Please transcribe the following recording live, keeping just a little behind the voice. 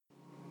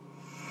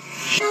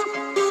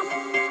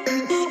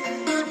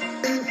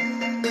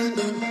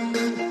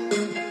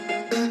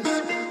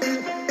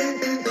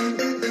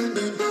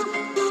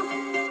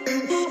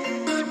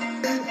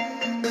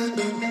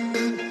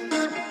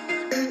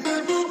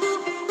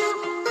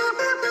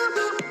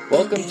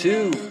Welcome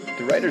to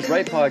the Writer's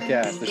Right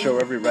podcast, the show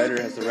where every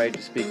writer has the right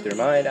to speak their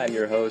mind. I'm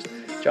your host,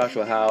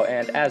 Joshua Howe,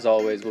 and as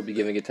always, we'll be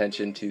giving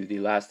attention to the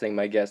last thing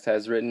my guest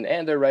has written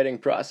and their writing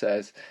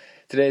process.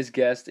 Today's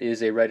guest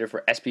is a writer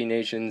for SB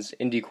Nation's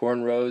Indy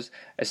Cornrows,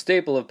 a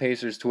staple of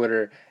Pacers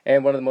Twitter,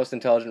 and one of the most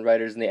intelligent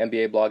writers in the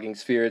NBA blogging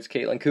sphere. It's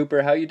Caitlin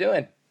Cooper. How you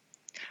doing?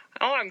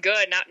 Oh, I'm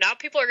good. Now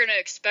people are going to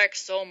expect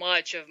so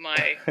much of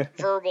my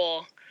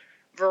verbal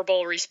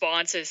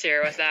responses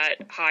here with that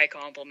high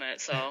compliment.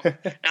 So now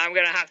I'm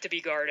going to have to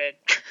be guarded.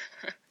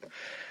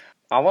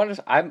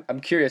 I'm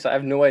curious. I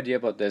have no idea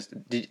about this.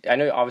 I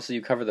know obviously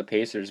you cover the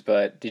Pacers,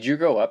 but did you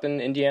grow up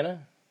in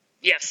Indiana?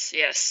 Yes.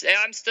 Yeah,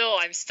 I'm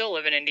still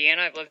living in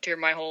Indiana. I've lived here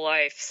my whole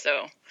life.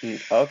 So.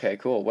 Okay,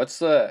 cool. What's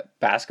the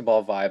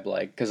basketball vibe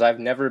like? Because I've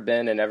never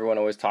been, and everyone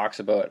always talks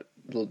about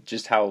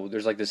just how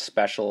there's like this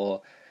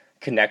special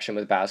connection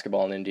with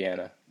basketball in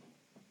Indiana.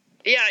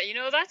 Yeah,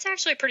 that's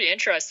actually pretty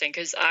interesting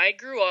because I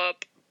grew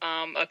up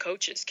a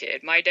coach's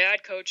kid. My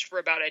dad coached for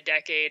about a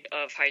decade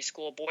of high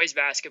school boys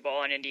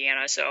basketball in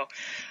Indiana, so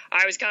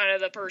I was kind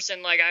of the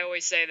person, like I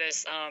always say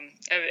this,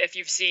 if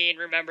you've seen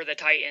Remember the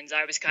Titans,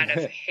 I was kind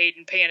of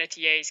Hayden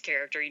Panettiere's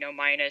character,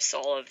 minus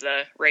all of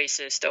the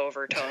racist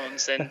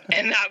overtones in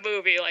that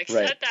movie. Like,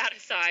 right. Set that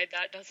aside,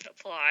 that doesn't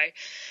apply.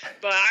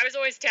 But I was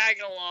always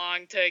tagging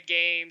along to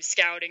games,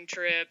 scouting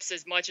trips,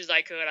 as much as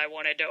I could. I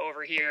wanted to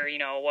overhear,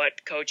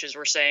 what coaches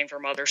were saying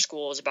from other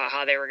schools about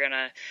how they were going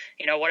to,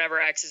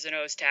 whatever X's and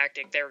O's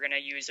tactic they were going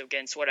to use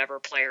against whatever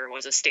player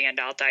was a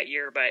standout that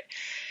year. But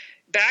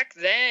back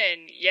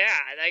then, yeah,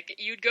 like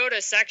you'd go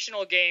to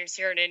sectional games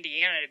here in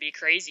Indiana, it'd be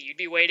crazy. You'd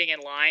be waiting in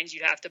lines.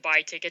 You'd have to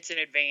buy tickets in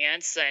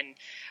advance. And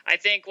I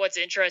think what's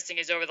interesting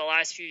is over the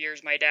last few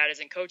years, my dad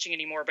isn't coaching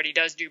anymore, but he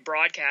does do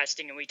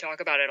broadcasting, and we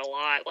talk about it a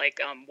lot, like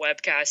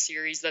webcast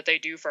series that they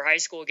do for high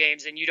school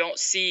games. And you don't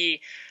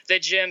see the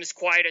gyms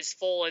quite as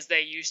full as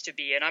they used to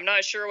be. And I'm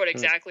not sure what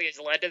exactly has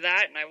led to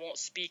that. And I won't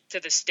speak to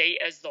the state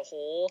as the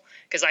whole,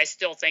 because I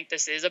still think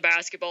this is a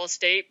basketball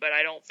state, but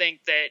I don't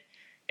think that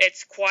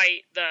it's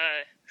quite the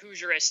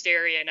Hoosier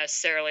hysteria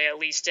necessarily, at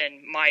least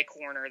in my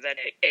corner, that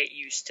it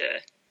used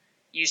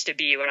to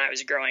be when I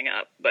was growing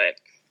up. But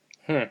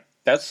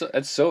that's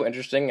so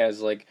interesting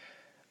as like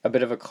a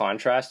bit of a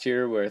contrast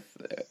here with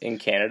in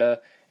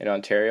Canada, in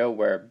Ontario,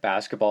 where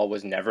basketball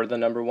was never the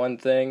number one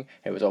thing.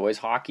 It was always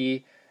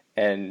hockey,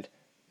 and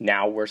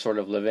now we're sort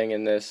of living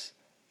in this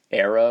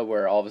era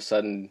where all of a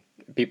sudden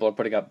people are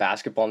putting up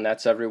basketball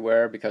nets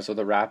everywhere because of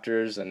the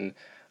Raptors, and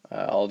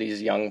all these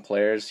young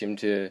players seem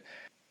to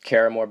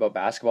care more about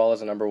basketball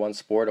as a number one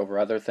sport over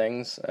other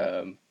things.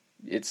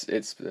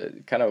 It's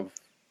kind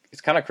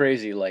of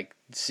crazy, like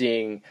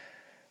seeing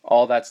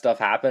all that stuff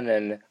happen,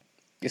 and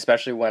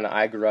especially when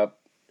I grew up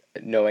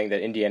knowing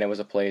that Indiana was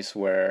a place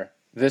where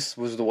this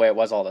was the way it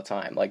was all the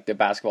time. Like the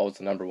basketball was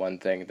the number one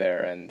thing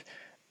there, and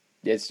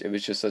it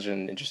was just such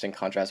an interesting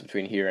contrast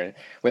between here and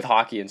with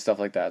hockey and stuff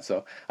like that.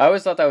 So I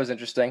always thought that was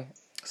interesting.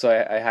 So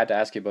I had to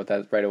ask you about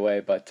that right away,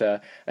 but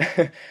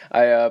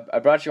I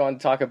brought you on to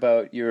talk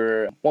about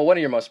one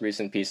of your most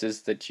recent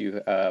pieces that you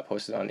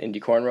posted on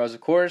Indy Cornrows,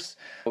 of course,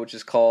 which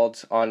is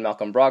called On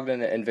Malcolm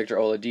Brogdon and Victor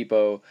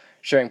Oladipo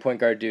Sharing Point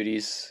Guard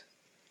Duties.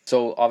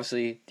 So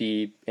obviously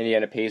the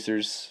Indiana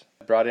Pacers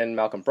brought in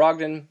Malcolm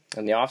Brogdon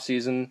in the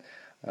offseason.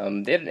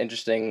 They had an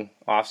interesting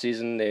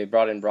offseason. They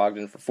brought in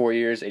Brogdon for 4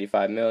 years,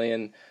 $85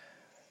 million.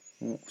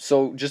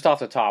 So just off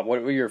the top,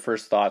 what were your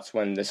first thoughts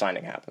when the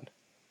signing happened?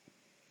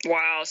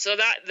 Wow, so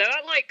that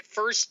like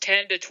first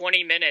 10 to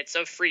 20 minutes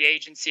of free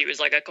agency was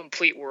like a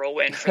complete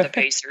whirlwind for the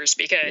Pacers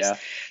because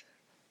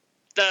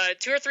the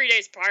 2 or 3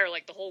 days prior,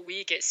 like the whole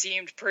week, it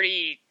seemed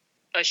pretty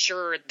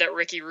assured that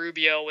Ricky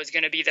Rubio was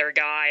going to be their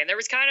guy. And there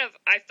was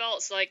I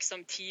felt like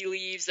some tea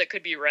leaves that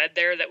could be read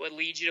there that would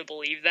lead you to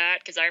believe that,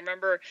 because I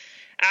remember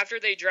after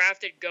they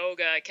drafted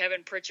Goga,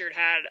 Kevin Pritchard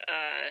had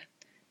a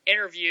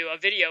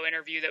video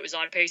interview that was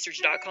on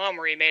Pacers.com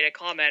where he made a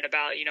comment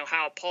about,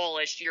 how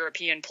polished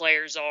European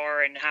players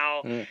are and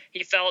how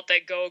he felt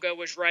that Goga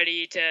was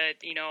ready to,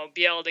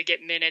 be able to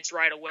get minutes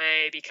right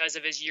away because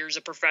of his years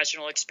of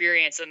professional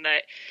experience, and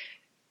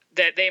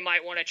that they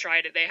might want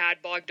to they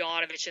had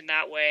Bogdanovich in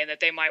that way, and that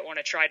they might want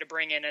to try to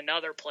bring in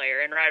another player.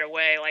 And right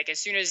away, like as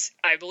soon as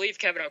I believe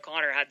Kevin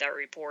O'Connor had that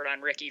report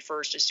on Ricky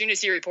first, as soon as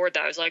he reported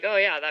that, I was like, oh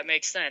yeah, that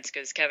makes sense,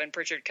 because Kevin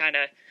Pritchard kind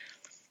of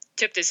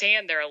tipped his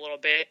hand there a little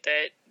bit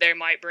that they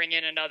might bring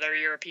in another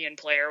European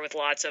player with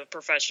lots of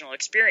professional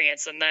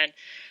experience. And then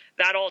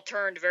that all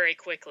turned very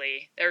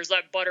quickly. There's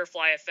that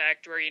butterfly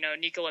effect where,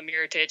 Nikola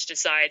Mirotic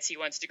decides he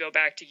wants to go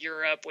back to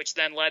Europe, which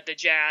then led the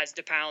Jazz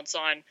to pounce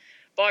on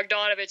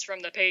Bogdanovich from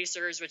the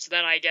Pacers, which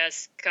then I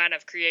guess kind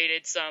of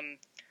created some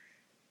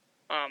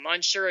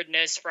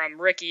unsureness from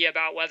Ricky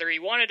about whether he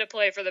wanted to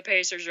play for the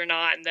Pacers or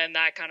not, and then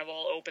that kind of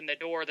all opened the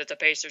door that the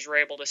Pacers were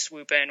able to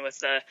swoop in with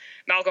the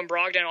Malcolm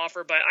Brogdon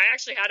offer. But I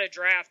actually had a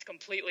draft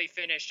completely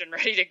finished and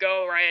ready to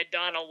go, where I had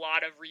done a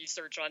lot of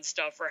research on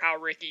stuff for how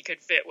Ricky could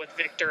fit with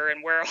Victor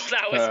and where all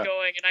that was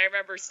going. And I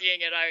remember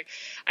seeing it. I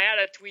had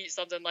a tweet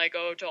something like,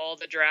 "Oh, to all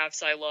the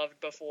drafts I loved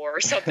before,"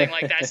 or something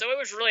like that. So it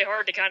was really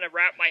hard to kind of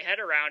wrap my head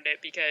around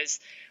it, because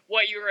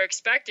what you were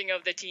expecting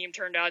of the team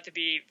turned out to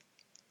be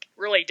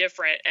really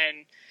different.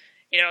 And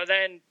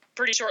then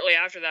pretty shortly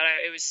after that,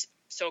 it was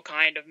so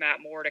kind of Matt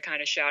Moore to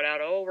kind of shout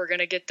out, "Oh, we're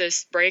gonna get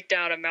this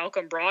breakdown of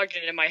Malcolm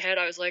Brogdon." In my head,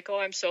 I was like, "Oh,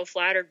 I'm so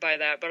flattered by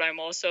that," but I'm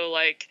also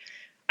like,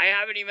 I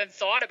haven't even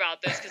thought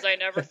about this, because I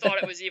never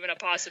thought it was even a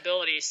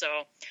possibility.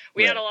 So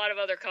we had a lot of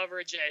other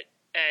coverage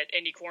at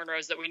Indy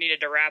Cornrows that we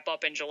needed to wrap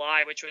up in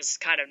July, which was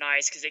kind of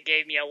nice, because it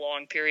gave me a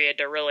long period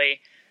to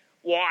really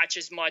watch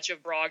as much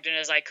of Brogdon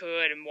as I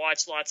could and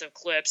watch lots of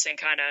clips and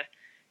kind of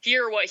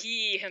hear what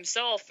he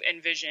himself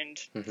envisioned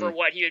for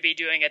what he would be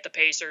doing at the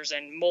Pacers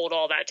and mold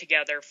all that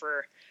together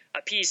for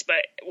a piece.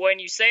 But when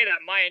you say that,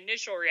 my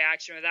initial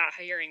reaction without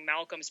hearing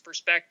Malcolm's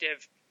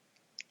perspective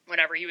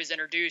whenever he was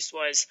introduced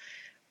was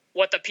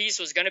what the piece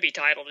was going to be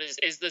titled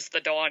is this the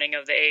dawning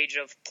of the age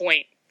of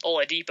Point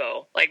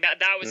Oladipo? Like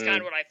that was kind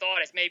of what I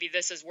thought, is maybe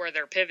this is where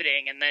they're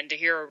pivoting. And then to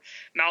hear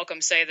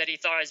Malcolm say that he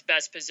thought his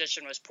best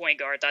position was point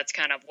guard, that's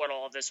kind of what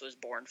all of this was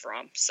born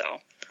from. So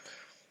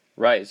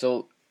right.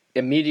 So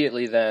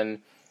immediately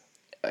then,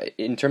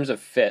 in terms of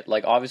fit,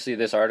 like obviously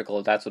this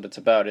article, that's what it's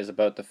about, is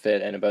about the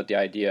fit and about the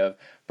idea of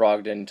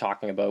Brogdon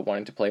talking about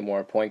wanting to play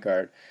more point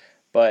guard.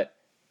 But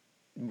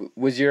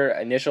was your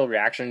initial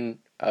reaction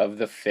of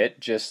the fit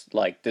just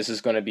like, this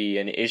is going to be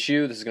an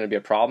issue, this is going to be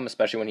a problem,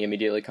 especially when he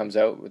immediately comes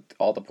out with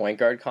all the point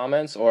guard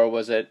comments? Or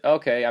was it,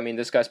 okay, I mean,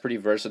 this guy's pretty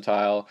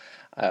versatile,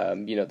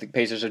 the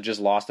Pacers have just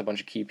lost a bunch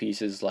of key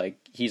pieces, like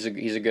he's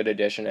a good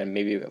addition, and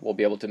maybe we'll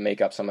be able to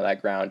make up some of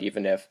that ground,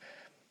 even if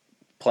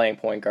playing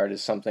point guard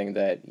is something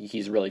that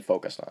he's really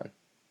focused on?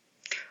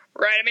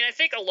 Right. I mean, I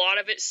think a lot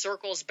of it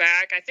circles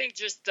back. I think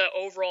just the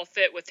overall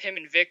fit with him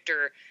and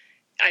Victor,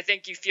 I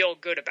think you feel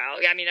good about.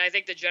 I mean, I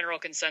think the general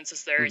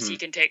consensus there is he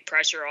can take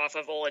pressure off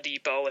of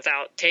Oladipo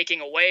without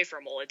taking away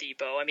from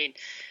Oladipo. I mean,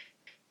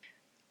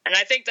 and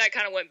I think that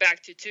kind of went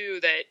back to, too,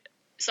 that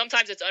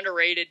sometimes it's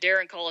underrated.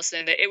 Darren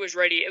Collison, that it was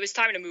ready. It was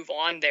time to move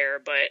on there.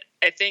 But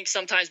I think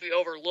sometimes we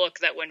overlook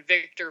that when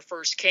Victor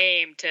first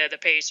came to the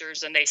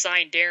Pacers and they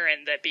signed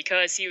Darren, that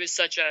because he was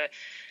such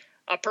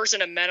a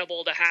person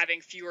amenable to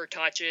having fewer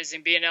touches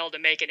and being able to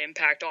make an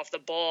impact off the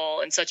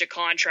ball, and such a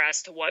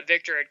contrast to what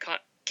Victor had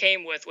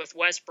came with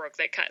Westbrook,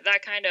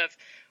 that kind of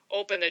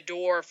opened the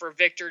door for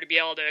Victor to be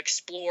able to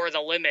explore the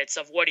limits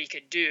of what he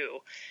could do.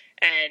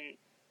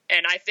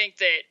 And I think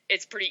that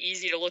it's pretty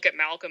easy to look at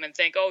Malcolm and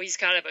think, oh, he's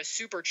kind of a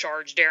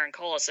supercharged Darren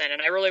Collison.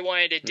 And I really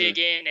wanted to dig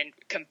in and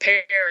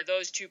compare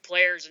those two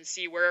players and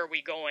see where are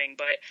we going.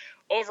 But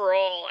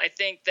overall, I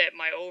think that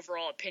my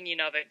overall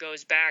opinion of it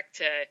goes back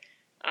to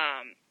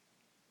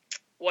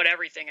what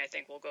everything I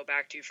think will go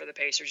back to for the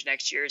Pacers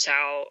next year is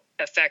how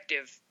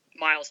effective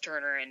Miles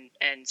Turner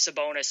and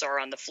Sabonis are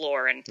on the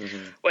floor. And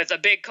with a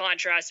big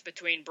contrast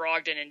between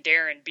Brogdon and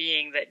Darren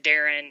being that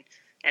Darren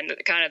and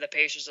kind of the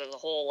Pacers as a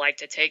whole like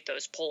to take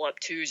those pull-up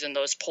twos and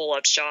those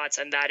pull-up shots,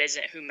 and that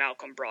isn't who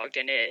Malcolm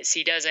Brogdon is.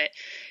 He doesn't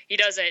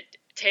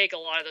take a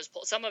lot of those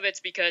some of it's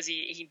because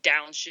he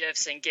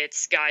downshifts and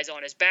gets guys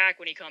on his back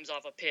when he comes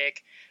off a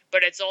pick,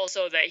 but it's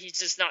also that he's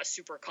just not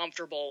super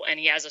comfortable, and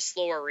he has a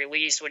slower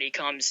release when he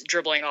comes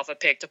dribbling off a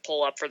pick to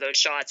pull up for those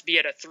shots, be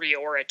it a 3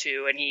 or a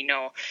 2. And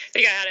I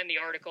think I had in the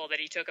article that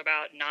he took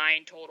about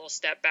 9 total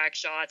step back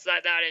shots.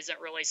 That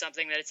isn't really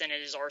something that's in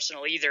his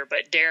arsenal either,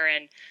 but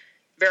Darren,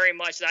 very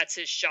much that's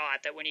his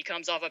shot, that when he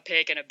comes off a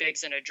pick and a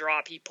big's in a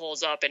drop, he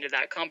pulls up into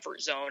that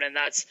comfort zone, and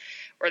that's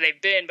where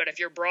they've been. But if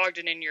you're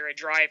Brogdon and you're a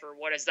driver,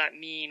 what does that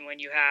mean when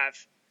you have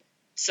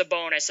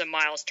Sabonis and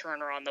Miles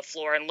Turner on the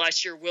floor,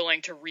 unless you're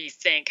willing to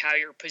rethink how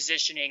you're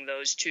positioning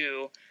those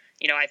two,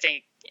 I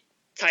think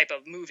type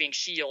of moving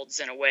shields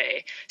in a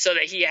way, so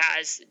that he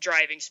has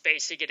driving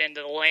space to get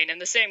into the lane.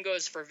 And the same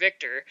goes for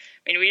Victor.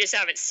 I mean, we just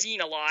haven't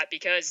seen a lot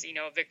because,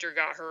 Victor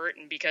got hurt,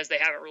 and because they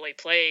haven't really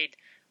played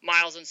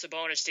Miles and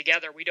Sabonis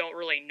together, we don't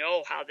really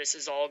know how this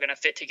is all going to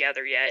fit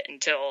together yet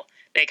until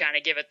they kind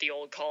of give it the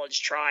old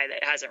college try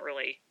that hasn't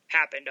really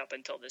happened up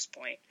until this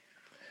point.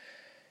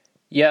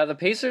 Yeah, the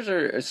Pacers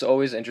it's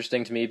always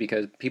interesting to me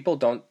because people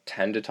don't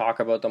tend to talk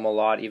about them a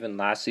lot. Even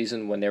last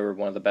season when they were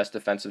one of the best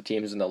defensive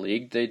teams in the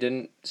league, they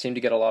didn't seem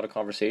to get a lot of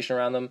conversation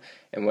around them.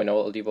 And when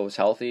Oladipo was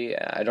healthy,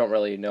 I don't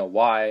really know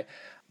why,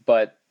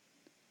 but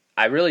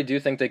I really do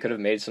think they could have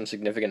made some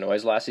significant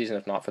noise last season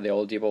if not for the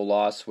Oladipo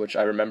loss, which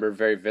I remember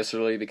very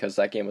viscerally because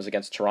that game was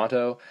against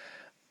Toronto.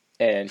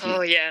 And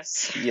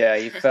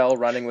he fell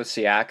running with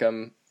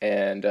Siakam,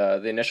 and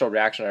the initial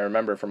reaction I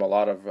remember from a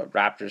lot of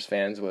Raptors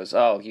fans was,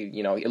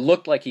 it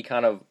looked like he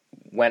kind of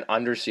went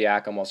under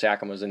Siakam while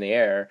Siakam was in the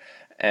air.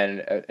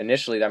 And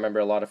initially, I remember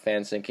a lot of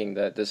fans thinking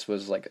that this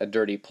was like a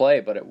dirty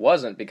play, but it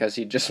wasn't because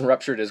he just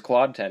ruptured his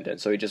quad tendon,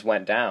 so he just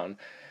went down.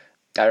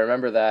 I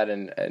remember that,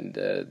 and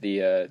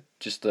the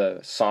just the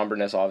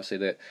somberness, obviously,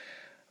 that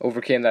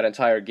overcame that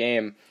entire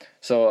game.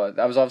 So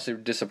that was obviously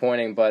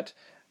disappointing. But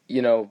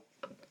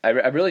I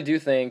really do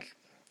think.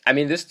 I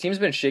mean, this team's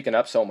been shaken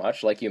up so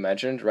much, like you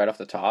mentioned, right off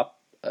the top.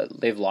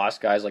 They've lost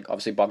guys like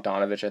obviously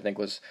Bogdanovich, I think,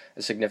 was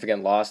a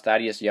significant loss.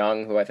 Thaddeus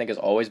Young, who I think has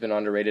always been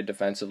underrated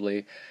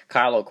defensively.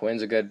 Kyle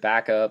O'Quinn's a good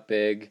backup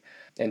big,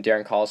 and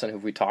Darren Collison, who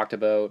we talked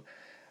about.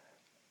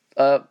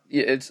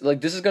 It's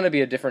like this is going to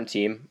be a different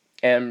team,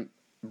 and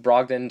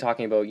Brogdon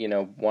talking about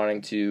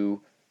wanting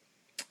to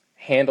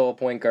handle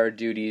point guard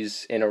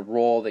duties in a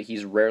role that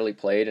he's rarely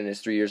played in his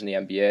 3 years in the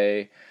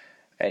NBA.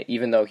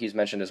 Even though he's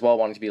mentioned as well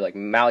wanting to be like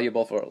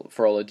malleable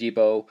for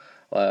Oladipo,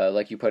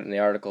 like you put in the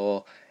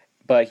article.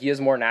 But he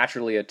is more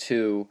naturally a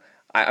 2.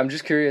 I'm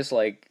just curious,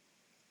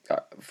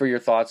 for your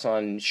thoughts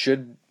on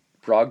should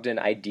Brogdon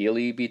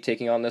ideally be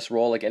taking on this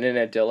role? Like in an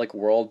idyllic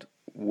world,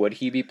 would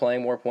he be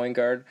playing more point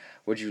guard?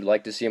 Would you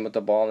like to see him with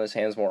the ball in his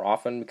hands more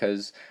often?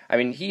 Because I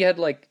mean, he had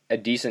like a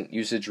decent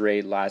usage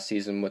rate last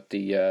season with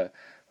the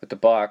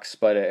Bucks,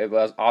 but it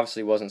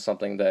obviously wasn't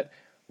something that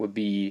would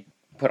be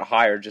put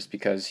higher just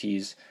because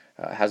he's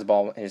has the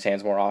ball in his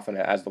hands more often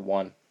as the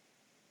 1.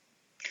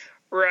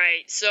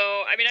 Right. So,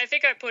 I mean, I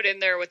think I put in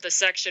there with the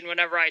section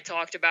whenever I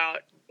talked about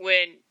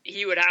when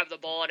he would have the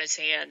ball in his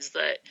hands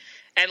that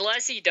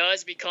unless he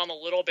does become a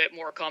little bit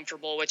more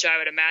comfortable, which I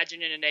would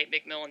imagine in a Nate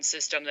McMillan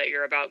system that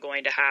you're about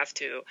going to have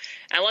to,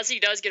 unless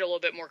he does get a little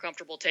bit more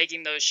comfortable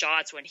taking those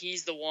shots when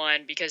he's the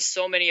one, because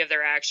so many of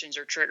their actions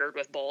are triggered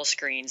with ball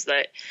screens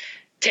that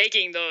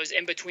taking those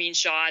in between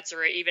shots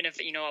or even if,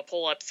 a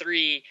pull-up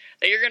 3,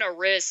 that you're going to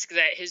risk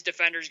that his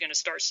defender is going to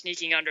start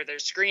sneaking under their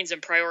screens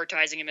and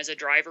prioritizing him as a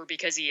driver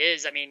because he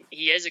is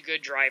a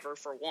good driver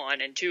for 1.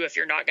 And 2, if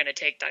you're not going to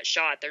take that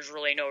shot, there's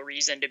really no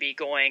reason to be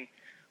going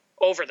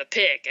over the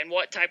pick. And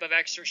what type of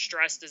extra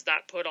stress does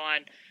that put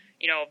on,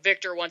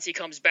 Victor once he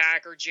comes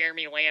back or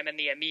Jeremy Lamb in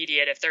the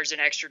immediate if there's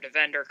an extra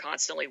defender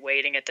constantly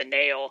waiting at the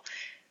nail?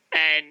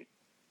 And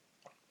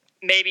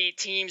maybe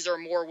teams are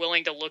more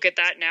willing to look at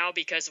that now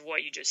because of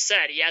what you just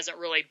said. He hasn't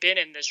really been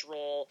in this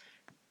role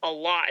a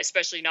lot,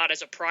 especially not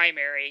as a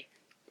primary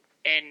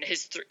in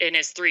his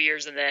 3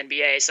 years in the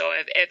NBA. So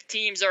if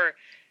teams are,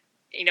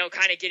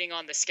 kind of getting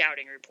on the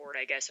scouting report,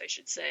 I guess I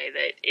should say,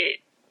 that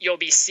you'll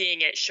be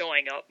seeing it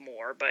showing up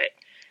more. But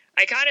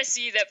I kind of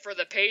see that for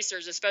the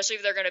Pacers, especially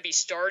if they're going to be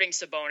starting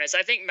Sabonis,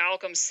 I think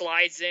Malcolm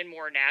slides in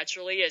more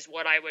naturally as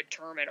what I would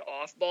term an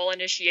off-ball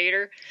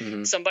initiator,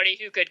 somebody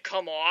who could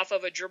come off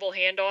of a dribble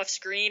handoff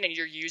screen, and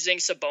you're using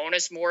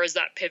Sabonis more as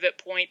that pivot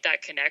point,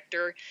 that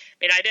connector. I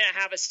mean, I didn't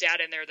have a stat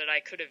in there that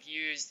I could have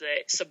used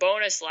that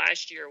Sabonis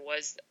last year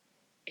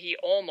he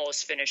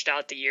almost finished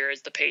out the year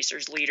as the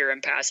Pacers leader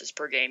in passes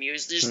per game. He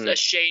was just a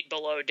shade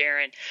below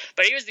Darren,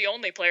 but he was the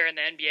only player in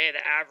the NBA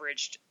that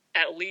averaged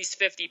at least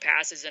 50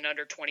 passes in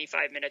under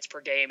 25 minutes per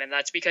game, and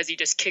that's because he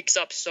just kicks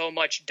up so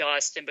much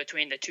dust in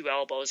between the 2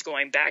 elbows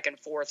going back and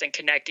forth and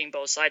connecting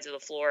both sides of the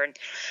floor. And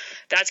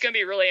that's going to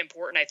be really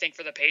important, I think,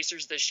 for the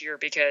Pacers this year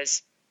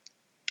because,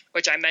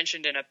 which I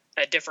mentioned in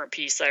a different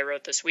piece that I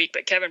wrote this week,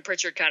 but Kevin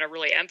Pritchard kind of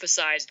really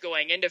emphasized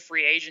going into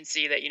free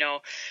agency that,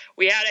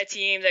 we had a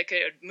team that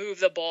could move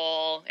the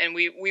ball, and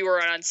we were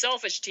an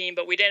unselfish team,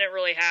 but we didn't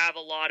really have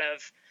a lot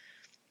of,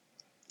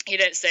 he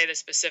didn't say this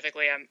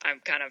specifically, I'm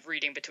kind of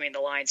reading between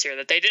the lines here,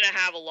 that they didn't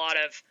have a lot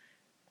of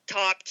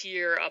top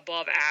tier,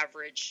 above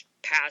average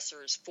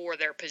passers for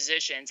their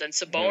positions. And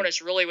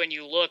Sabonis, really, when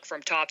you look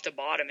from top to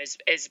bottom,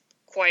 is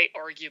quite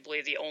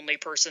arguably the only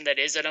person that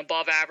is an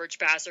above average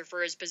passer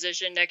for his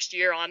position next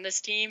year on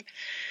this team.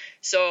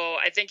 So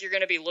I think you're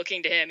going to be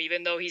looking to him,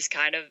 even though he's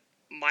kind of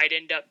might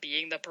end up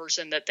being the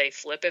person that they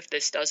flip if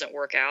this doesn't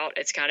work out.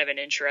 It's kind of an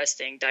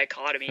interesting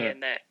dichotomy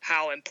in that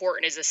how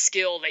important is a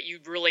skill that you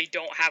really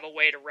don't have a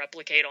way to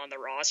replicate on the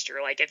roster.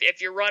 Like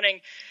if you're running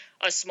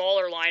a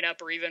smaller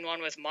lineup or even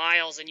one with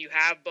Miles and you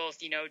have both,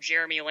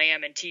 Jeremy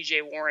Lamb and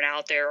TJ Warren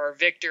out there, or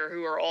Victor,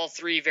 who are all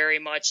 3 very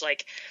much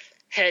like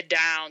head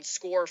down,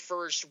 score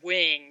first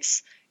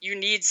wings, you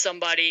need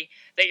somebody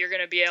that you're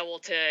going to be able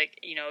to,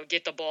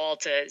 get the ball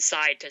to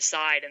side,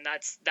 and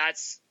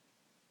that's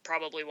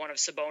probably one of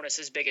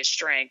Sabonis's biggest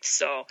strengths.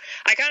 So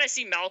I kind of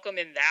see Malcolm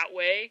in that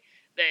way,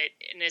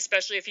 and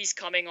especially if he's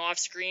coming off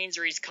screens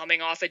or he's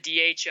coming off a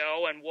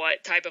DHO, and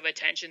what type of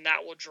attention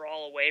that will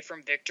draw away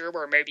from Victor,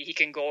 where maybe he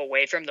can go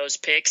away from those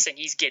picks and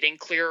he's getting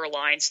clearer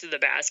lines to the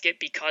basket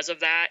because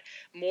of that,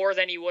 more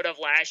than he would have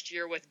last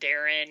year with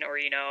Darren or,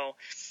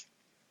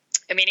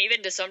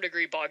 even to some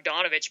degree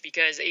Bogdanovich,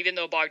 because even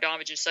though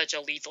Bogdanovich is such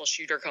a lethal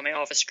shooter coming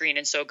off a screen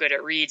and so good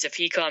at reads, if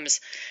he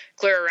comes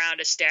clear around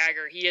a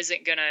stagger, he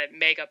isn't going to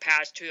make a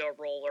pass to a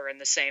roller in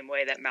the same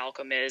way that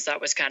Malcolm is.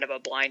 That was kind of a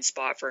blind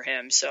spot for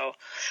him. So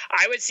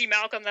I would see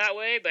Malcolm that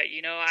way, but,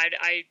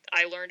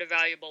 I learned a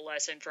valuable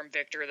lesson from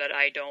Victor that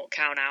I don't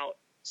count out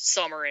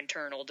summer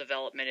internal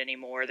development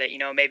anymore, that,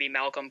 maybe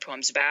Malcolm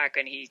comes back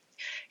and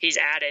he's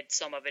added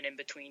some of an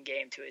in-between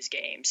game to his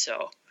game.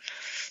 So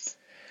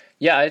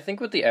yeah, I think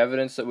with the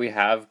evidence that we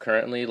have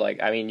currently,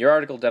 your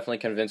article definitely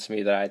convinced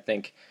me that I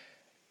think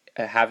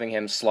having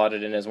him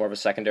slotted in as more of a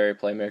secondary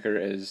playmaker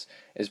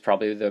is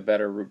probably the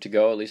better route to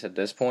go, at least at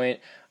this point.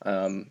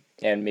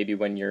 And maybe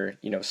when you're,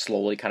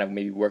 slowly kind of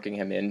maybe working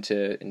him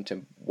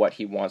into what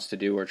he wants to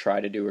do or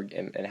try to do,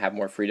 and have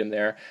more freedom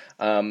there.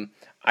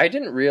 I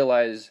didn't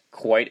realize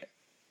quite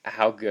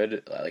how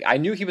good. Like, I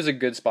knew he was a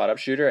good spot up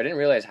shooter. I didn't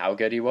realize how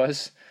good he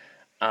was.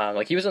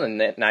 He was in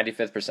the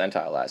 95th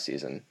percentile last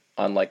season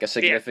on like a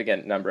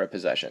significant number of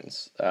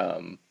possessions.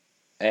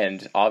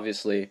 And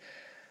obviously,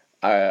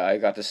 I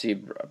got to see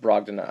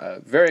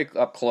Brogdon very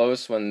up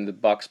close when the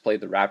Bucks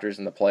played the Raptors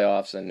in the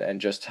playoffs, and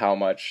just how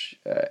much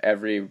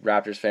every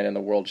Raptors fan in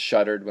the world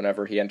shuddered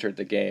whenever he entered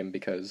the game,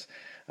 because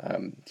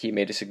he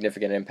made a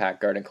significant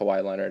impact guarding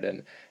Kawhi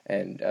Leonard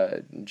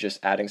and just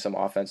adding some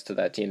offense to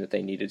that team that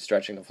they needed,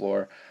 stretching the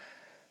floor.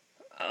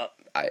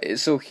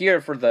 So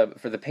here for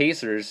the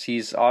Pacers,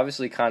 he's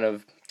obviously kind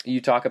of,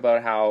 you talk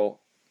about how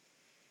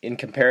in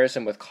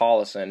comparison with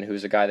Collison,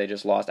 who's a guy they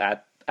just lost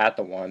at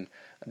the one,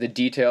 the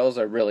details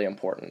are really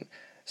important.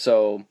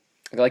 So,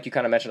 like you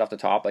kind of mentioned off the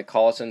top, like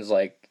Collison's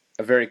like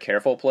a very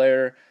careful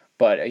player,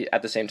 but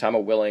at the same time a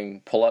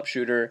willing pull-up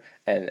shooter,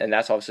 and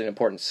that's obviously an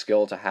important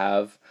skill to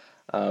have.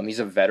 He's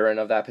a veteran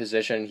of that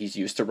position. He's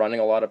used to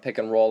running a lot of pick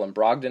and roll, and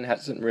Brogdon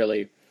hasn't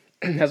really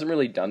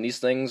done these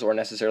things or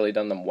necessarily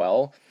done them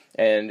well.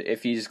 And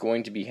if he's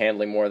going to be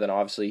handling more, then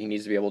obviously he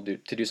needs to be able to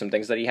do some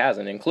things that he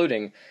hasn't,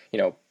 including,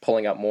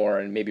 pulling up more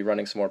and maybe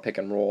running some more pick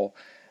and roll.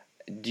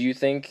 Do you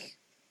think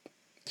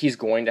he's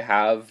going to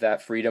have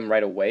that freedom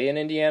right away in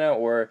Indiana,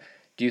 or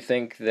do you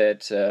think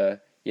that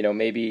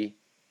maybe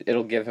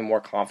it'll give him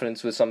more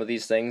confidence with some of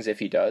these things if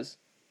he does?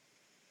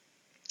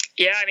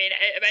 Yeah, I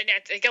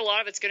think a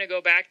lot of it's going to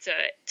go back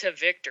to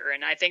Victor,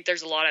 and I think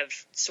there's a lot of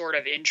sort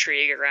of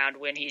intrigue around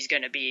when he's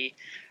going to be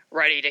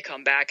ready to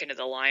come back into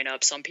the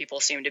lineup. Some people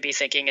seem to be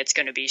thinking it's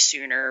going to be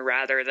sooner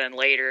rather than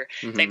later.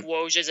 Mm-hmm. I think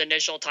Woj's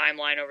initial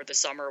timeline over the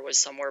summer was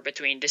somewhere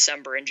between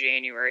December and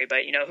January, but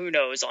who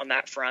knows on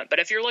that front. But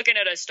if you're looking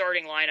at a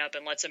starting lineup,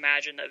 and let's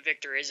imagine that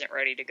Victor isn't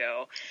ready to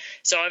go.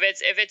 So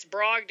if it's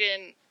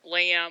Brogdon,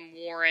 Lamb,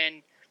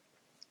 Warren,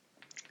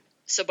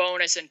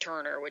 Sabonis, and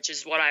Turner, which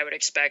is what I would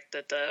expect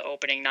that the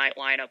opening night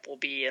lineup will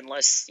be,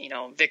 unless,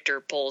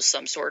 Victor pulls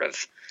some sort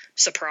of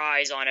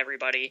surprise on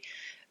everybody,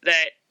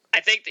 that I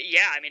think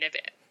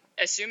that,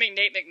 assuming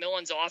Nate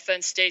McMillan's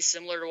offense stays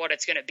similar to what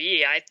it's going to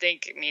be,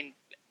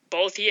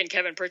 both he and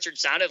Kevin Pritchard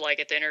sounded like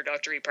at the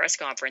introductory press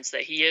conference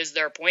that he is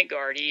their point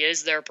guard. He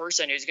is their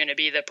person who's going to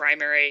be the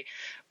primary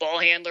ball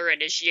handler,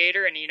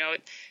 initiator. And,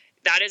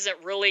 that isn't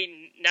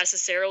really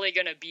necessarily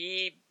going to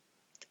be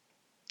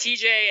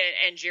TJ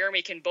and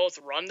Jeremy can both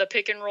run the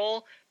pick and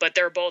roll, but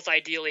they're both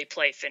ideally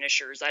play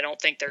finishers. I don't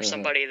think there's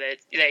somebody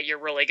that you're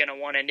really going to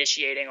want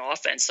initiating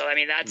offense. So,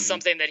 that's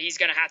something that he's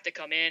going to have to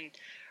come in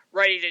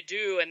ready to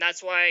do, and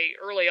that's why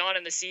early on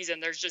in the season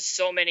there's just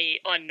so many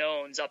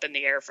unknowns up in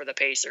the air for the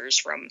Pacers,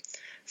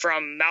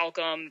 from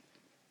Malcolm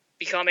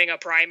becoming a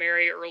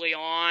primary early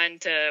on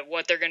to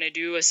what they're going to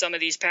do with some of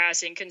these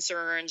passing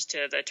concerns,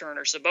 to the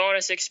Turner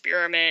Sabonis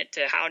experiment,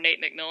 to how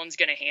Nate McMillan's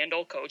going to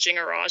handle coaching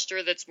a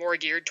roster that's more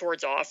geared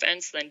towards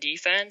offense than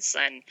defense.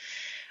 And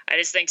I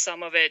just think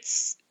some of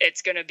it's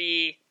going to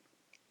be,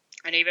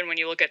 and even when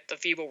you look at the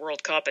FIBA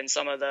World Cup and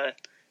some of the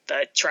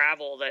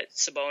travel that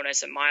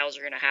Sabonis and Miles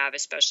are going to have,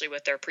 especially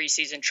with their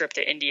preseason trip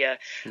to India,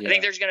 I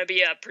think there's going to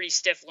be a pretty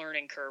stiff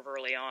learning curve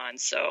early on.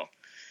 So,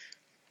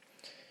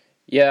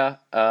 yeah,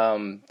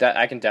 that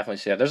I can definitely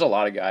see that. There's a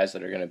lot of guys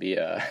that are going to be,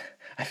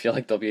 I feel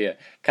like they'll be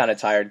kind of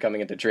tired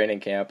coming into training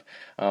camp.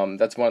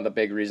 That's one of the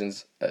big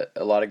reasons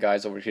a lot of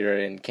guys over here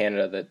in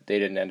Canada that they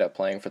didn't end up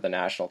playing for the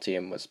national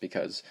team was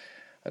because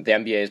the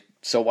NBA is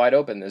so wide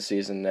open this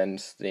season, and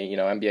the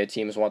NBA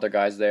teams want their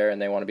guys there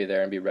and they want to be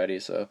there and be ready.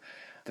 So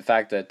the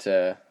fact that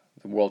the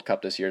World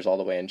Cup this year is all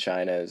the way in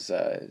China is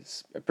a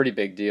pretty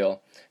big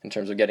deal in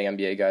terms of getting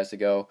NBA guys to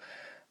go.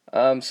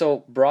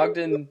 So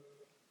Brogdon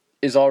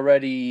is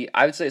already,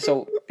 I would say,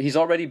 so he's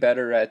already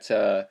better at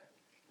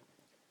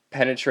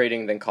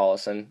penetrating than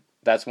Collison.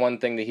 That's one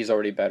thing that he's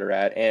already better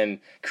at, and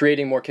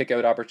creating more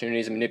kick-out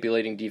opportunities and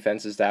manipulating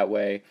defenses that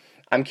way.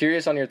 I'm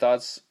curious on your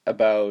thoughts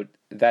about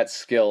that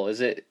skill. Is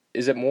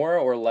it more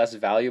or less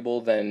valuable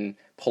than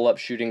pull-up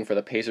shooting for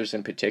the Pacers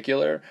in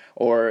particular,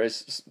 or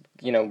is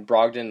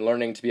Brogdon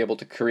learning to be able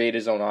to create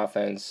his own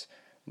offense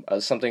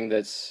something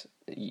that's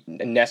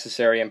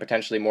necessary and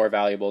potentially more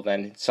valuable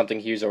than something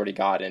he's already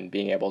got in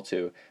being able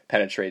to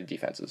penetrate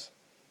defenses?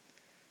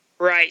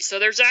 Right. So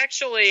there's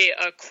actually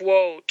a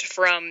quote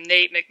from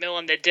Nate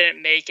McMillan that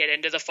didn't make it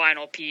into the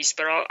final piece,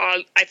 but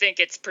I think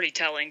it's pretty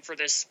telling for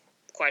this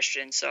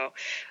question. So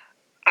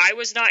I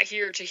was not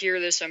here to hear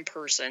this in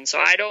person, so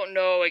I don't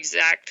know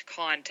exact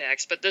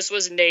context, but this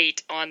was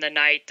Nate on the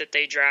night that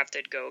they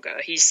drafted Goga.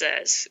 He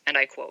says, and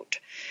I quote,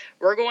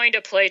 "We're going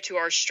to play to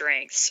our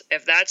strengths.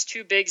 If that's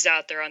two bigs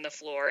out there on the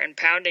floor and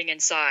pounding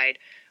inside,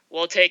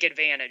 we'll take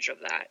advantage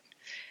of that."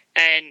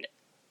 And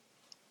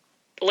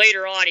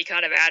later on, he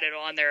kind of added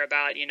on there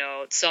about,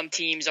 some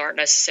teams aren't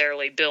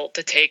necessarily built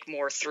to take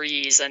more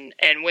threes.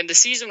 And when the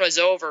season was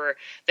over,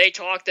 they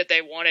talked that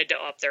they wanted to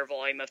up their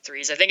volume of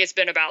threes. I think it's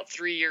been about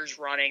 3 years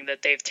running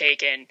that they've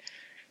taken,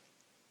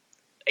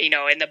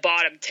 in the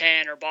bottom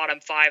 10 or bottom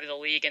 5 of the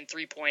league in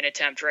three-point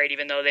attempt rate,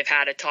 even though they've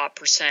had a top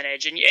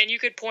percentage. And you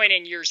could point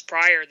in years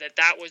prior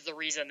that was the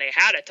reason they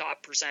had a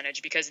top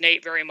percentage, because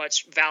Nate very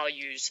much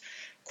values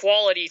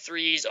quality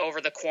threes over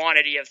the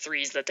quantity of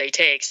threes that they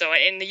take. So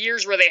in the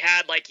years where they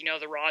had,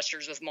 the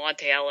rosters with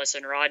Monte Ellis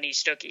and Rodney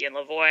Stuckey and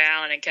Lavoy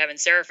Allen and Kevin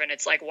Seraphin,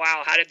 it's like,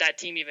 wow, how did that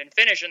team even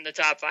finish in the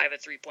top 5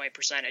 at three-point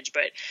percentage?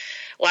 But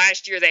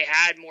last year they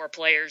had more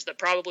players that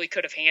probably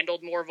could have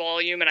handled more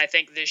volume, and I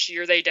think this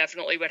year they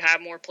definitely would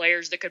have more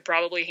players that could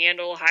probably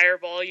handle higher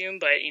volume.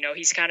 But,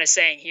 he's kind of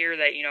saying here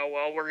that,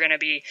 we're going to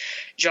be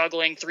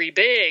juggling 3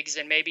 bigs,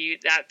 and maybe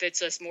that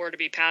fits us more to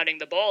be pounding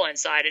the ball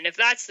inside. And if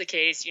that's the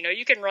case,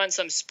 you can run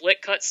some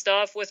split cut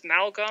stuff with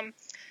Malcolm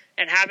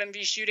and have him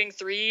be shooting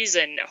threes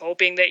and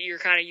hoping that you're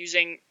kind of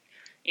using,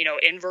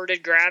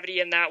 inverted gravity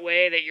in that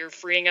way, that you're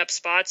freeing up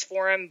spots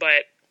for him.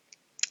 But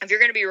if you're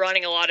going to be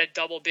running a lot of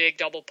double big,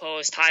 double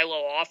post,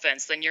 high-low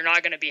offense, then you're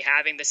not going to be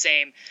having the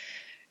same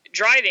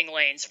driving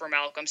lanes for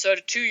Malcolm. So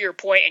to your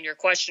point and your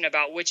question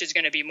about which is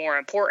going to be more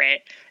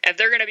important, if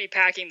they're going to be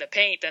packing the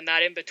paint, then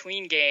that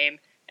in-between game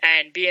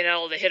and being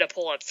able to hit a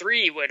pull-up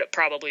 3 would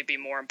probably be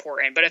more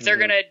important. But if they're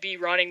going to be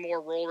running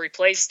more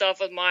roll-replace stuff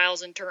with with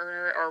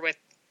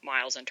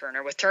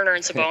Turner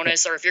and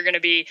Sabonis, or if you're going to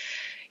be,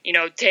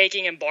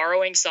 taking and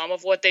borrowing some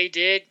of what they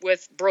did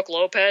with Brook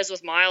Lopez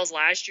with Miles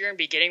last year and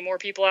be getting more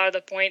people out of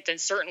the point, then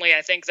certainly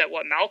I think that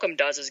what Malcolm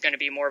does is going to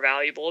be more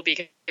valuable,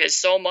 because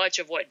so much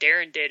of what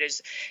Darren did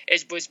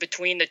was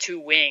between the 2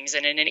 wings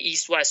and in an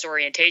east-west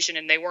orientation,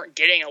 and they weren't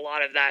getting a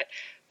lot of that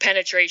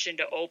penetration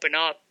to open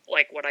up,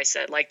 like what I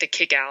said, like the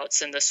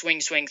kickouts and the swing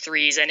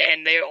threes,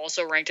 and they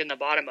also ranked in the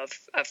bottom of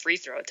free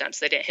throw attempts.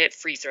 They didn't hit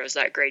free throws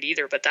that great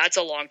either, but that's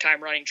a long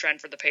time running trend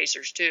for the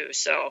Pacers too.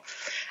 So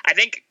I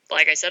think,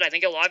 like I said, I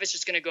think a lot of it's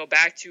just going to go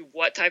back to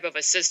what type of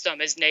a system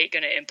is Nate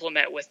going to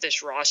implement with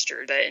this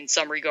roster, that in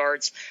some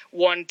regards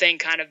one thing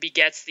kind of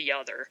begets the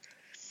other.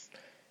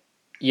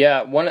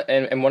 Yeah, one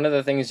of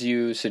the things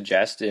you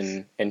suggest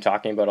in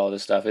talking about all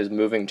this stuff is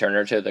moving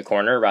Turner to the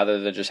corner rather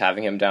than just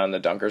having him down the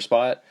dunker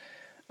spot.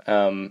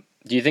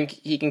 Do you think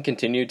he can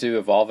continue to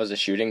evolve as a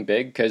shooting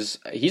big? Because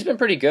he's been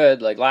pretty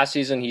good. Like last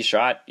season, he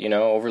shot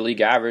over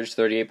league average,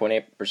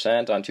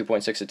 38.8% on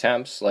 2.6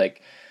 attempts.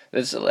 Like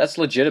that's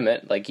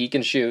legitimate. Like he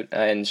can shoot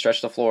and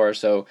stretch the floor.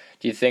 So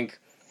do you think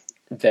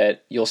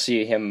that you'll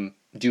see him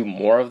do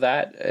more of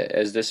that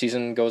as this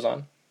season goes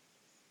on?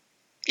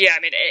 Yeah,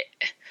 I mean,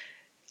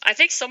 I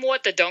think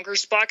somewhat the dunker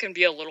spot can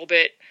be a little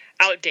bit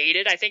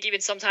outdated. I think even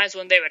sometimes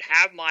when they would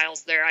have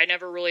Miles there, I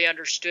never really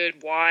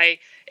understood why,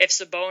 if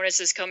Sabonis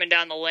is coming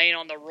down the lane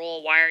on the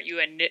roll, why aren't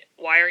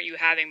you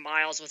having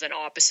Miles with an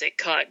opposite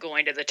cut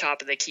going to the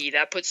top of the key?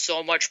 That puts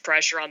so much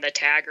pressure on the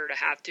tagger to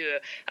have to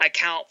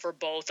account for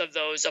both of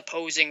those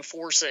opposing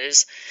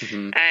forces.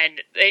 Mm-hmm.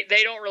 And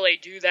they don't really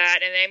do that.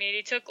 And I mean,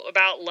 he took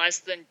about less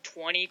than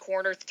 20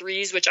 corner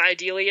threes, which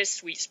ideally is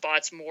sweet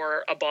spots,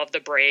 more above the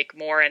break,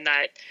 more in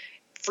that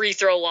free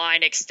throw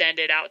line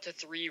extended out to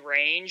 3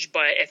 range.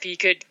 But if he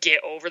could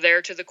get over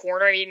there to the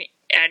corner, I mean,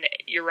 and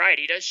you're right,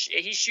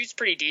 he shoots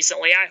pretty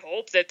decently. I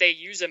hope that they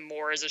use him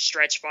more as a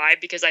stretch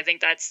 5, because I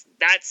think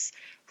that's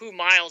who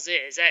Miles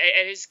is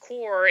at his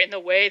core, in the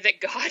way that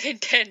God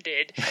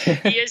intended.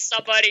 He is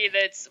somebody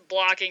that's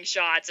blocking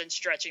shots and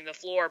stretching the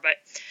floor, but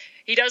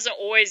he doesn't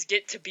always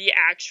get to be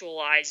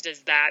actualized as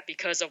that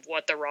because of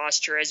what the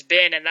roster has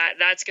been. And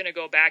that's going to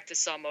go back to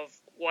some of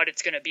what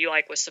it's going to be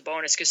like with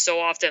Sabonis, because so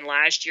often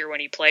last year when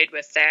he played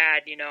with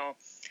Thad,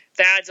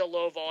 Thad's a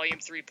low volume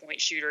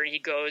 3-point shooter, and he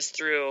goes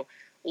through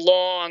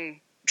long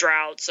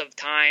droughts of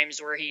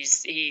times where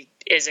he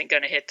isn't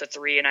going to hit the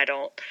 3. And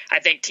I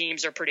think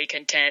teams are pretty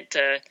content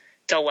to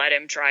let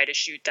him try to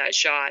shoot that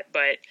shot.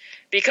 But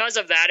because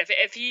of that,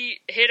 if he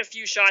hit a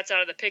few shots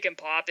out of the pick and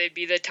pop, it'd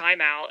be the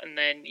timeout, and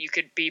then you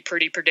could be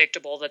pretty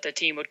predictable that the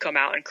team would come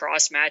out and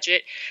cross match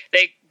it.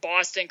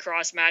 Boston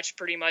cross matched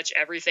pretty much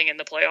everything in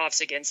the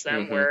playoffs against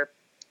them, mm-hmm. where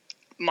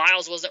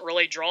Miles wasn't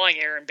really drawing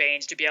Aaron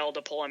Baines to be able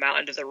to pull him out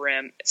into the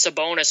rim.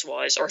 Sabonis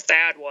was, or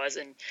Thad was.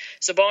 And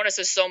Sabonis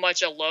is so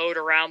much a load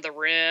around the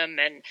rim,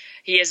 and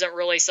he isn't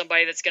really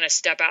somebody that's going to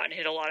step out and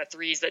hit a lot of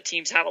threes, that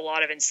teams have a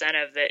lot of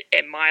incentive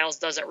and Miles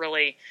doesn't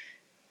really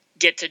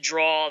get to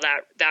draw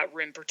that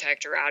rim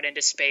protector out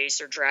into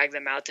space or drag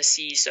them out to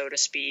sea, so to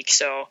speak.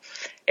 So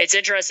it's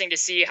interesting to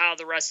see how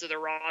the rest of the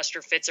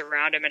roster fits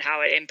around him and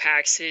how it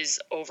impacts his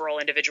overall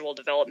individual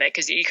development,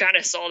 because you kind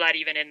of saw that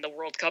even in the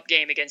World Cup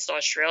game against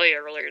Australia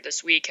earlier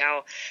this week,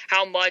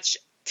 how much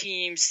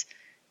teams'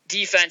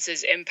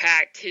 defenses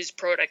impact his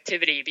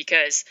productivity.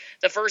 Because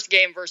the first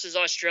game versus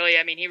Australia,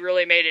 I mean, he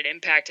really made an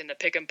impact in the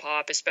pick and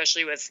pop,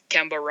 especially with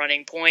Kemba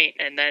running point.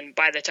 And then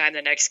by the time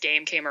the next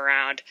game came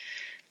around,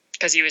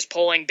 because he was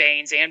pulling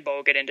Baines and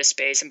Bogut into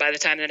space, and by the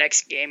time the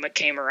next game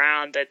came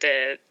around, that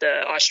the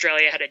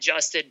Australia had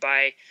adjusted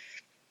by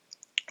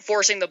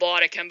forcing the ball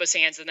out of Kemba's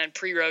hands and then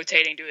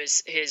pre-rotating to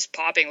his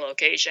popping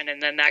location.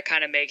 And then that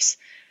kind of makes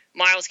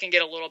Miles can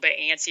get a little bit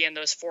antsy in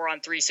those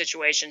 4-on-3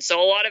 situations.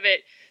 So a lot of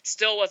it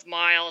still with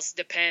Miles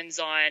depends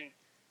on,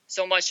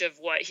 so much of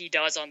what he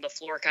does on the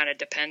floor kind of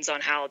depends on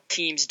how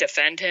teams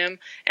defend him.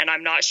 And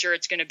I'm not sure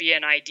it's going to be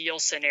an ideal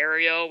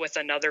scenario with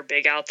another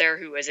big out there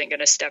who isn't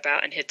going to step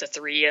out and hit the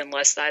three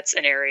unless that's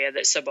an area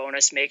that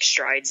Sabonis makes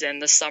strides in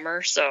this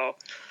summer. So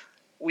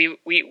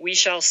we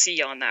shall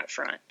see on that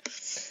front.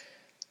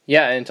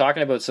 Yeah, and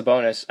talking about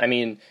Sabonis, I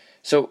mean,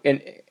 so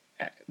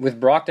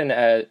with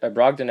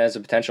Brogdon as a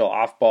potential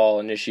off-ball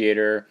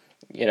initiator,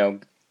 you know,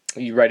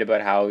 you write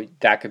about how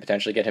that could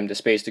potentially get him to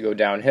space to go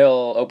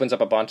downhill, opens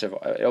up a bunch of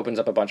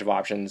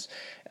options.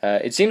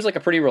 It seems like a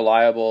pretty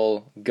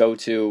reliable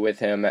go-to with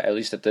him, at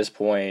least at this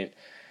point.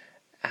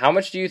 How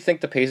much do you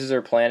think the Pacers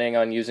are planning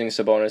on using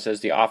Sabonis as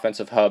the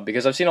offensive hub?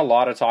 Because I've seen a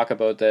lot of talk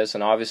about this,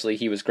 and obviously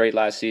he was great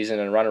last season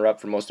and runner-up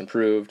for most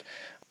improved.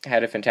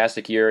 Had a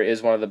fantastic year,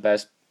 is one of the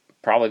best,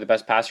 probably the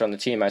best passer on the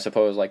team, I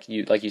suppose, like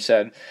you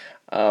said.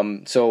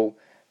 So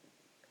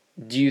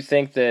do you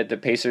think that the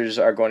Pacers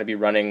are going to be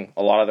running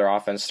a lot of their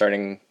offense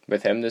starting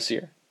with him this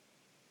year?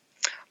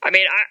 I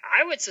mean,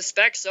 I would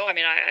suspect so. I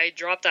mean, I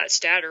dropped that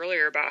stat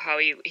earlier about how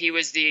he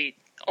was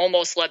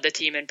almost led the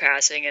team in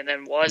passing and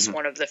then was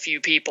one of the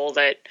few people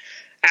that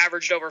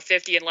averaged over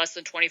 50 in less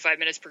than 25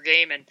 minutes per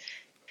game.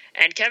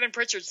 And Kevin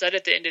Pritchard said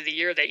at the end of the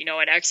year that, you know,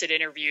 in exit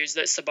interviews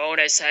that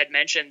Sabonis had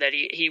mentioned that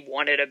he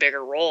wanted a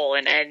bigger role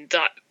and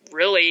thought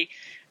really,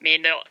 I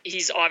mean,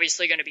 he's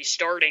obviously going to be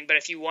starting, but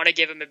if you want to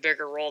give him a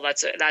bigger role,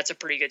 that's a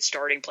pretty good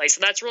starting place.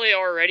 And that's really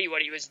already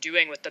what he was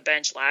doing with the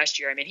bench last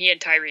year. I mean, he and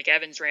Tyreke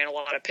Evans ran a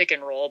lot of pick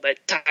and roll, but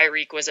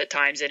Tyreke was at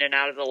times in and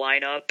out of the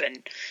lineup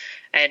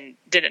and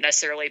didn't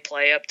necessarily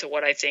play up to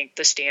what I think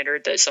the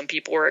standard that some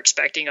people were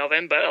expecting of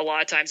him. But a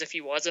lot of times if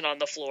he wasn't on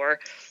the floor,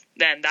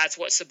 then that's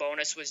what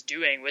Sabonis was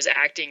doing, was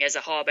acting as a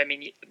hub. I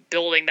mean,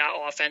 building that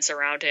offense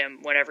around him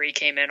whenever he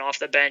came in off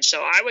the bench.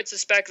 So I would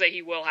suspect that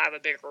he will have a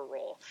bigger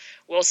role.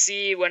 We'll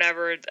see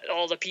whenever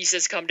all the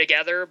pieces come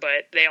together,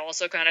 but they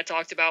also kind of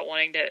talked about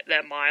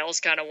that Miles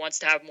kind of wants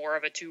to have more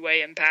of a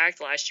two-way impact.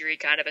 Last year he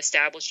kind of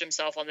established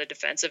himself on the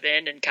defensive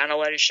end and kind of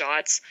let his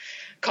shots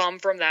come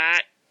from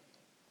that.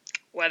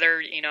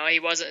 Whether, you know, he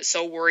wasn't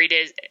so worried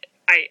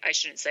I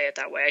shouldn't say it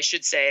that way. I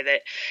should say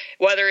that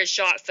whether his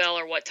shot fell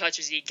or what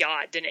touches he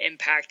got didn't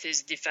impact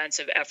his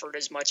defensive effort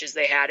as much as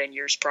they had in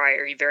years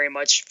prior. He very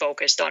much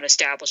focused on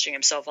establishing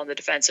himself on the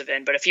defensive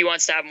end. But if he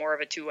wants to have more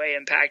of a two-way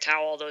impact,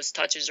 how all those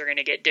touches are going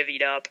to get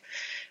divvied up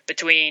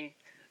between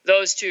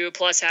those two,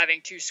 plus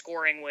having two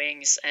scoring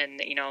wings, and,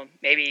 you know,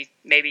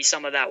 maybe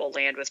some of that will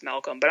land with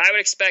Malcolm. But I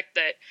would expect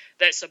that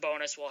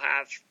Sabonis will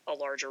have a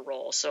larger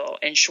role. So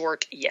in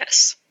short,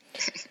 yes.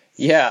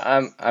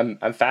 Yeah,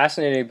 I'm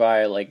fascinated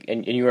by, like,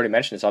 and you already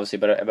mentioned this obviously,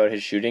 but about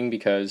his shooting,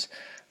 because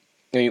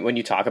when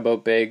you talk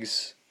about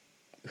bigs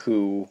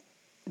who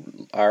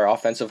are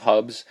offensive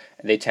hubs,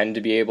 they tend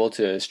to be able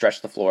to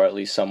stretch the floor at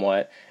least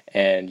somewhat.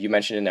 And you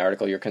mentioned in the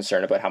article you're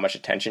concerned about how much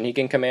attention he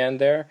can command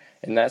there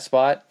in that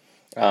spot.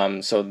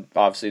 So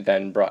obviously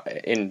then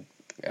in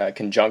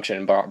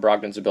conjunction,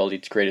 Brogdon's ability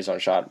to create his own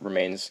shot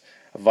remains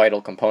a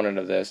vital component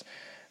of this.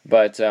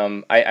 But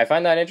I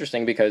find that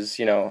interesting because,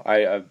 you know,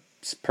 I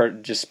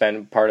just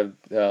spent part of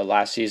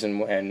last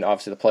season and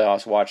obviously the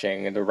playoffs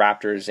watching the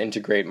Raptors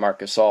integrate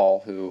Marc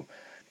Gasol, who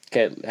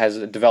has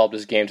developed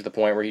his game to the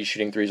point where he's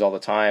shooting threes all the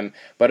time,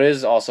 but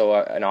is also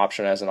an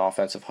option as an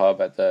offensive hub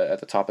at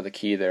the top of the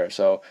key there.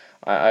 So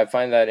I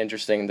find that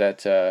interesting that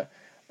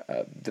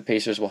the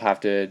Pacers will have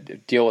to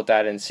deal with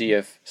that and see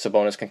if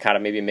Sabonis can kind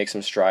of maybe make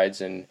some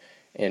strides in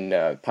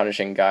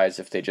punishing guys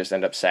if they just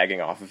end up sagging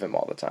off of him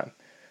all the time.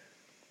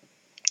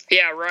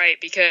 Yeah, right,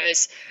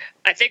 because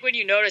I think when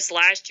you noticed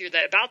last year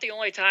that about the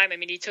only time, I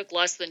mean, he took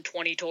less than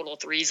 20 total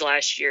threes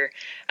last year.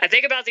 I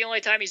think about the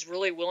only time he's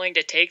really willing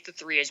to take the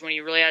three is when he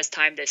really has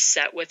time to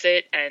set with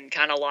it and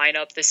kind of line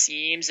up the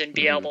seams and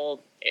be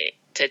able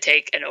to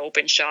take an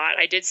open shot.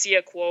 I did see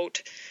a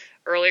quote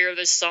earlier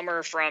this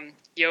summer from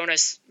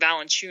Jonas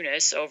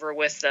Valanciunas over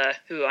with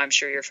who I'm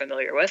sure you're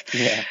familiar with,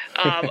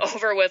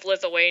 over with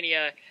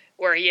Lithuania,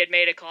 where he had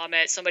made a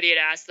comment. Somebody had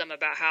asked them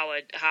about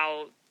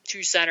how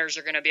two centers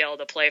are going to be able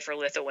to play for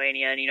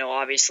Lithuania. And, you know,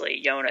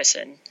 obviously Jonas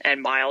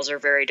and Miles are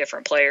very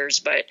different players,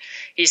 but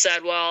he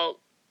said, well,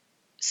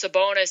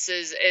 Sabonis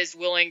is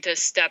willing to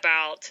step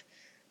out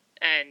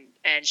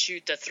and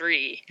shoot the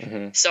three.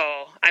 So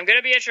I'm going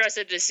to be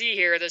interested to see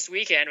here this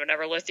weekend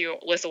whenever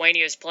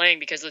Lithuania is playing,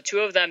 because the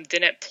two of them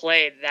didn't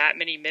play that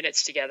many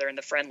minutes together in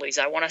the friendlies.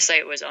 I want to say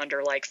it was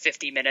under like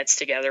 50 minutes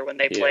together when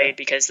they played,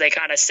 because they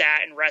kind of sat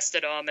and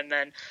rested them. And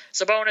then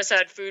Sabonis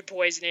had food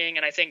poisoning,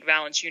 and I think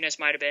Valanciunas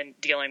might have been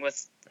dealing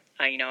with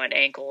an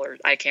ankle, or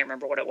I can't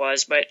remember what it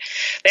was, but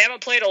they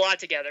haven't played a lot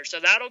together. So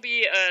that'll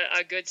be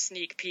a good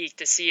sneak peek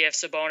to see if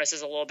Sabonis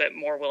is a little bit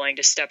more willing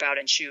to step out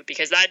and shoot,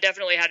 because that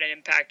definitely had an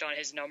impact on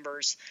his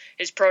numbers,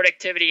 his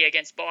productivity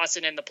against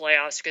Boston in the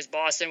playoffs, because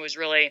Boston was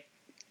really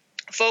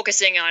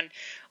focusing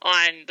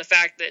on the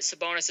fact that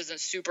Sabonis isn't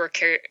super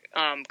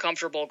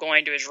comfortable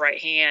going to his right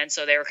hand,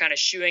 so they were kind of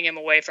shooing him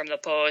away from the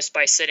post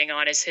by sitting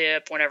on his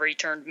hip whenever he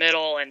turned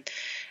middle,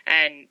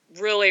 and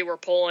really were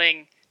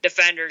pulling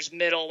defenders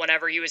middle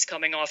whenever he was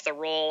coming off the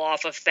roll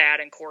off of Thad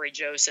and Corey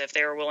Joseph.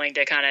 They were willing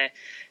to kind of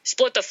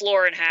split the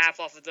floor in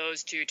half off of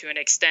those two to an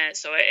extent.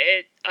 So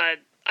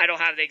I don't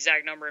have the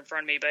exact number in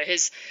front of me, but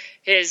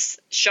his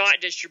shot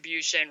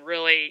distribution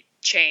really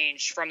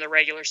changed from the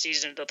regular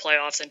season to the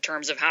playoffs in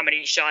terms of how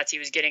many shots he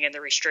was getting in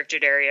the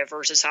restricted area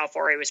versus how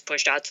far he was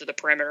pushed out to the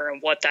perimeter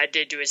and what that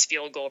did to his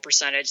field goal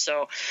percentage.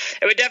 So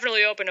it would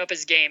definitely open up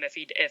his game if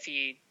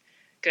he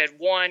could,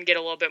 one, get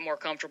a little bit more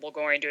comfortable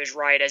going to his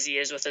right as he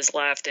is with his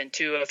left, and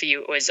two, if he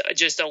was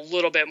just a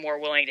little bit more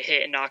willing to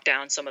hit and knock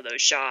down some of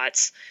those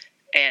shots.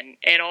 And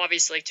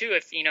obviously, too,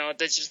 if,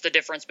 that's just the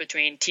difference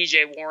between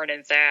TJ Warren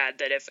and Thad,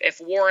 that if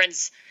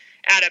Warren's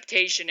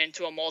adaptation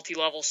into a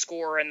multi-level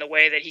scorer and the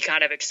way that he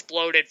kind of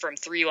exploded from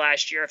three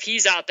last year, if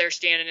he's out there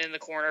standing in the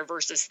corner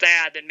versus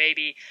Thad, then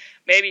maybe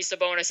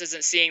Sabonis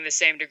isn't seeing the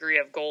same degree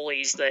of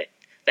goalies that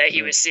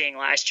he was seeing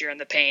last year in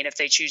the paint if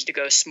they choose to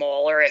go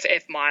small, or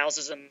if Miles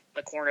is in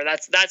the corner.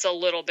 That's a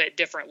little bit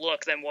different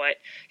look than what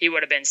he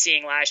would have been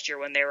seeing last year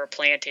when they were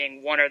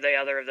planting one or the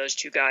other of those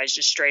two guys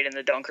just straight in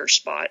the dunker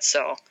spot.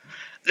 So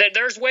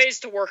there's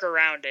ways to work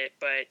around it,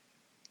 but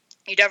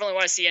you definitely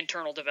want to see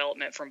internal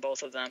development from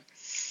both of them.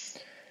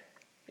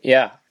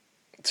 Yeah.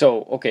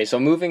 So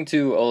moving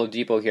to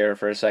Oladipo here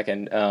for a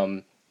second,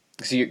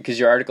 because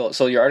your article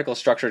is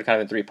structured kind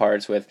of in three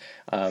parts, with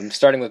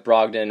starting with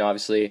Brogdon,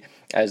 obviously,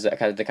 as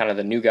kind of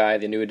the new guy,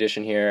 the new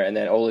addition here, and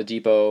then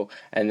Oladipo,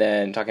 and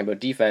then talking about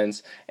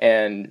defense.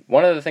 And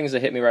one of the things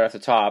that hit me right off the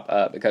top,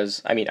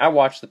 because I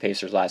watched the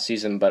Pacers last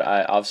season, but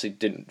I obviously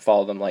didn't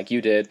follow them like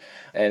you did,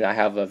 and I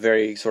have a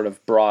very sort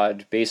of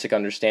broad, basic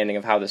understanding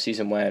of how the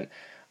season went.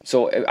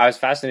 So I was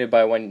fascinated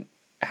by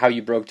how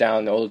you broke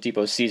down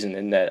Oladipo's season,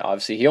 in that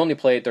obviously he only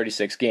played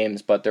 36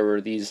 games, but there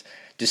were these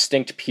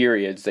distinct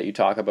periods that you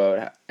talk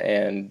about,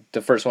 and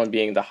the first one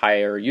being the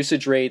higher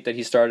usage rate that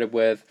he started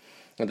with,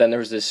 and then there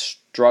was this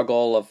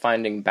struggle of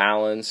finding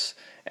balance,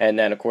 and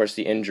then of course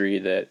the injury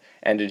that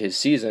ended his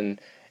season,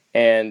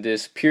 and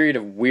this period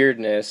of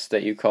weirdness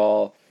that you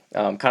call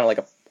kind of like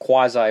a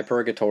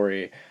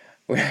quasi-purgatory,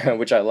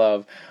 which I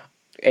love.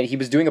 And he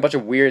was doing a bunch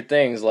of weird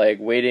things, like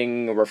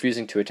waiting or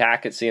refusing to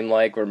attack, it seemed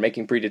like, or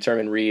making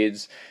predetermined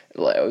reads.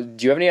 Do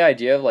you have any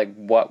idea of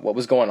what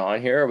was going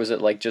on here? Or was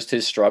it just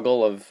his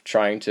struggle of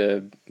trying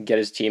to get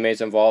his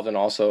teammates involved and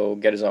also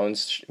get his own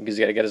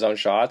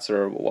shots,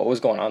 or what was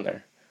going on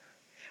there?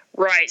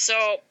 Right.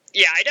 So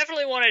yeah, I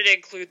definitely wanted to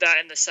include that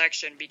in the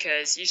section,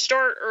 because you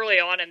start early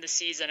on in the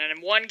season, and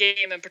in one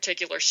game in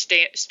particular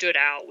stood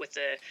out with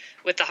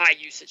the high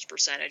usage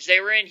percentage. They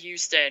were in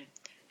Houston,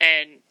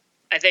 and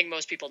I think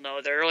most people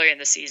know that early in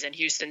the season,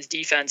 Houston's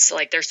defense,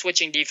 their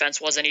switching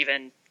defense, wasn't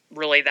even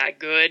really that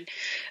good.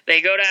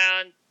 They go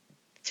down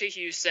to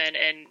Houston,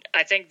 and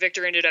I think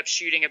Victor ended up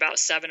shooting about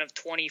 7 of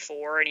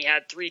 24, and he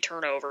had 3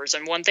 turnovers.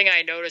 And one thing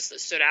I noticed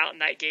that stood out in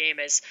that game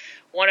is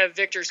one of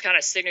Victor's kind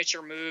of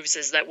signature moves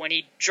is that when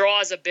he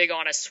draws a big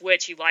on a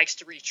switch, he likes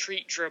to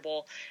retreat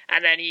dribble,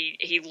 and then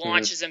he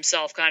launches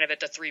himself kind of at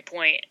the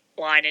 3-point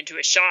line into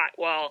a shot.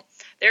 Well,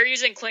 they're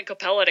using Clint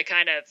Capella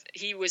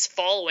he was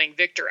following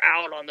Victor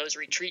out on those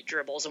retreat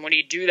dribbles, and when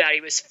he'd do that,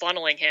 he was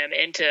funneling him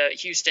into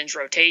Houston's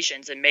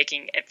rotations and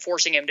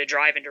forcing him to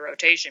drive into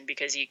rotation,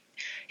 because he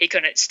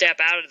couldn't step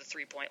out of the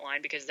 3-point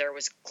line because there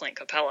was Clint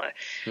Capella.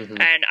 Mm-hmm.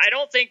 And I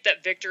don't think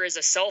that Victor is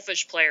a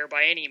selfish player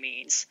by any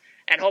means,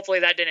 and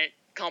hopefully that didn't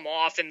come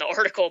off in the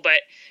article, but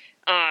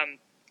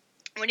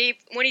when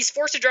he's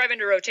forced to drive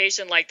into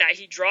rotation like that,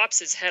 he drops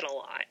his head a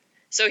lot.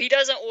 So he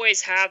doesn't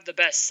always have the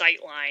best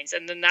sight lines,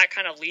 and then that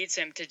kind of leads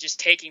him to just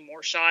taking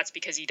more shots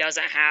because he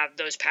doesn't have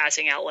those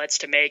passing outlets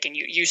to make. And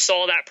you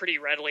saw that pretty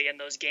readily in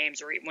those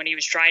games when he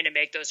was trying to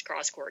make those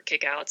cross-court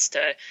kickouts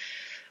to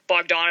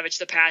Bogdanović.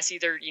 The pass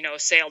either,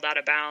 sailed out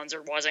of bounds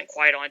or wasn't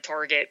quite on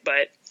target.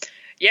 But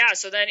yeah,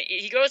 so then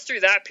he goes through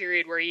that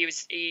period where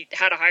he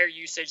had a higher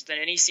usage than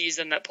any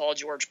season that Paul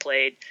George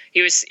played.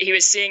 He was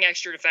seeing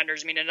extra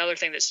defenders. Another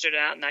thing that stood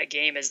out in that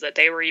game is that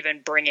they were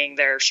even bringing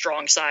their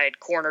strong side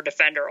corner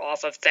defender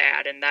off of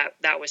Thad, and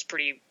that was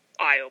pretty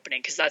eye-opening,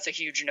 because that's a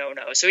huge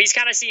no-no. So he's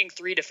kind of seeing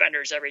 3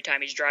 defenders every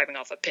time he's driving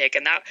off a pick,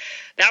 and that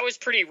was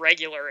pretty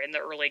regular in the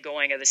early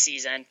going of the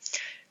season.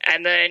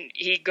 And then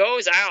he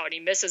goes out and he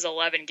misses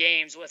 11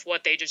 games with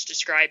what they just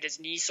described as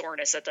knee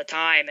soreness at the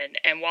time.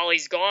 And while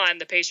he's gone,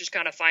 the Pacers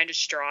kind of find a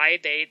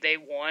stride. They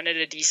won at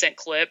a decent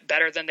clip,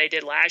 better than they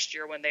did last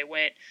year when they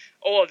went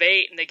 0 of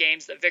 8 in the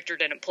games that Victor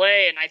didn't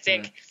play. And I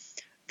think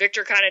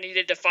Victor kind of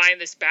needed to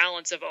find this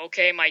balance of,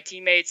 okay, my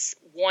teammates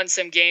won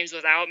some games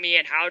without me,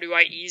 and how do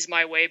I ease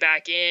my way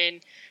back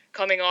in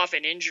coming off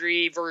an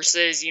injury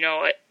versus,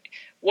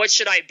 what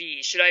should I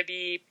be? Should I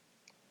be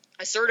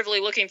assertively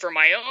looking for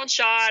my own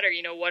shot,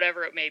 or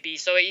whatever it may be?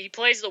 So he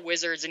plays the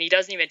Wizards, and he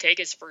doesn't even take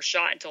his first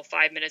shot until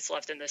 5 minutes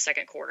left in the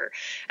second quarter,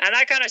 and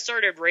that kind of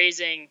started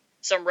raising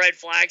some red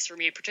flags for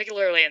me,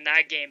 particularly in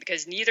that game,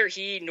 because neither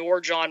he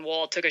nor John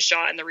Wall took a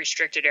shot in the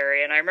restricted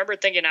area. And I remember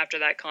thinking after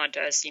that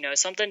contest,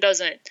 something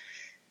doesn't.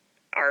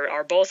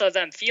 Are both of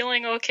them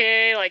feeling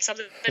okay? Like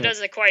something that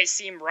doesn't quite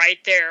seem right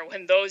there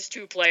when those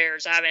two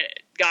players haven't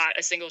got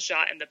a single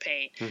shot in the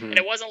paint. Mm-hmm. And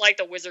it wasn't like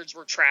the Wizards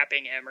were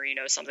trapping him or,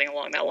 something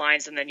along that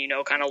lines. And then,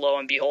 kind of lo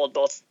and behold,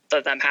 both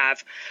of them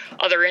have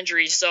other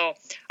injuries. So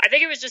I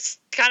think it was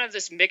just kind of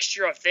this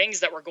mixture of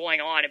things that were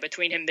going on in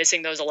between him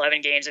missing those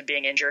 11 games and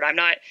being injured. I'm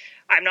not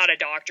a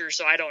doctor,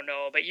 so I don't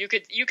know, but you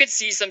could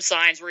see some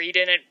signs where he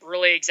didn't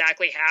really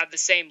exactly have the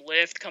same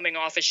lift coming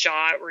off a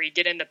shot, where he'd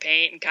get in the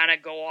paint and kind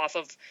of go off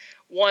of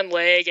one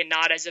leg, and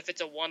not as if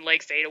it's a one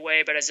leg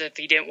fadeaway, but as if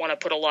he didn't want to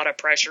put a lot of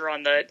pressure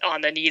on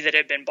the knee that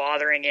had been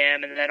bothering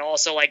him. And then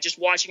also like just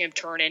watching him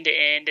turn end to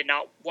end and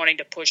not wanting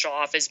to push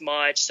off as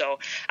much. So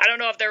I don't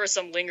know if there was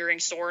some lingering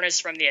soreness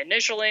from the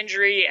initial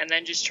injury, and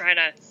then just trying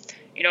to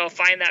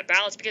find that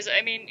balance, because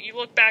you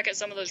look back at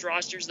some of those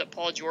rosters that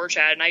Paul George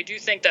had, and I do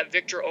think that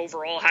Victor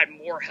overall had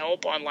more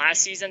help on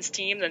last season's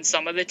team than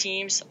some of the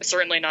teams.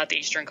 Certainly not the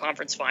Eastern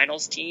Conference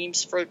Finals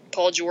teams for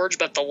Paul George,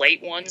 but the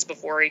late ones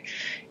before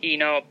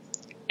he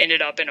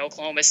ended up in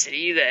Oklahoma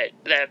City,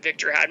 that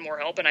Victor had more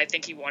help, and I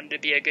think he wanted to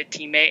be a good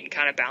teammate and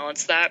kind of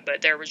balance that.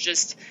 But there was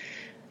just,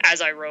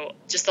 as I wrote,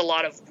 just a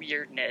lot of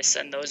weirdness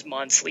in those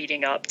months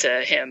leading up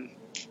to him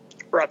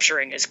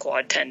rupturing his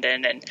quad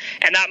tendon, and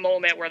that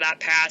moment where that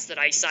pass that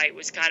I cite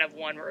was kind of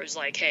one where it was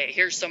like, hey,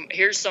 here's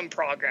some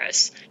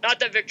progress. Not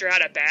that Victor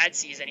had a bad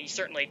season, he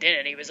certainly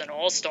didn't, he was an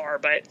all-star,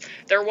 but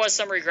there was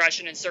some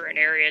regression in certain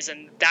areas,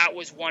 and that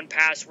was one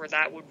pass where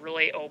that would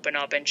really open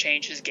up and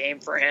change his game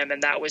for him.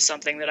 And that was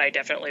something that I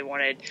definitely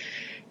wanted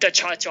to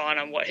touch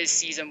on what his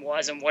season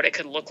was and what it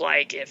could look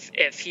like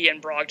if he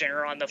and Brogdon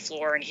are on the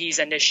floor and he's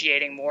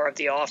initiating more of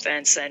the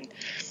offense, and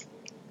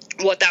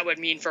what that would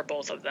mean for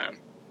both of them.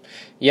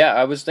 Yeah,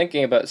 I was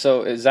thinking about,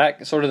 so is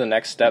that sort of the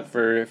next step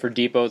for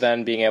Depot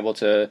then, being able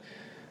to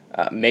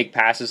make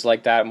passes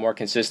like that more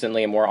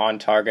consistently and more on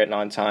target and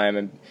on time,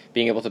 and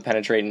being able to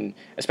penetrate, and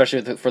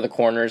especially for the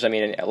corners?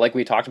 Like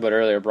we talked about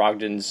earlier,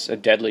 Brogdon's a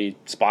deadly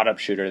spot-up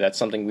shooter. That's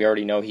something we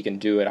already know he can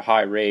do at a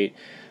high rate.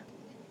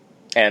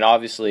 And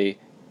obviously,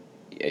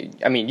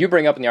 you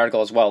bring up in the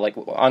article as well, like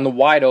on the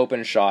wide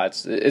open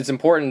shots, it's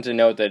important to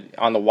note that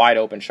on the wide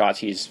open shots,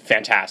 he's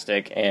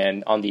fantastic.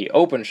 And on the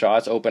open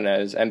shots, open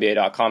as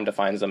NBA.com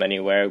defines them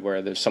anywhere,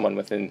 where there's someone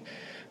within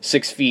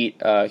 6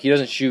 feet, he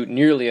doesn't shoot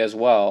nearly as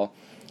well.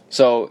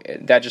 So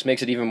that just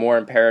makes it even more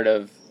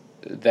imperative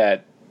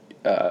that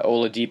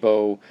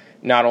Oladipo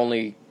not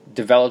only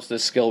develops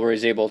this skill where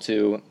he's able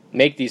to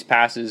make these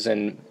passes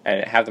and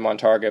have them on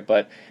target,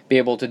 but be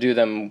able to do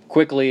them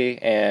quickly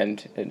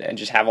and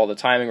just have all the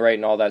timing right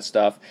and all that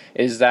stuff.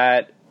 Is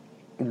that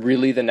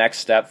really the next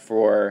step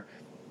for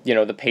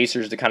the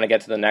Pacers to kind of get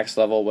to the next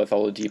level with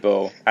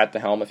Oladipo at the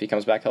helm if he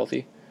comes back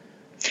healthy?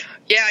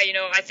 Yeah,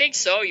 I think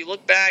so. You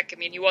look back,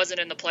 he wasn't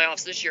in the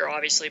playoffs this year,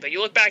 obviously, but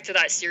you look back to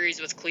that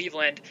series with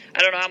Cleveland. I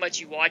don't know how much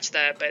you watched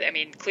that, but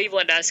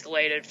Cleveland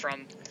escalated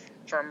from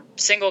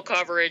single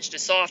coverage to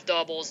soft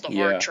doubles to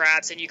hard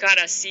traps, and you kind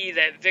of see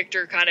that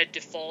Victor kind of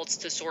defaults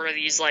to sort of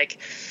these, like,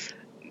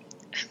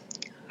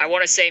 I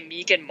want to say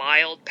meek and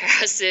mild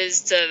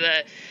passes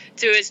to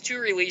his two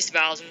release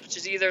valves, which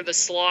is either the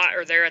slot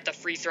or there at the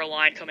free throw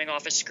line coming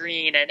off a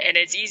screen. And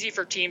it's easy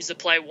for teams to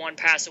play one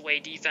pass away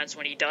defense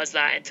when he does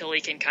that, until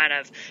he can kind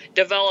of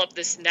develop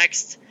these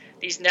next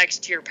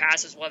tier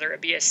passes, whether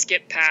it be a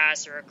skip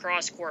pass or a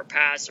cross court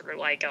pass or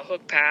like a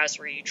hook pass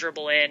where you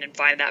dribble in and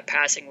find that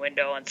passing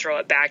window and throw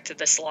it back to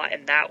the slot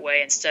in that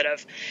way, instead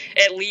of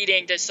it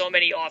leading to so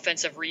many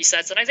offensive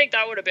resets. And I think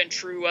that would have been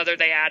true whether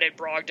they added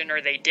Brogdon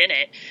or they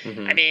didn't.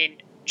 Mm-hmm.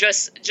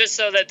 Just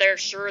so that they're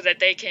sure that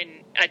they can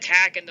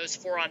attack in those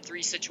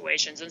 4-on-3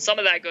 situations. And some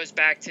of that goes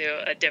back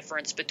to a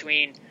difference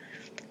between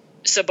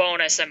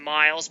Sabonis and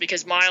Miles,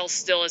 because Miles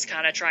still is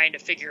kind of trying to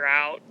figure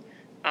out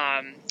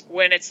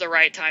when it's the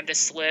right time to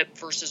slip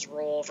versus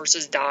roll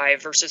versus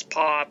dive versus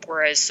pop,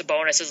 whereas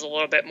Sabonis is a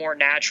little bit more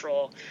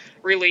natural,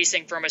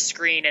 releasing from a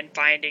screen and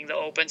finding the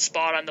open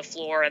spot on the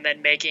floor and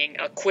then making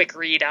a quick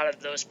read out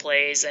of those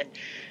plays.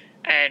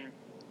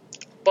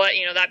 But,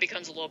 that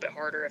becomes a little bit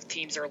harder if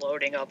teams are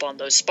loading up on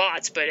those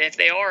spots. But if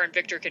they are and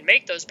Victor can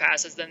make those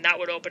passes, then that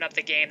would open up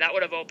the game. That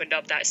would have opened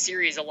up that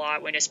series a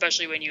lot,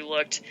 especially when you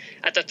looked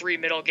at the 3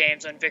 middle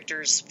games when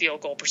Victor's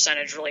field goal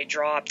percentage really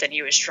dropped and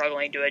he was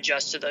struggling to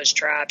adjust to those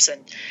traps.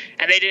 And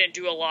they didn't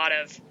do a lot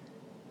of,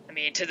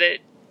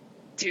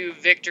 to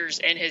Victor's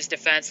in his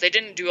defense, they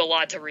didn't do a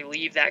lot to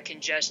relieve that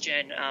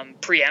congestion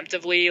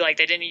preemptively. Like,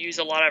 they didn't use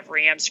a lot of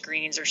ram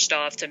screens or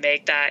stuff to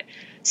make that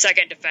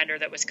second defender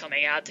that was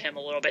coming out to him a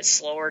little bit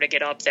slower to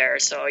get up there.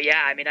 So, yeah,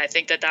 I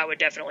think that would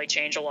definitely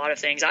change a lot of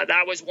things.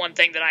 That was one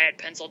thing that I had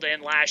penciled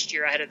in last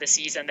year ahead of the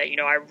season that,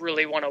 I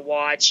really want to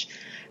watch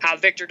how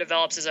Victor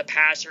develops as a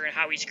passer and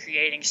how he's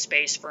creating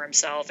space for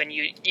himself. And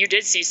you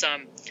did see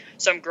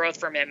some growth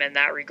from him in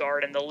that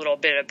regard in the little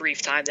bit of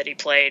brief time that he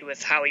played,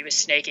 with how he was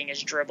snaking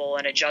his dribble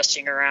and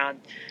adjusting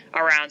around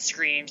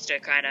screens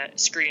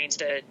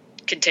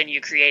to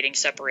continue creating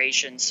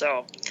separation.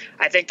 So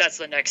I think that's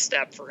the next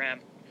step for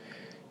him.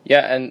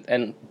 Yeah,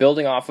 and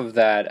building off of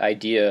that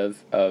idea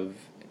of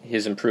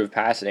his improved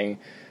passing,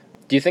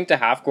 do you think the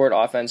half-court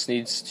offense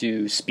needs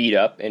to speed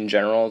up in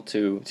general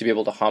to be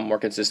able to hum more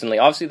consistently?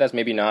 Obviously, that's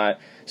maybe not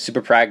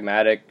super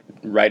pragmatic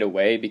right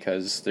away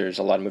because there's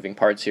a lot of moving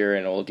parts here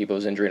and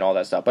Oladipo's injury and all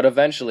that stuff. But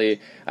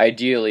eventually,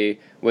 ideally,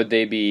 would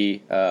they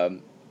be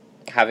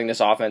having this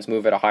offense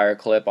move at a higher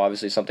clip?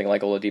 Obviously, something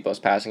like Oladipo's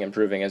passing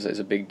improving is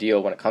a big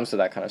deal when it comes to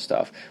that kind of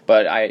stuff.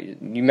 But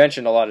you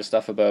mentioned a lot of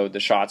stuff about the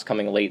shots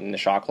coming late in the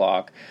shot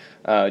clock.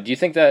 Do you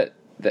think that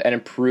an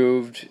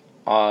improved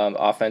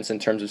offense in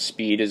terms of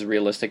speed is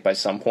realistic by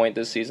some point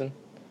this season?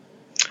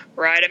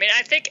 Right. I mean,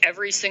 I think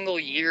every single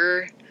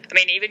year, I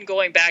mean, even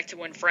going back to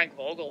when Frank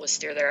Vogel was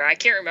still there, I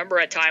can't remember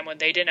a time when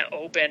they didn't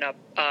open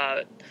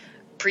a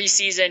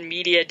preseason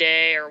media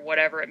day or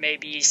whatever it may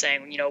be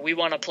saying, we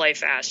want to play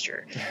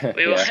faster.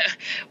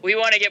 We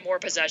want to get more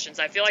possessions.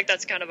 I feel like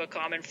that's kind of a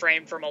common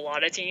frame from a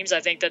lot of teams. I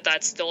think that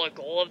that's still a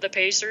goal of the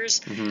Pacers.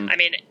 Mm-hmm. I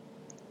mean,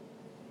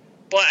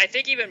 but I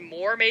think even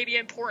more maybe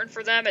important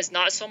for them is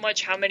not so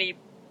much how many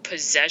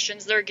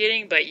possessions they're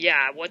getting, but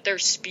what their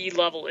speed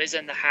level is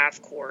in the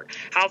half court.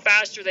 How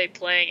fast are they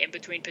playing in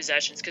between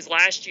possessions? Because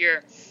last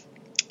year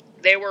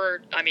they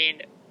were,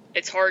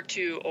 it's hard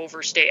to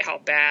overstate how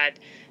bad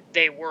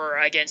they were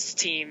against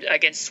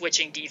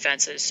switching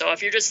defenses. So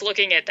if you're just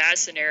looking at that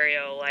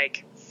scenario,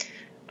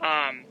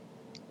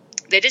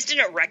 they just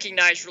didn't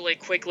recognize really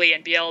quickly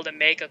and be able to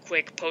make a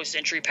quick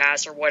post-entry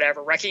pass or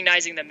whatever,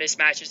 recognizing the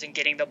mismatches and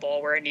getting the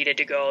ball where it needed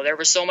to go. There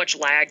was so much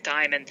lag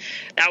time, and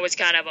that was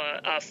kind of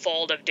a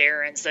fault of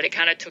De'Aaron's that it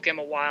kind of took him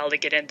a while to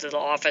get into the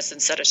office and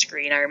set a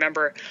screen. I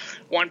remember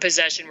one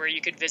possession where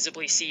you could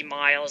visibly see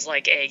Miles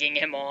egging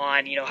him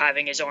on,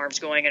 having his arms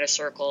going in a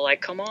circle,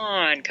 come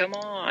on.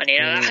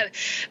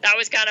 That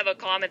was kind of a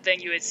common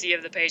thing you would see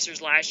of the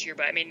Pacers last year.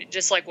 But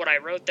just like what I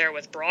wrote there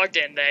with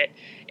Brogdon, that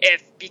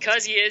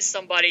because he is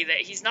somebody that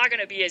he's not going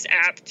to be as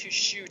apt to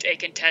shoot a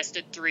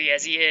contested three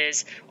as he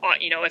is,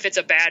 if it's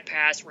a bad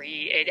pass where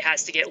it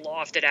has to get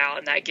lofted out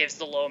and that gives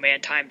the low man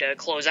time to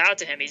close out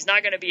to him. He's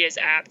not going to be as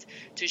apt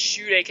to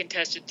shoot a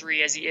contested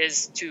three as he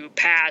is to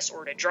pass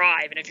or to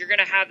drive. And if you're going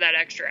to have that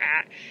extra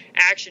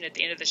action at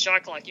the end of the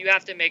shot clock, you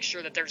have to make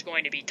sure that there's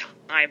going to be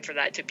time for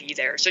that to be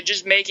there. So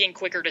just making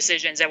quicker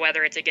decisions, and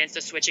whether it's against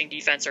a switching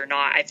defense or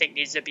not, I think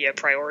needs to be a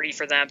priority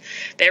for them.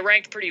 They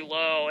ranked pretty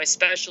low,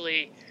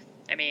 especially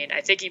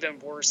I think even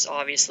worse,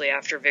 obviously,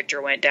 after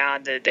Victor went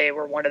down, that they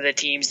were one of the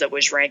teams that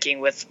was ranking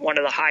with one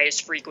of the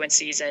highest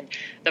frequencies and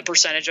the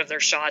percentage of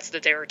their shots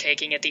that they were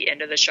taking at the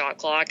end of the shot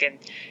clock. And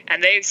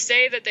they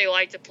say that they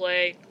like to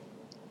play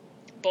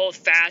both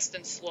fast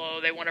and slow.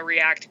 They want to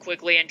react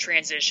quickly and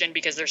transition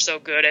because they're so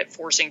good at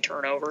forcing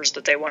turnovers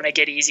that they want to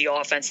get easy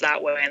offense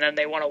that way. And then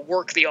they want to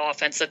work the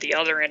offense at the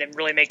other end and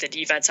really make the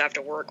defense have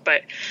to work.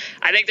 But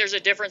I think there's a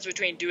difference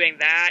between doing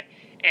that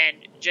and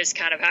just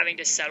kind of having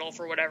to settle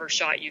for whatever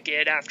shot you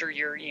get after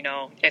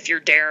if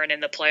you're De'Aaron in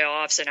the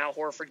playoffs and Al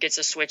Horford gets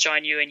a switch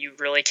on you and you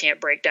really can't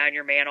break down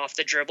your man off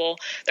the dribble.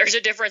 There's a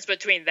difference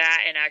between that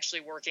and actually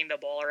working the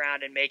ball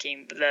around and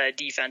making the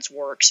defense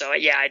work. So,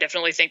 I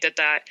definitely think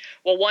that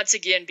will once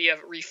again be a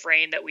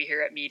refrain that we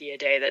hear at Media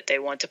Day, that they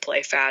want to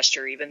play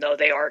faster, even though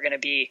they are going to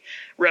be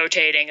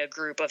rotating a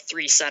group of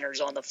three centers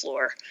on the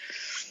floor.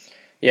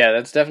 Yeah,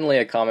 that's definitely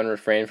a common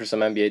refrain for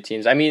some NBA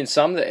teams.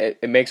 Some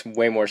it makes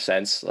way more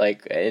sense.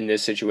 In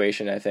this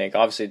situation, I think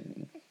obviously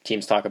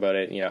teams talk about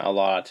it, a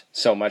lot,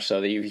 so much so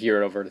that you hear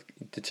it over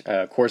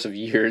the course of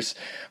years.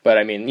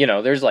 But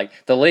there's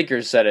the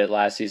Lakers said it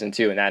last season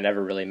too, and that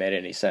never really made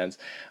any sense.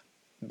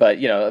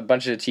 But a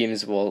bunch of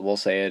teams will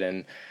say it,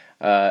 and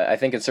I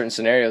think in certain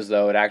scenarios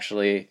though, it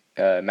actually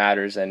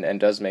matters and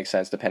does make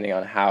sense depending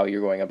on how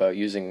you're going about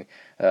using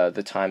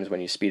the times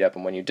when you speed up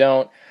and when you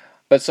don't.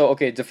 But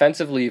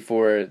defensively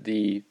for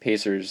the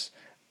Pacers,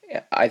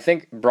 I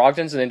think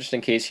Brogdon's an interesting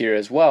case here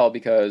as well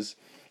because,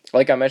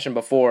 like I mentioned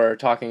before,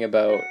 talking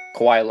about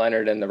Kawhi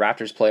Leonard and the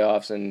Raptors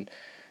playoffs and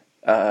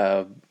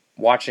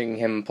watching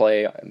him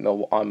play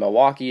on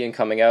Milwaukee and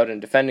coming out and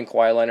defending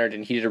Kawhi Leonard,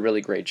 and he did a really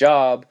great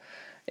job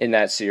in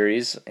that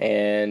series,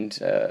 and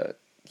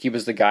he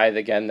was the guy,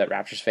 again, that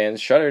Raptors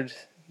fans shuddered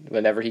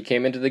whenever he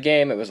came into the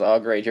game. It was, oh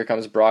great, here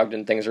comes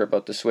Brogdon, things are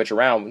about to switch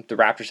around. The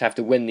Raptors have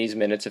to win these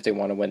minutes if they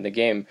want to win the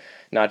game.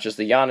 Not just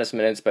the Giannis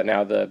minutes, but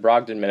now the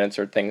Brogdon minutes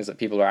are things that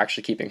people are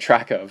actually keeping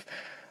track of.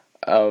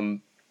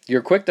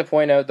 You're quick to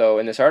point out, though,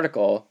 in this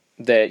article,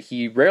 that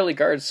he rarely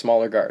guards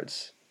smaller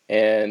guards.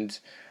 And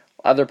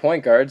other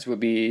point guards would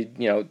be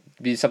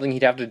something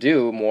he'd have to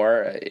do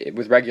more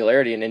with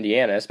regularity in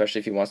Indiana, especially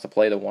if he wants to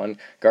play the one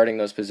guarding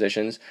those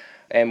positions.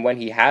 And when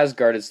he has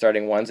guarded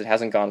starting ones, it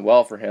hasn't gone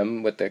well for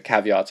him, with the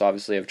caveats,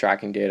 obviously, of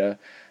tracking data.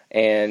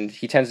 And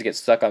he tends to get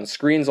stuck on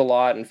screens a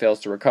lot and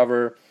fails to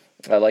recover,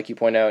 like you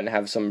point out, and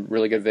have some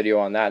really good video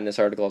on that in this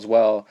article as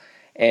well.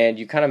 And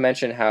you kind of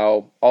mentioned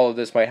how all of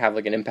this might have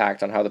an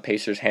impact on how the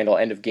Pacers handle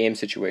end-of-game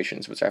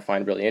situations, which I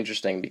find really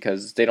interesting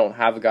because they don't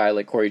have a guy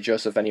like Corey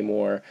Joseph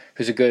anymore,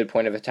 who's a good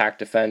point-of-attack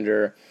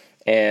defender.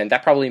 And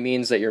that probably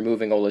means that you're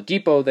moving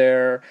Oladipo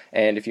there,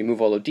 and if you move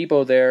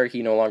Oladipo there,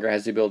 he no longer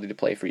has the ability to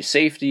play free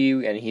safety,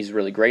 and he's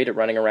really great at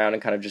running around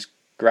and kind of just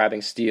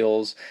grabbing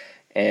steals,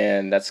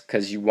 and that's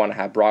because you want to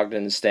have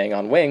Brogdon staying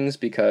on wings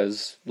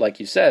because, like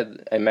you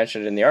said, I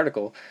mentioned in the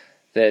article,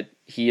 that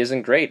he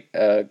isn't great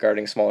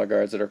guarding smaller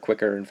guards that are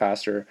quicker and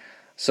faster.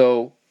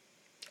 So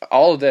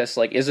all of this,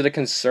 like, is it a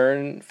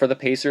concern for the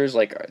Pacers?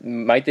 Like,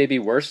 might they be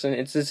worse in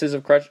instances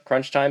of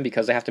crunch time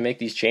because they have to make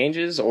these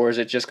changes, or is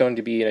it just going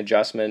to be an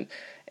adjustment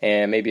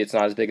and maybe it's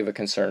not as big of a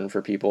concern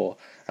for people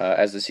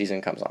as the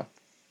season comes on?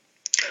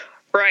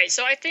 Right.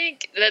 So I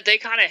think that they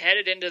kind of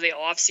headed into the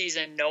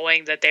offseason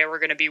knowing that they were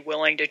going to be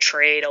willing to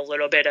trade a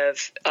little bit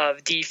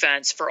of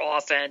defense for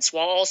offense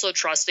while also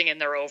trusting in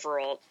their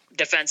overall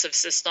defensive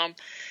system.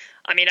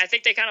 I mean, I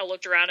think they kind of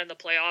looked around in the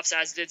playoffs,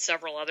 as did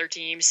several other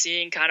teams,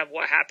 seeing kind of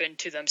what happened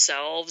to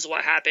themselves,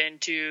 what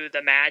happened to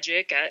the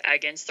Magic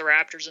against the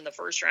Raptors in the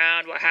first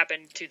round, what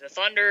happened to the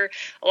Thunder.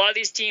 A lot of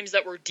these teams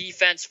that were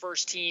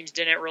defense-first teams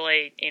didn't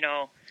really,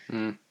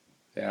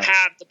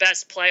 have the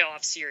best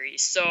playoff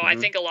series. So I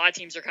think a lot of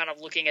teams are kind of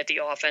looking at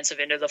the offensive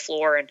end of the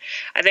floor. And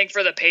I think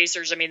for the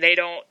Pacers, I mean, they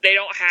don't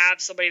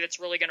have somebody that's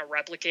really going to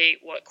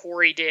replicate what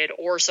Corey did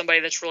or somebody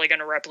that's really going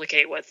to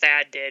replicate what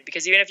Thad did.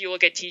 Because even if you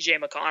look at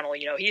TJ McConnell,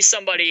 he's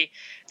somebody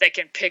that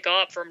can pick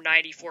up from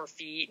 94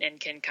 feet and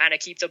can kind of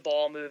keep the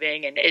ball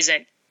moving and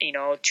isn't,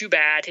 too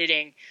bad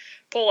hitting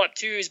pull-up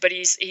twos, but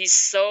he's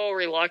so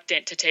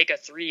reluctant to take a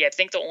three. I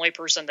think the only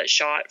person that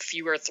shot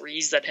fewer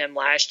threes than him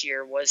last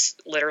year was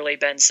literally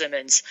Ben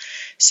Simmons.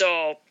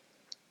 So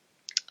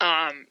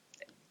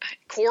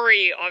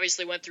Corey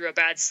obviously went through a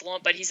bad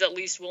slump, but he's at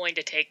least willing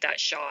to take that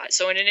shot.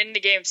 So in an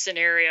end-of-game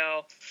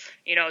scenario,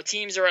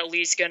 teams are at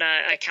least going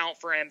to account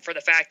for him for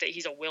the fact that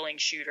he's a willing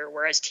shooter,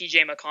 whereas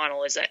TJ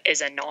McConnell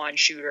is a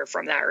non-shooter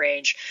from that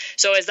range.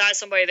 So is that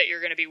somebody that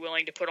you're going to be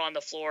willing to put on the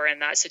floor in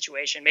that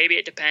situation? Maybe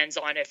it depends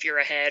on if you're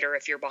ahead or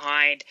if you're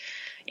behind.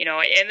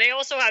 And they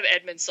also have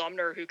Edmund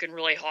Sumner who can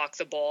really hawk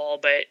the ball,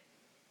 but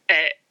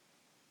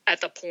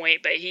at the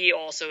point, but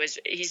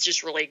he's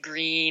just really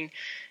green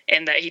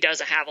and that he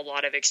doesn't have a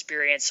lot of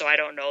experience. So I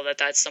don't know that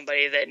that's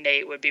somebody that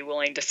Nate would be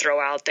willing to throw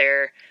out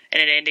there in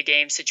an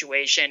end-of-game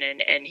situation.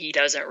 And he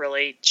doesn't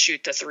really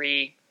shoot the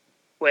three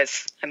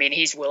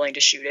he's willing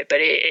to shoot it, but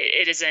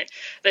it isn't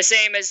the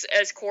same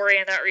as Corey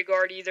in that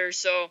regard either.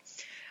 So,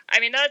 I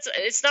mean,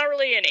 it's not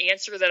really an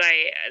answer that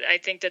I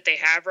think that they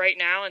have right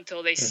now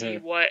until they see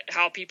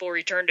how people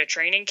return to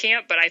training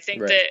camp. But I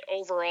think that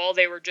overall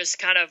they were just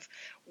kind of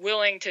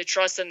willing to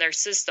trust in their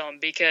system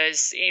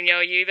because,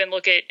 you even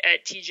look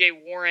at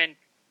TJ Warren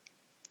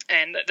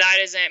and that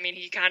isn't,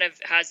 he kind of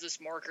has this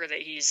marker that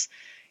he's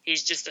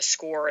just a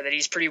scorer, that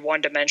he's pretty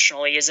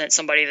one-dimensional. He isn't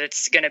somebody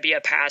that's going to be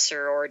a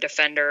passer or a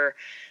defender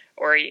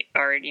or a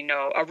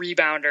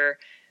rebounder.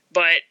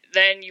 But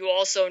then you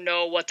also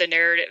know what the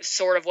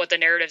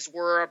narratives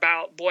were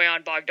about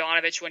Bojan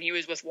Bogdanovic when he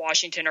was with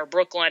Washington or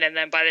Brooklyn. And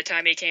then by the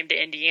time he came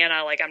to Indiana,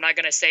 I'm not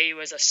going to say he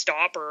was a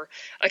stopper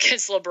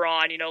against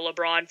LeBron.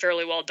 LeBron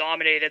fairly well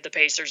dominated the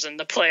Pacers in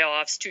the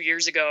playoffs 2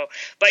 years ago,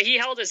 but he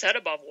held his head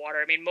above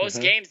water.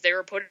 Most games they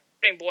were putting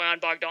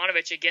Bojan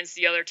Bogdanovic against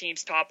the other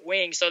team's top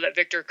wing so that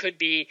Victor could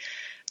be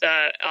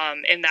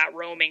in that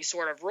roaming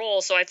sort of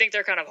role. So I think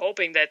they're kind of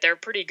hoping that they're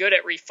pretty good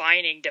at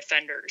refining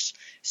defenders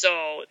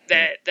so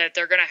that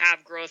they're going to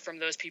have growth from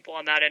those people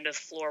on that end of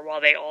the floor while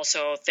they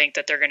also think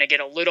that they're going to get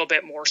a little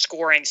bit more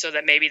scoring so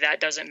that maybe that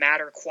doesn't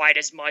matter quite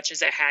as much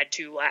as it had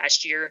to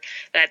last year,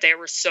 that they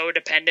were so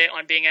dependent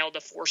on being able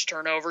to force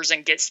turnovers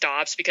and get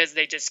stops because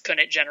they just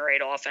couldn't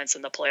generate offense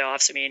in the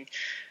playoffs.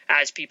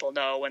 As people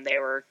know, when they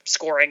were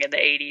scoring in the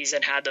 80s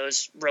and had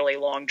those really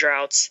long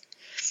droughts.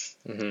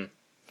 Mm-hmm.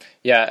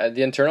 Yeah,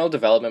 the internal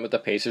development with the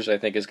Pacers, I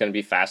think, is going to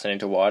be fascinating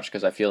to watch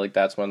because I feel like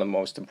that's one of the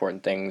most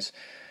important things,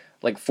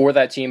 for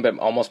that team, but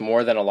almost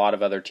more than a lot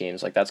of other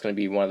teams. That's going to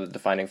be one of the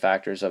defining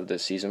factors of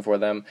this season for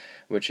them,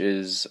 which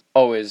is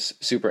always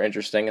super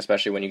interesting,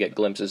 especially when you get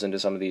glimpses into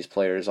some of these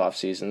players' off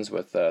seasons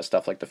with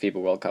stuff like the FIBA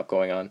World Cup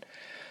going on.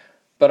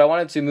 But I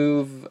wanted to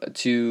move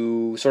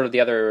to sort of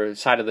the other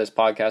side of this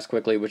podcast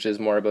quickly, which is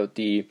more about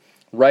the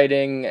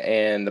writing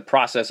and the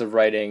process of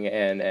writing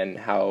and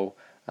how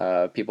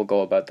people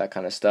go about that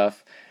kind of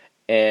stuff.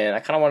 And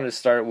I kind of wanted to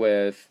start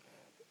with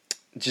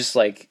just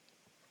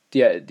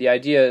the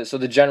idea, so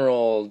the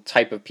general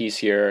type of piece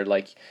here,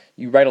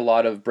 you write a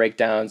lot of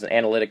breakdowns and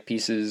analytic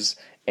pieces,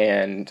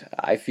 and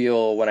I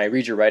feel when I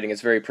read your writing,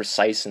 it's very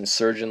precise and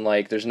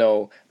surgeon-like. There's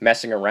no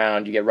messing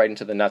around. You get right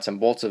into the nuts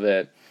and bolts of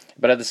it,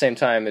 but at the same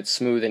time, it's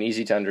smooth and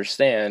easy to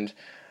understand.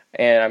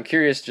 And I'm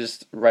curious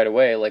just right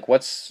away,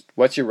 what's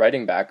your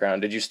writing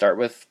background? Did you start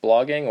with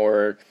blogging,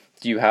 or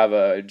do you have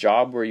a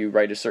job where you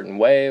write a certain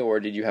way, or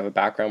did you have a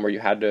background where you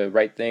had to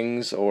write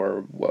things,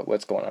 or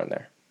what's going on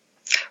there?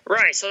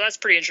 Right, so that's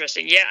pretty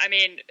interesting. Yeah,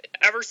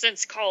 ever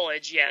since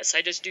college, yes,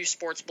 I just do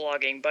sports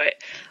blogging, but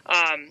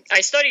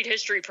I studied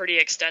history pretty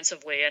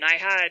extensively, and I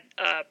had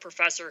a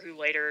professor who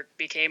later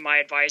became my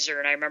advisor,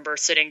 and I remember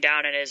sitting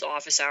down in his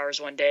office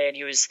hours one day, and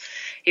he was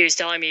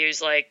telling me, he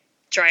was like,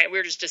 we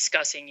were just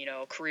discussing,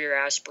 career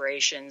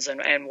aspirations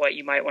and what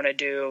you might want to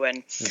do,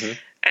 and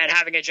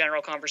having a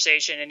general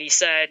conversation. And he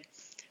said,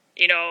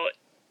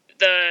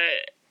 the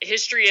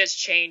history has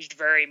changed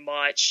very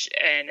much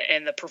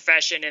and the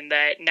profession, in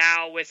that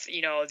now with,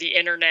 the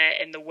internet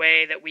and the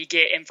way that we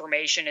get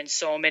information in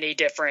so many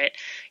different,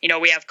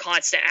 we have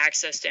constant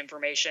access to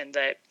information,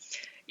 that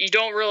you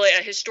don't really,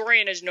 a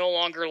historian is no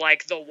longer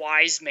like the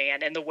wise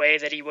man in the way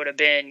that he would have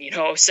been,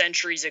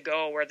 centuries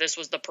ago, where this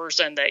was the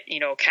person that,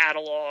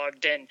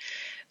 cataloged, and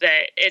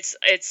that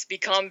it's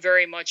become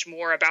very much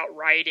more about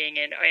writing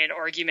and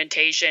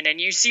argumentation. And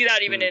you see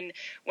that even in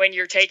when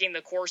you're taking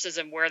the courses,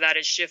 and where that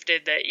has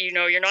shifted, that,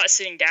 you're not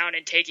sitting down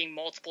and taking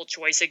multiple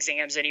choice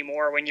exams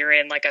anymore when you're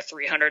in like a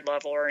 300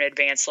 level or an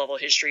advanced level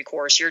history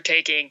course. You're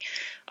taking,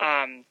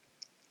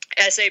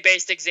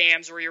 essay-based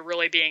exams where you're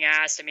really being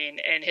asked. I mean,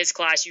 in his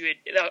class,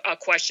 a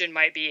question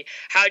might be,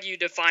 how do you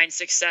define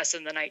success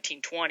in the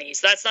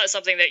 1920s? That's not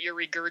something that you're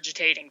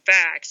regurgitating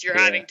facts. You're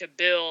having to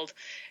build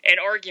an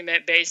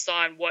argument based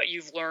on what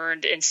you've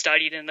learned and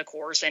studied in the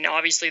course. And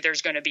obviously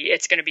it's going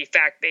to be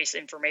fact-based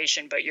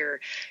information, but you're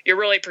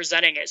really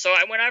presenting it. So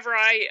whenever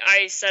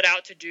I set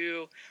out to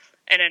do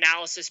an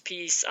analysis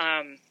piece,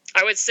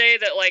 I would say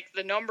that like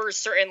the numbers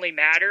certainly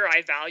matter.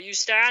 I value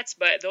stats,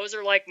 but those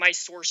are like my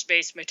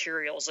source-based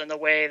materials, in the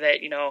way that,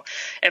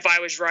 if I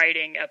was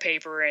writing a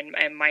paper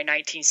in my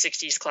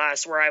 1960s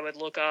class, where I would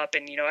look up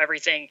and,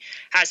 everything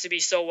has to be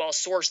so well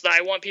sourced that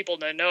I want people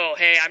to know,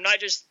 hey, I'm not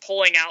just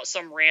pulling out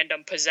some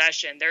random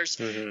possession.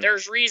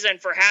 There's reason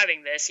for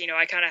having this.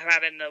 I kind of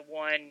have in the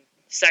one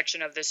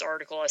section of this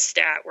article a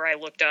stat where I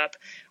looked up,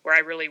 where I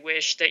really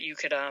wish that you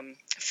could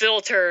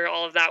filter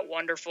all of that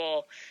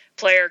wonderful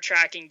player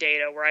tracking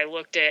data, where I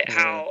looked at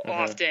how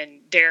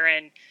often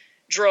Darren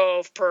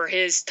drove per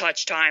his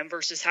touch time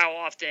versus how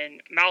often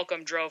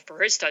Malcolm drove per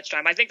his touch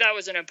time. I think that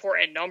was an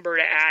important number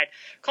to add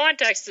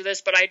context to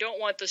this, but I don't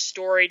want the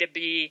story to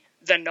be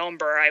the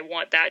number. I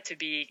want that to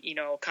be,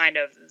 kind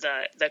of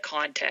the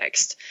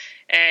context.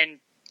 And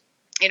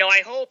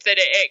I hope that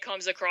it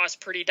comes across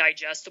pretty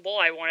digestible.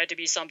 I want it to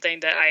be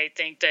something that I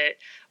think that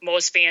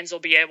most fans will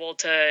be able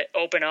to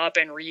open up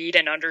and read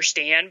and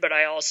understand. But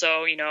I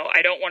also,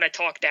 I don't want to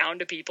talk down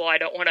to people. I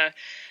don't want to,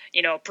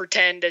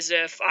 pretend as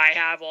if I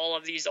have all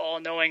of these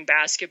all-knowing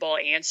basketball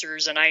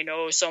answers and I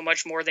know so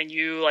much more than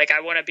you. Like,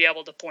 I want to be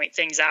able to point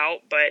things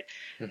out, but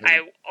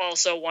I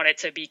also want it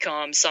to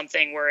become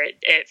something where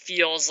it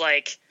feels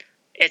like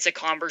it's a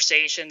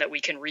conversation that we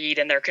can read,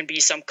 and there can be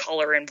some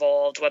color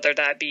involved, whether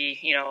that be,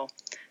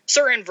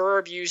 certain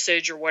verb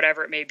usage or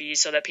whatever it may be,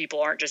 so that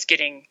people aren't just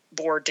getting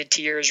bored to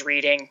tears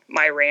reading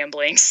my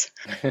ramblings.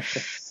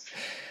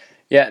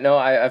 Yeah, no,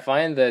 I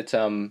find that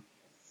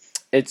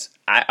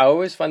I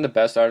always find the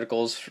best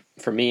articles,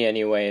 for me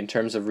anyway, in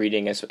terms of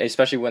reading,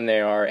 especially when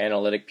they are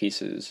analytic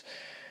pieces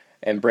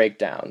and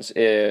breakdowns,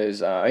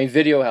 is,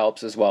 video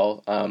helps as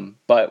well,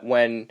 but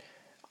when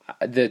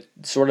the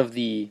sort of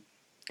the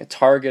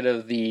target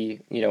of the,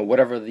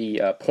 whatever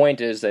the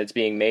point is that it's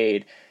being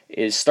made,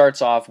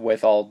 starts off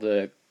with all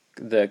the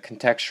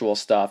contextual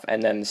stuff,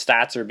 and then the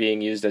stats are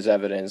being used as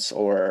evidence,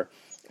 or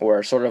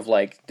sort of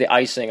like the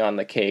icing on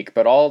the cake.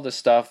 But all the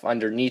stuff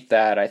underneath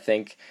that, I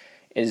think,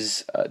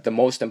 is the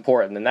most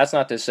important. And that's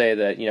not to say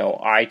that,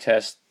 I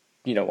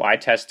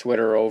test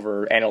Twitter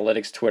over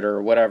analytics Twitter,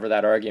 or whatever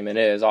that argument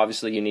is.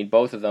 Obviously, you need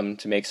both of them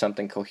to make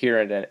something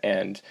coherent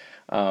and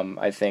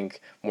I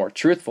think, more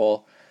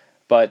truthful.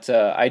 But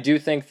I do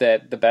think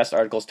that the best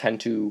articles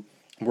tend to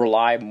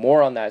rely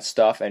more on that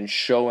stuff and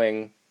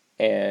showing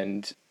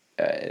and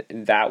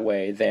that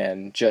way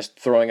than just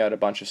throwing out a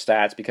bunch of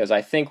stats, because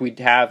I think we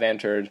have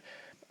entered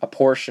a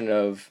portion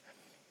of,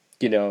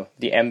 an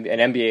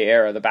NBA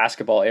era, the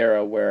basketball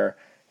era, where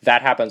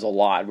that happens a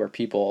lot, where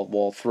people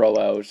will throw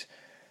out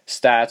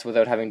stats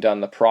without having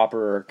done the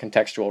proper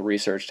contextual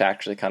research to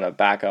actually kind of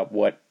back up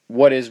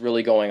what is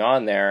really going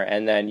on there,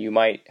 and then you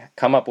might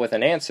come up with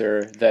an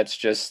answer that's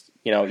just,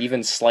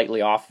 even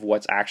slightly off of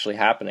what's actually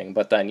happening,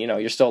 but then,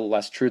 you're still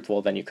less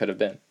truthful than you could have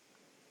been.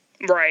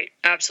 Right,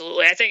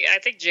 absolutely. I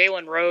think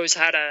Jalen Rose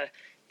had a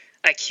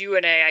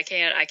Q&A. I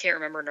can't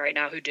remember right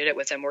now who did it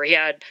with him, where he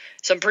had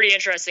some pretty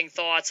interesting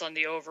thoughts on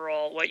the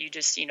overall, what you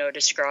just,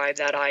 described,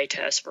 that eye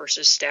test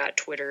versus stat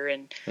Twitter,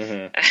 and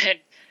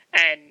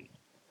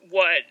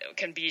what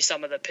can be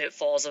some of the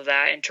pitfalls of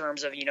that in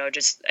terms of,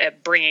 just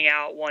bringing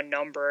out one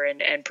number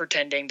and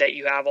pretending that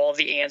you have all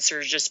the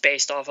answers just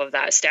based off of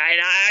that stat.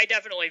 And I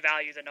definitely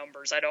value the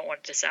numbers. I don't want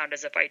it to sound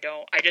as if I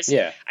don't. I just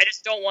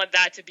don't want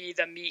that to be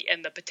the meat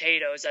and the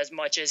potatoes as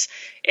much as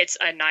it's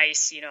a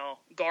nice,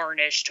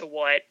 garnish to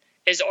what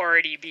is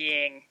already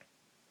being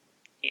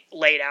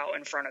laid out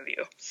in front of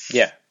you.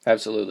 Yeah,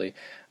 absolutely.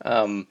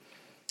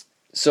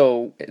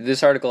 So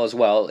this article as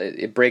well,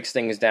 it breaks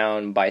things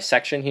down by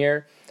section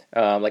here.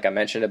 Like I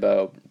mentioned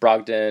about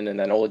Brogdon and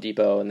then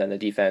Oladipo and then the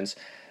defense.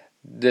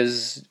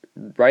 Does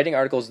writing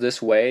articles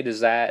this way,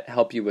 does that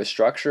help you with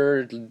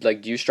structure?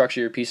 Like, do you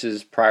structure your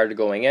pieces prior to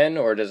going in,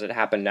 or does it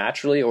happen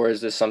naturally? Or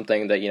is this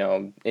something that,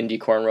 Indie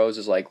Cornrows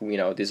is like,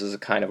 this is a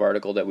kind of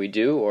article that we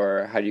do,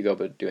 or how do you go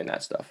about doing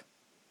that stuff?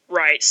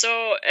 Right.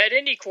 So at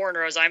Indie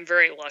Cornrows, I'm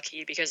very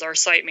lucky because our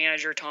site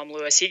manager, Tom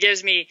Lewis, he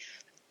gives me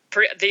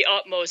the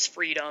utmost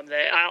freedom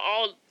that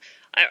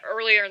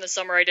earlier in the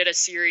summer, I did a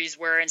series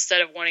where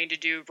instead of wanting to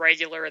do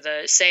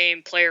the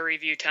same player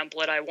review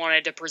template, I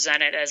wanted to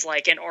present it as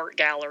like an art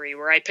gallery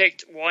where I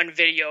picked one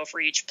video for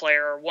each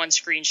player or one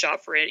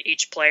screenshot for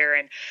each player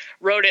and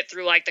wrote it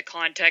through like the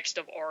context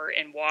of art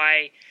and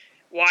why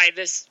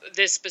this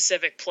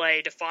specific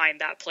play defined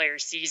that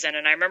player's season.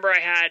 And I remember I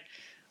had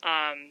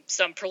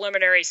some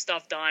preliminary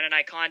stuff done, and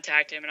I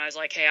contacted him and I was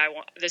like, hey,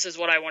 this is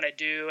what I want to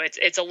do.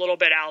 It's a little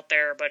bit out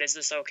there, but is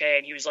this okay?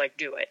 And he was like,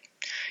 do it.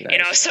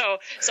 Nice. So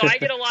I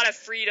get a lot of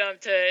freedom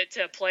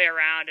to play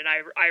around, and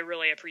I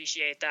really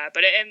appreciate that.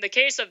 But in the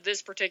case of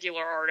this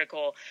particular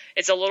article,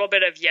 it's a little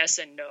bit of yes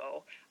and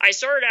no. I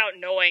started out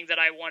knowing that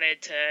I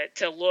wanted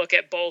to look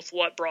at both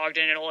what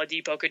Brogdon and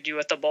Oladipo could do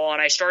with the ball,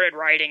 and I started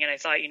writing, and I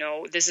thought,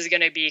 this is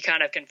going to be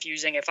kind of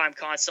confusing if I'm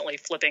constantly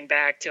flipping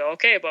back to,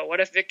 okay, but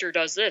what if Victor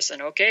does this?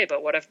 And okay,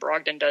 but what if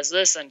Brogdon does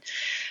this? And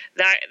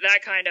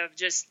that kind of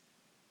just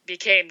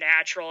became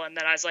natural. And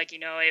then I was like,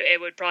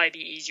 it would probably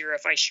be easier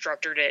if I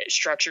structured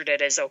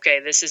it as, okay,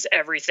 this is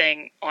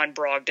everything on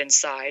Brogdon's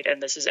side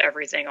and this is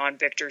everything on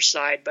Victor's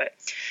side. But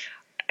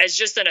as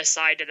just an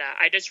aside to that,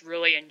 I just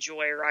really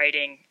enjoy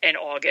writing in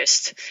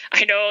August.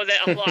 I know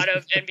that a lot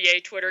of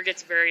NBA Twitter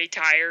gets very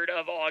tired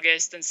of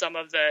August and some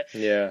of the,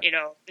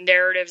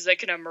 narratives that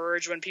can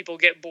emerge when people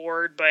get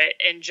bored. But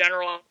in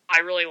general, I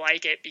really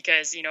like it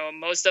because,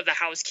 most of the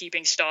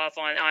housekeeping stuff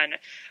on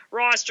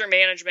roster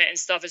management and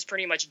stuff is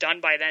pretty much done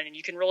by then. And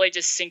you can really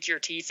just sink your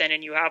teeth in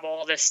and you have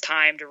all this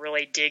time to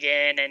really dig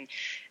in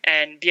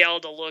and be able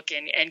to look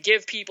and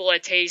give people a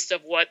taste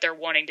of what they're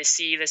wanting to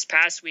see. This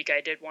past week,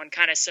 I did one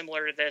kind of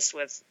similar to this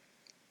with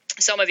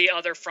some of the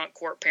other front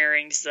court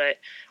pairings that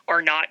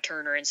are not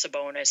Turner and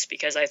Sabonis,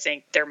 because I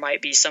think there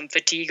might be some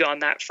fatigue on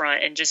that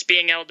front, and just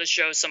being able to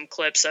show some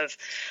clips of,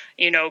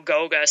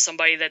 Goga,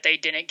 somebody that they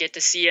didn't get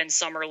to see in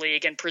Summer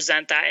League, and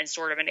present that in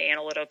sort of an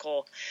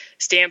analytical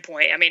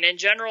standpoint. I mean, in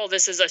general,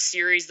 this is a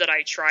series that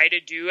I try to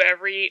do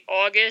every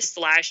August.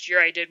 Last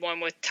year I did one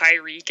with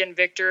Tyreek and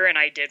Victor, and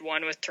I did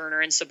one with Turner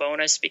and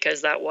Sabonis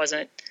because that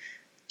wasn't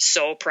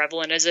so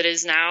prevalent as it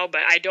is now,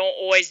 but I don't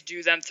always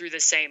do them through the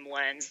same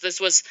lens. This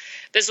was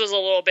a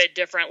little bit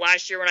different.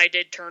 Last year when I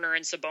did Turner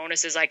and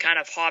Sabonis, I kind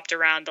of hopped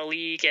around the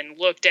league and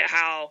looked at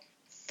how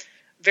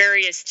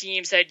various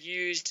teams had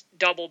used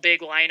double big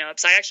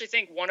lineups. I actually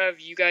think one of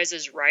you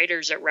guys'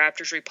 writers at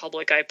Raptors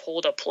Republic, I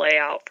pulled a play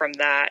out from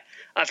that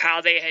of how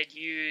they had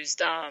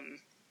used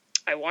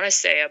I want to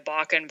say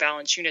Ibaka and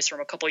Valanciunas from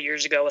a couple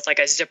years ago with like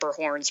a zipper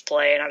horns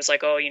play. And I was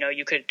like,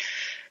 you could,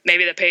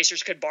 maybe the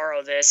Pacers could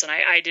borrow this. And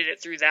I did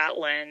it through that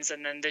lens.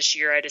 And then this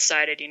year I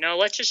decided,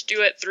 let's just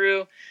do it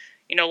through,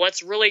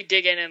 let's really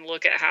dig in and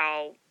look at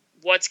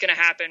what's going to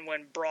happen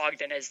when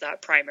Brogdon is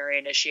that primary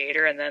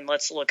initiator. And then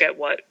let's look at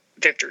what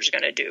Victor's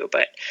going to do.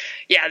 But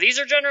yeah, these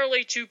are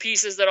generally two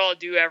pieces that I'll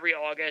do every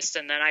August.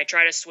 And then I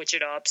try to switch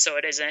it up so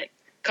it isn't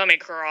coming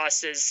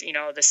across as,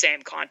 the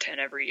same content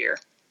every year.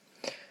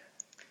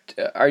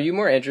 Are you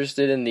more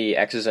interested in the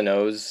X's and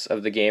O's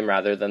of the game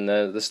rather than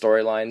the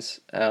storylines?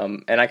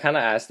 And I kind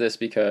of ask this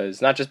because,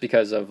 not just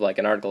because of like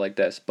an article like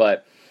this,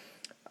 but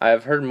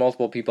I've heard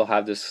multiple people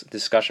have this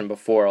discussion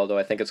before, although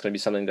I think it's going to be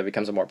something that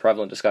becomes a more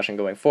prevalent discussion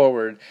going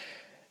forward.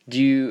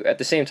 Do you, at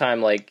the same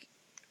time, like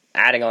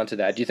adding on to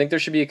that, do you think there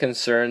should be a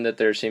concern that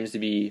there seems to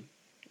be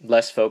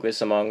less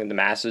focus among the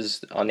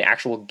masses on the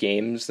actual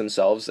games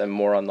themselves and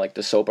more on like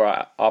the soap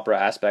opera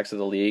aspects of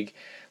the league?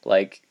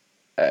 Like,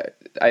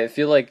 I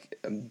feel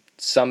like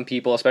some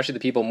people, especially the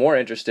people more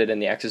interested in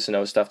the X's and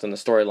O's stuff than the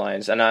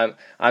storylines, and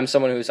I'm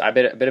someone who's a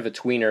bit of a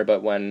tweener,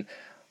 but when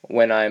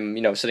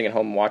I'm sitting at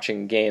home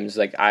watching games,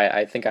 like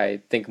I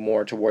think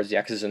more towards the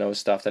X's and O's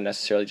stuff than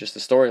necessarily just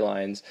the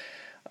storylines.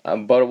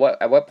 But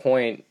at what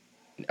point,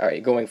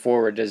 going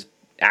forward, does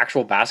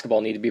actual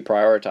basketball need to be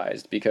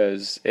prioritized?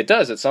 Because it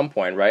does at some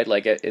point, right?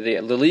 Like the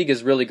league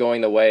is really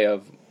going the way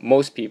of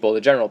most people,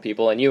 the general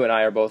people, and you and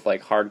I are both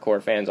like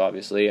hardcore fans,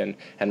 obviously,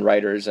 and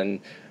writers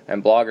and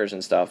bloggers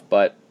and stuff.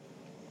 But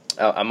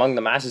among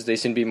the masses, they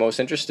seem to be most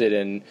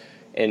interested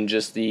in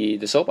just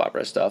the soap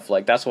opera stuff.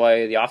 Like that's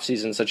why the off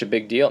season is such a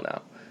big deal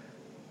now.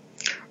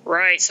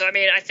 Right. So I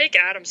mean, I think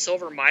Adam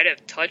Silver might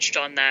have touched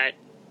on that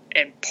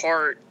in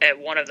part at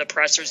one of the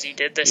pressers he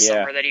did this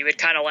summer, that he would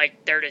kind of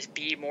like there to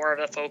be more of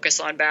a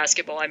focus on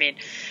basketball. I mean,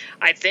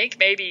 I think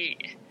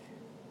maybe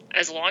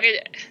as long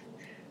as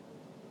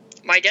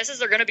my guess is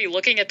they're going to be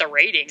looking at the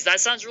ratings. That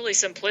sounds really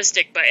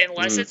simplistic, but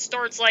unless it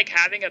starts like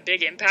having a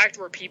big impact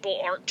where people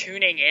aren't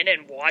tuning in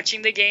and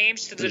watching the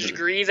games to the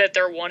degree that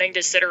they're wanting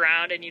to sit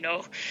around and,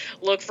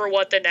 look for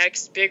what the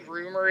next big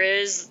rumor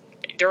is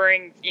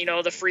during,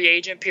 the free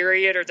agent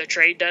period or the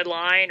trade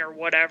deadline or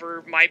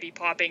whatever might be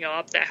popping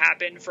up that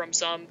happened from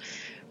some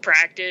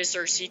practice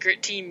or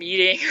secret team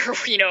meeting or,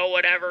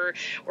 whatever,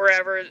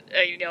 wherever,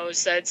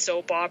 said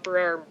soap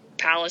opera or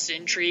palace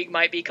intrigue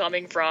might be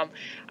coming from.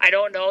 I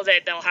don't know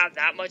that they'll have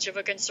that much of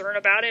a concern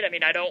about it. I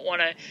mean, I don't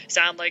want to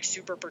sound like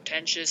super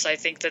pretentious. I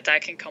think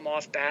that can come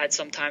off bad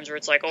sometimes, where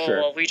it's like, oh, Sure.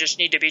 well, we just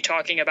need to be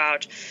talking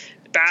about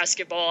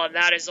basketball and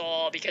that is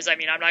all, because I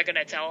mean, I'm not going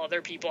to tell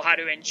other people how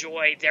to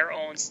enjoy their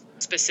own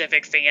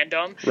specific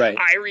fandom. Right.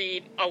 I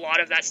read a lot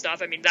of that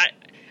stuff. I mean, that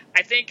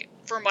I think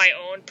for my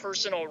own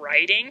personal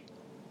writing,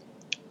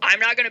 I'm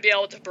not going to be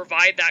able to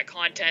provide that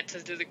content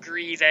to the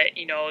degree that,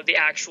 you know, the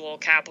actual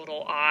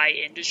capital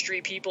I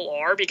industry people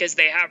are, because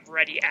they have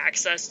ready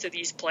access to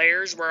these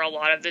players where a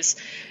lot of this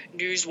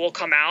news will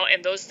come out.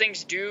 And those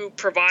things do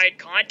provide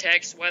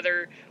context,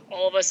 whether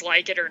all of us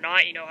like it or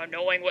not. You know,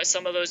 knowing what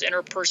some of those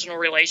interpersonal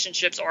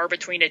relationships are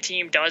between a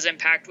team does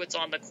impact what's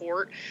on the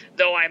court,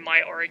 though I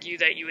might argue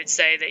that you would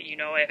say that, you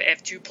know,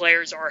 if two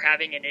players are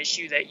having an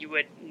issue, that you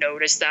would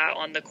notice that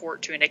on the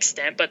court to an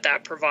extent, but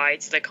that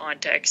provides the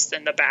context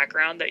and the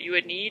background that you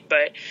would need.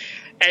 But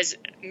as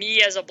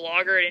a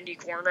blogger at Indie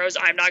Cornrows,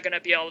 I'm not going to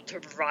be able to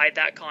provide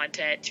that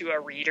content to a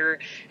reader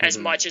as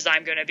much as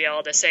I'm going to be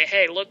able to say,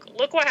 hey, look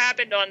what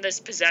happened on this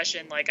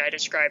possession, like I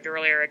described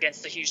earlier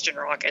against the Houston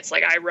Rockets.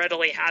 Like, I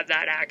readily have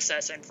that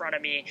access in front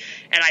of me,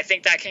 and I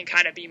think that can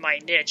kind of be my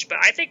niche. But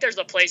I think there's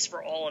a place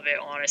for all of it,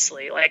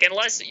 honestly. Like,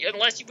 unless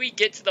we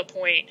get to the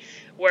point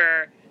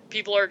where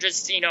people are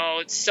just, you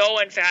know, so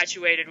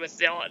infatuated with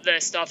the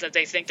stuff that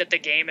they think that the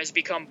game has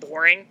become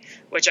boring,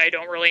 which I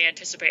don't really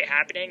anticipate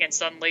happening, and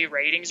suddenly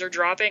ratings are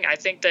dropping. I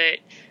think that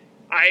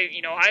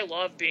I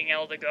love being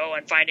able to go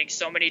and finding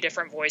so many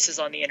different voices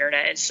on the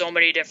internet and so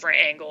many different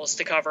angles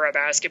to cover a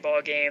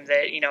basketball game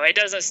that, you know, it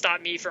doesn't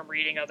stop me from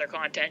reading other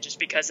content just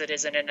because it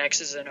isn't an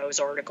X's and O's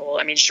article.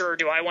 I mean, sure,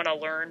 do I want to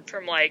learn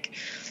from, like,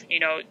 you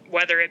know,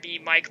 whether it be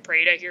Mike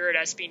Prada here at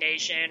SB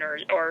Nation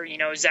or you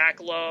know,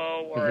 Zach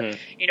Lowe or,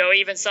 you know,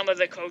 even some of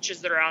the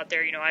coaches that are out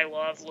there. You know, I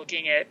love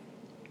looking at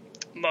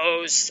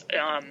Mo's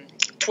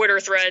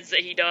Twitter threads that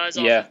he does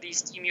off of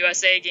these Team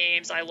USA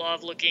games. I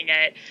love looking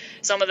at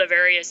some of the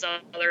various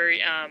other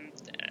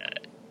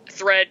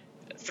thread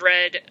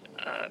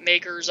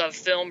makers of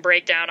film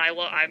breakdown.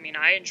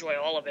 I enjoy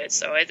all of it,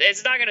 so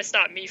it's not going to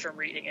stop me from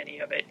reading any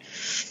of it.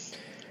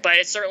 But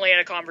it's certainly in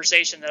a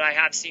conversation that I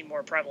have seen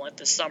more prevalent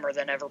this summer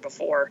than ever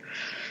before.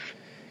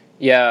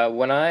 Yeah,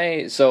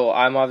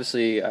 I'm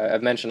obviously,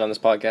 I've mentioned on this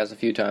podcast a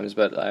few times,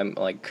 but I'm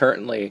like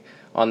currently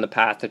on the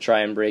path to try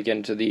and break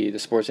into the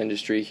sports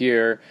industry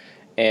here.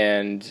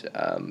 And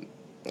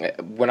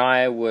when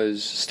I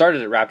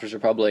started at Raptors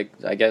Republic,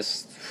 I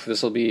guess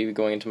this will be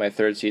going into my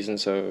third season,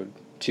 so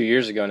 2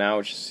 years ago now,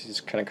 which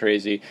is kind of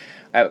crazy.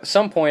 At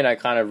some point, I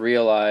kind of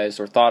realized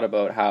or thought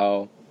about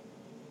how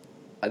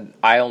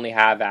I only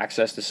have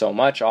access to so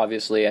much,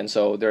 obviously, and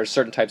so there are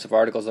certain types of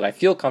articles that I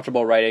feel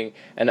comfortable writing,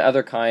 and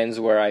other kinds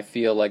where I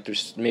feel like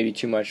there's maybe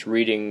too much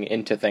reading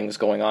into things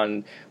going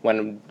on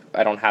when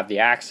I don't have the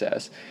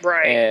access.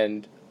 Right.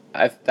 And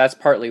that's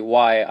partly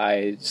why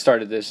I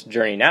started this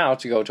journey now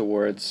to go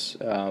towards,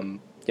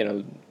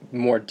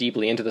 more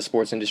deeply into the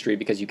sports industry,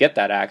 because you get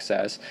that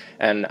access,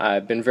 and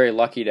I've been very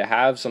lucky to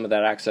have some of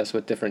that access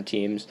with different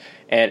teams.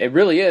 And it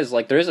really is,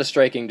 like, there is a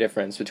striking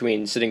difference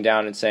between sitting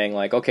down and saying,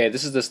 like, okay,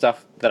 this is the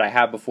stuff that I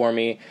have before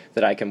me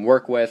that I can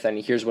work with,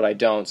 and here's what I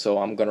don't, so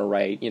I'm going to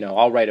write,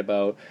 I'll write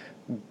about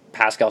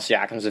Pascal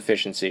Siakam's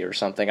efficiency or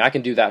something. I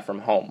can do that from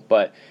home,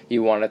 but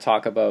you want to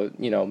talk about,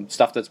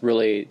 stuff that's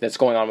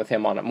going on with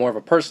him on more of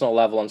a personal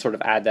level and sort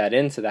of add that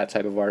into that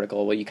type of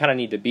article. Well, you kind of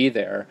need to be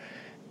there.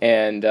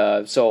 And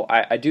so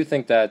I do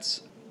think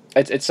it's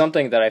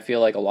something that I feel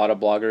like a lot of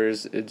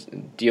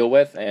bloggers deal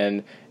with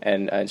and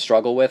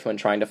struggle with when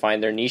trying to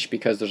find their niche,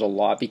 because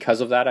because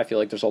of that, I feel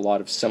like there's a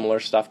lot of similar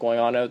stuff going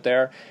on out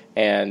there.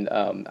 And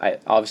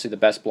obviously the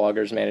best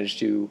bloggers manage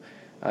to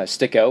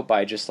stick out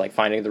by just like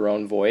finding their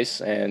own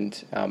voice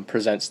and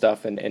present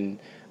stuff in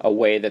a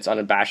way that's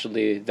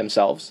unabashedly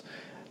themselves.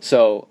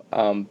 So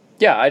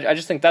I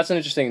just think that's an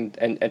interesting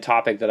and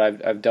topic that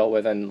I've dealt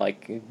with, and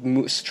like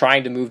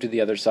trying to move to the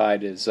other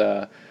side is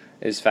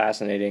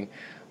fascinating.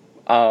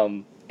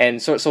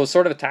 And so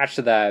sort of attached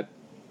to that,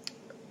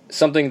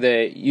 something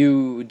that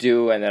you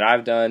do and that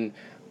I've done,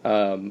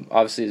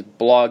 obviously, is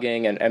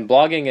blogging, and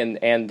blogging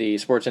and the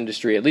sports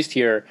industry, at least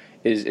here,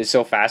 is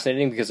so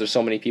fascinating because there's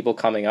so many people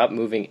coming up,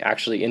 moving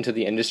actually into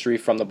the industry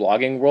from the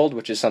blogging world,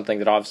 which is something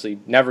that obviously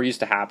never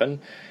used to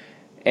happen.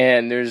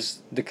 And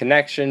there's the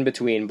connection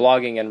between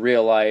blogging and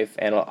real life,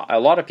 and a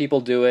lot of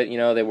people do it.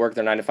 They work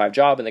their 9-to-5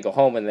 job and they go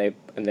home and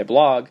they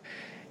blog,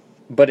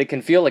 but it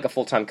can feel like a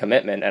full-time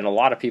commitment. And a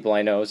lot of people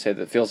I know say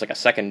that it feels like a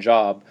second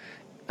job.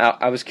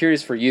 I was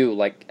curious for you,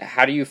 like,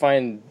 how do you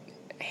find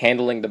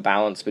handling the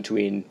balance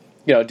between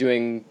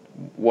doing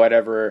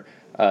whatever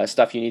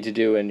stuff you need to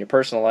do in your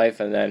personal life,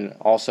 and then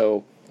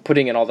also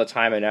putting in all the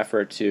time and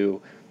effort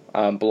to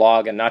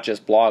blog, and not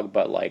just blog,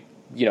 but like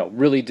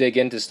really dig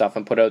into stuff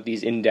and put out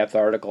these in-depth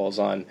articles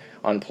on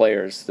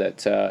players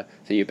that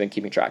you've been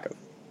keeping track of?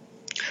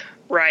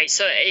 Right.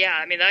 So, yeah,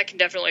 I mean, that can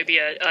definitely be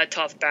a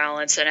tough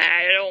balance. And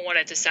I don't want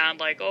it to sound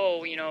like,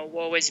 oh,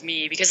 woe is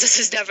me, because this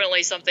is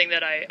definitely something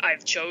that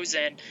I've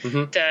chosen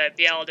to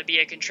be able to be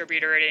a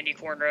contributor at Indy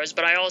Cornrows.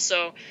 But I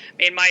also,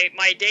 in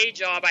my day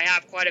job, I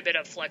have quite a bit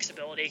of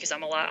flexibility because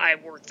I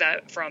work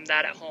from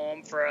that at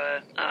home for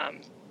a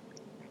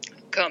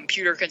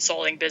computer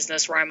consulting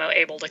business where I'm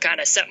able to kind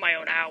of set my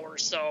own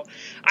hours. So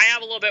I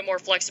have a little bit more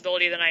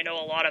flexibility than I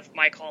know a lot of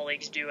my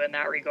colleagues do in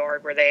that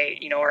regard, where they,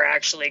 are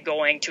actually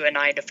going to a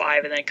 9 to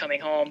 5 and then coming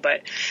home.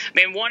 But I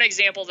mean, one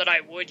example that I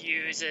would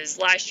use is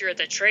last year at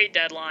the trade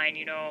deadline,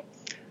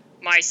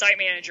 my site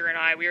manager and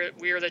I,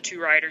 we are the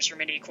two writers from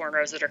Indy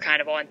Cornrows that are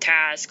kind of on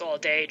task all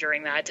day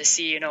during that to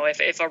see,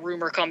 if a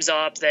rumor comes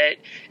up that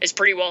is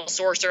pretty well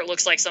sourced or it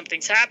looks like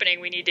something's happening,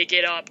 we need to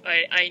get up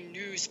a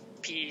news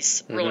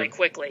piece really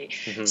quickly.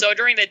 So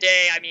during the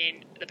day, I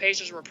mean, the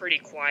Pacers were pretty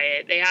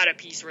quiet. They had a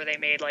piece where they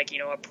made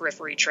a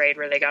periphery trade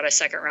where they got a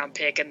second round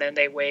pick and then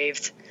they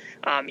waived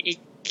Ike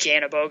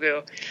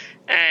Anigbogu.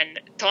 And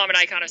Tom and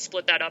I kind of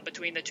split that up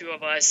between the two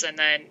of us. And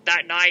then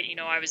that night,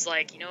 I was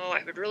like,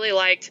 I would really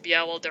like to be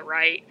able to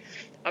write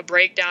a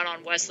breakdown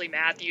on Wesley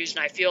Matthews.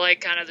 And I feel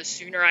like kind of the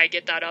sooner I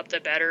get that up, the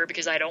better,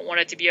 because I don't want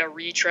it to be a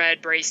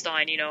retread based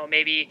on,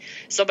 maybe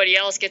somebody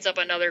else gets up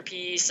another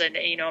piece and,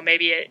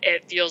 maybe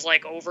it feels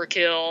like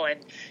overkill.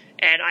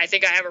 And I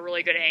think I have a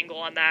really good angle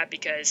on that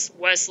because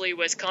Wesley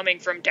was coming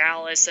from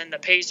Dallas and the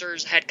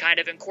Pacers had kind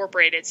of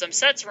incorporated some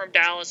sets from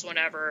Dallas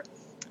whenever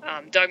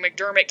Doug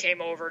McDermott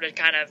came over to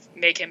kind of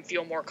make him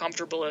feel more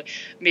comfortable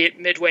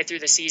midway through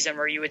the season,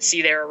 where you would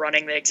see they were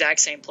running the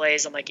exact same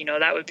plays. I'm like,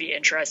 that would be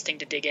interesting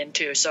to dig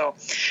into. So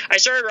I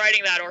started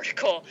writing that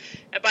article,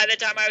 and by the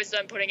time I was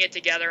done putting it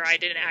together, I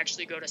didn't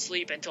actually go to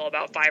sleep until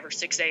about 5 or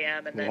 6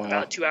 a.m. And then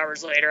about 2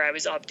 hours later, I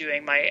was up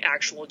doing my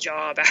actual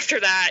job after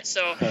that.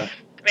 So I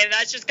mean,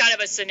 that's just kind of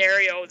a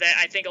scenario that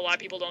I think a lot of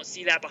people don't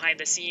see that behind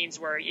the scenes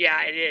where,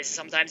 yeah, it is.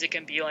 Sometimes it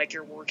can be like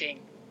you're working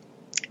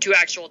two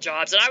actual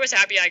jobs. And I was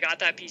happy I got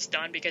that piece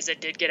done because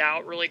it did get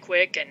out really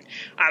quick and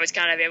I was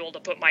kind of able to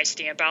put my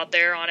stamp out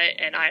there on it.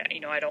 And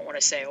I don't want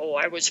to say, oh,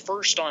 I was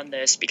first on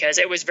this, because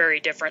it was very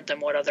different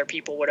than what other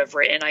people would have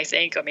written, I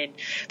think. I mean,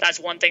 that's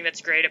one thing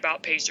that's great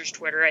about Pacers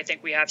Twitter. I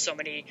think we have so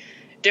many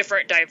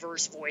different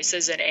diverse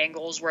voices and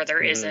angles where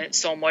there isn't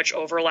so much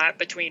overlap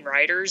between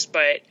writers,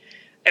 but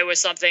it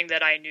was something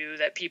that I knew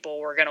that people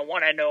were going to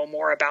want to know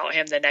more about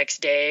him the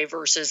next day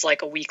versus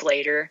like a week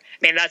later.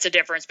 I mean, that's a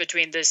difference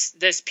between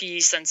this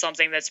piece and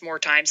something that's more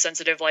time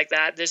sensitive like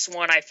that. This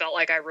one, I felt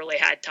like I really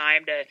had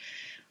time to,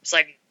 it's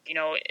like,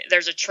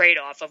 there's a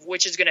trade-off of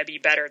which is going to be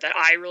better, that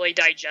I really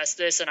digest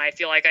this and I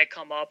feel like I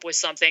come up with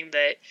something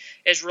that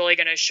is really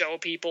going to show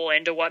people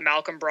into what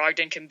Malcolm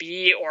Brogdon can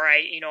be, or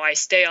I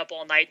stay up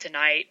all night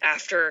tonight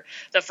after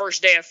the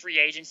first day of free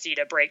agency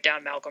to break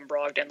down Malcolm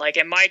Brogdon. Like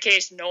in my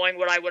case, knowing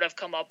what I would have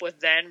come up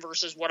with then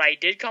versus what I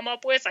did come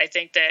up with, I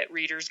think that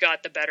readers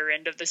got the better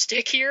end of the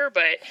stick here.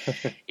 But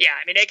yeah,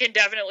 I mean, it can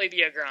definitely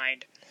be a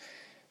grind.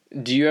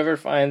 Do you ever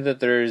find that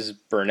there's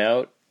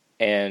burnout?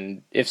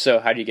 And if so,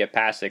 how do you get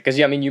past it? Because,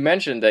 yeah, I mean, you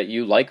mentioned that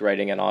you like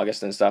writing in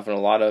August and stuff, and a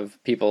lot of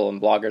people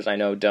and bloggers I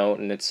know don't,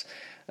 and it's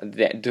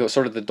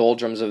sort of the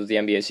doldrums of the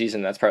NBA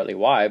season. That's partly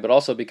why, but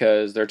also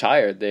because they're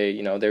tired.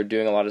 They're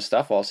doing a lot of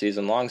stuff all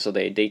season long, so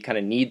they kind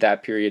of need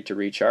that period to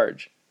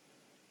recharge.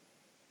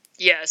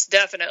 Yes,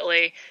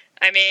 definitely.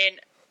 I mean,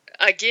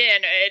 again,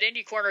 at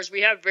Indy Corners,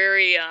 we have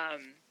very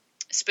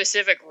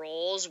specific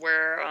roles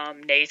where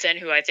Nathan,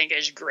 who I think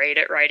is great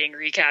at writing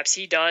recaps,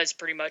 he does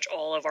pretty much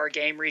all of our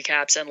game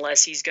recaps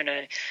unless he's going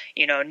to,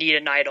 need a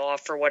night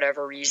off for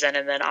whatever reason.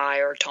 And then I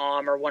or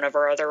Tom or one of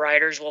our other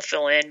writers will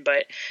fill in.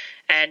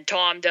 And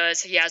Tom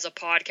he has a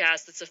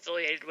podcast that's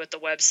affiliated with the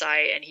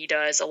website, and he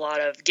does a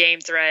lot of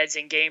game threads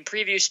and game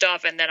preview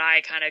stuff. And then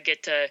I kind of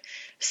get to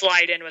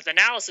slide in with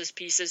analysis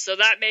pieces. So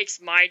that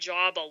makes my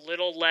job a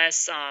little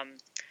less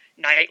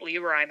nightly,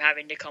 where I'm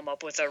having to come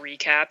up with a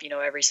recap,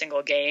 every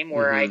single game,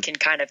 where I can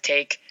kind of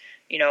take,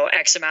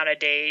 X amount of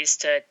days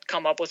to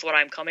come up with what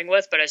I'm coming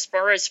with. But as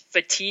far as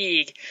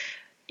fatigue,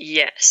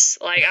 yes,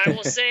 like I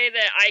will say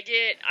that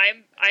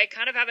I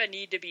kind of have a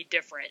need to be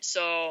different.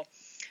 So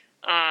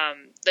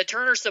the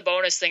Turner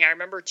Sabonis thing, I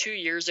remember 2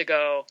 years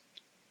ago,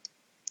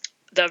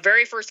 the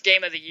very first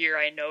game of the year,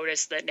 I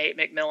noticed that Nate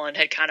McMillan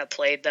had kind of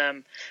played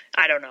them,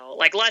 I don't know,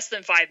 like less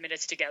than 5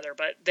 minutes together,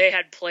 but they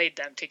had played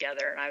them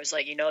together. And I was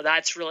like,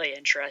 that's really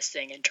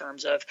interesting in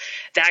terms of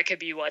that could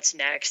be what's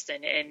next.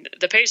 And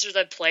the Pacers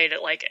had played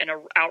at like an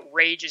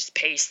outrageous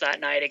pace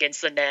that night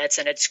against the Nets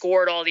and had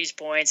scored all these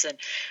points. And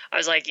I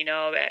was like,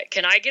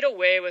 can I get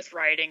away with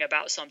writing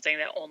about something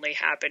that only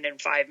happened in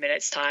 5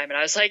 minutes time? And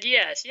I was like,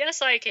 yes,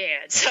 I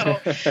can. So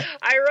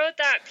I wrote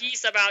that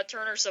piece about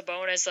Turner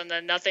Sabonis, and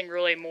then nothing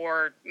really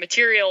more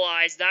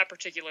materialized that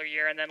particular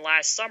year. And then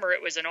last summer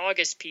it was an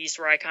August piece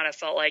where I kind of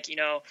felt like,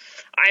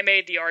 I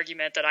made the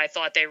argument that I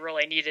thought they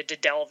really needed to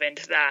delve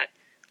into that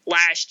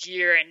last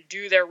year and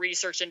do their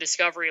research and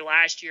discovery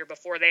last year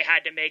before they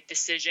had to make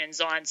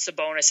decisions on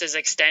Sabonis's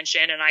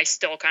extension. And I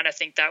still kind of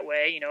think that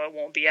way. It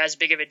won't be as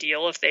big of a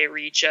deal if they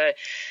reach a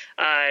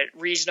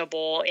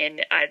reasonable,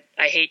 and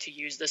I hate to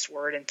use this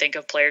word and think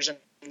of players in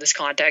this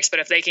context, but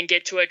if they can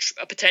get to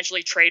a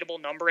potentially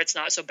tradable number, it's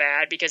not so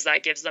bad because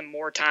that gives them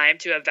more time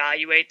to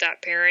evaluate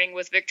that pairing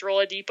with Victor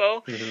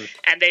Oladipo,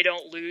 and they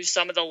don't lose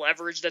some of the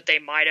leverage that they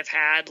might have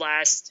had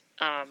last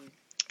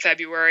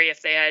February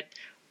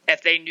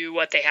if they knew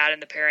what they had in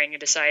the pairing and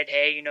decided,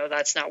 hey,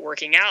 that's not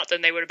working out.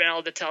 Then they would have been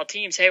able to tell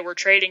teams, hey, we're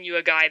trading you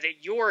a guy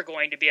that you're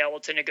going to be able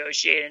to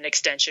negotiate an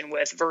extension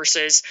with,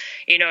 versus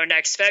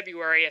next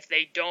February, if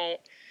they don't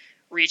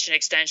reach an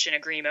extension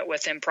agreement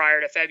with him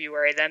prior to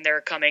February, then they're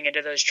coming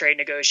into those trade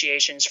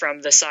negotiations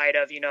from the side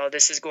of,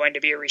 this is going to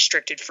be a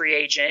restricted free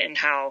agent, and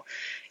how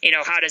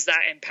does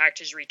that impact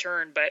his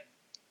return? But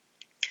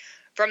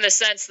from the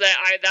sense that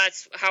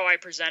that's how I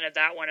presented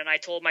that one. And I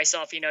told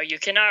myself, you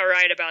cannot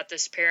write about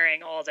this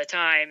pairing all the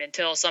time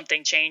until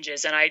something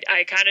changes. And I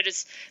kind of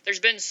there's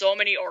been so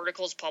many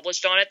articles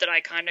published on it that I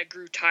kind of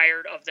grew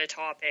tired of the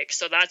topic.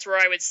 So that's where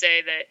I would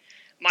say that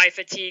my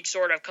fatigue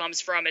sort of comes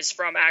from, is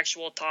from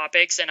actual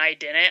topics. And I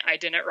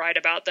didn't write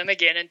about them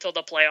again until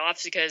the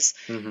playoffs, because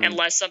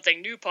unless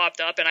something new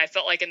popped up, and I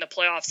felt like in the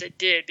playoffs it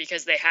did,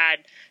 because they had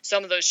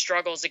some of those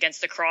struggles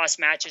against the cross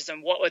matches,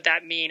 and what would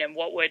that mean, and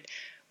what would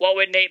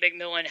Nate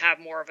McMillan have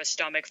more of a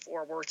stomach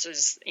for,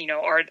 versus,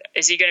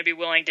 is he going to be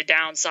willing to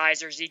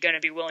downsize, or is he going to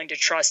be willing to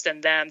trust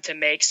in them to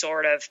make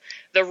sort of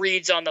the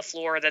reads on the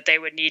floor that they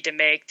would need to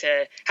make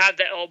to have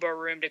the elbow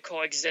room to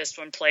coexist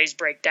when plays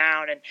break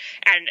down.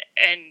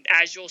 And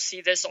as you'll see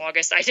this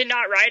August, I did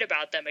not write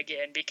about them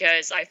again,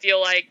 because I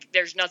feel like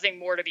there's nothing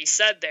more to be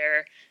said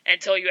there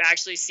until you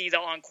actually see the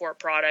on-court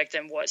product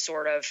and what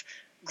sort of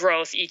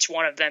growth each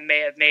one of them may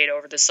have made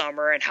over the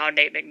summer, and how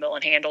Nate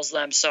McMillan handles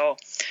them. So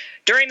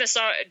during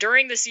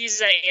the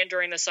season and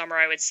during the summer,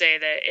 I would say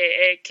that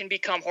it can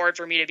become hard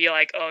for me to be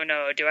like, oh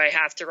no, do I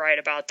have to write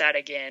about that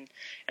again?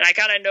 And I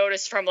kind of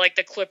noticed from like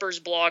the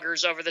Clippers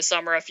bloggers over the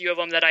summer, a few of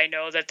them that I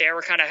know, that they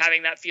were kind of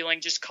having that feeling,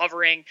 just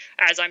covering,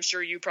 as I'm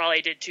sure you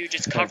probably did too,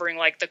 just covering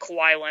like the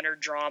Kawhi Leonard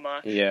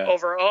drama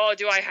over,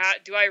 do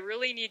I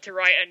really need to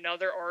write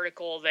another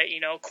article that,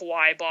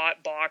 Kawhi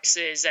bought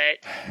boxes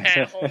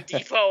at Home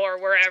Depot or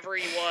wherever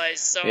he was.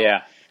 So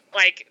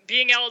like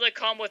being able to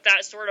come with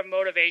that sort of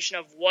motivation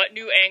of what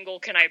new angle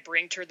can I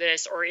bring to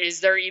this, or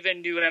is there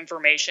even new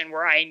information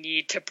where I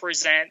need to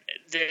present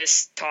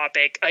this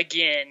topic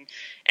again,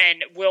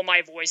 and will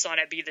my voice on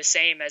it be the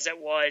same as it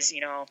was,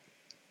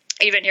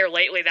 even here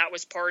lately. That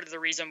was part of the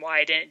reason why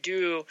I didn't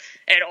do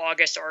an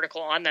August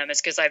article on them, is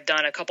because I've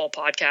done a couple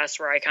podcasts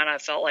where I kind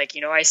of felt like,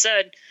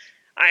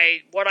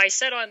 what I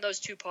said on those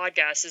two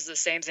podcasts is the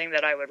same thing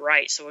that I would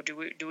write. So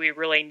do we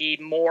really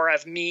need more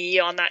of me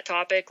on that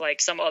topic?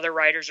 Like some other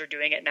writers are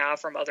doing it now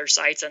from other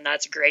sites, and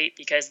that's great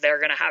because they're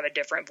going to have a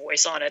different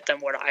voice on it than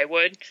what I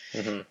would.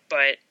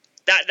 But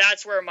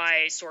that's where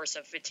my source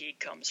of fatigue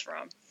comes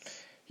from.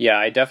 Yeah,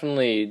 I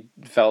definitely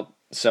felt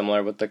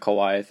similar with the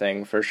Kawhi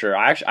thing for sure.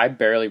 I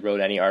barely wrote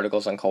any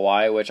articles on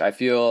Kawhi, which I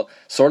feel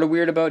sort of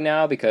weird about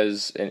now,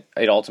 because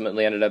it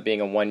ultimately ended up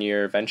being a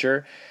 1-year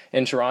venture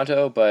in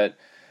Toronto. But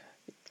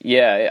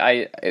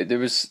yeah, there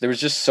was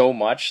just so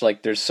much,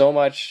 like there's so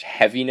much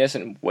heaviness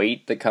and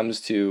weight that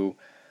comes to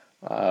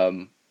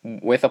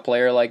with a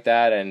player like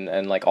that,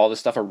 and like all the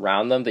stuff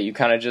around them, that you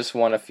kind of just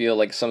want to feel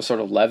like some sort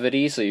of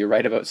levity, so you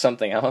write about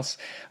something else.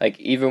 Like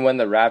even when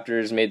the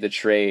Raptors made the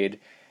trade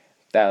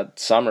that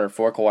summer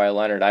for Kawhi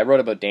Leonard, I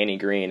wrote about Danny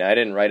Green. I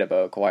didn't write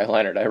about Kawhi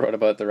Leonard. I wrote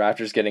about the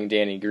Raptors getting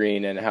Danny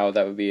Green and how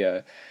that would be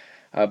a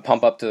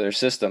pump up to their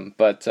system.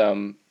 But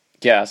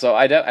yeah, so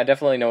I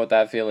definitely know what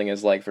that feeling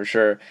is like for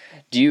sure.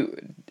 Do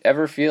you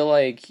ever feel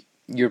like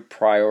you're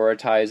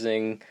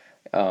prioritizing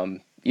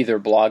either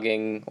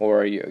blogging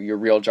or your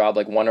real job,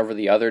 like one over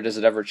the other? Does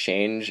it ever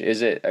change?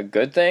 Is it a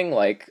good thing?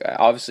 Like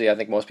obviously, I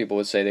think most people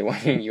would say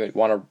you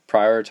want to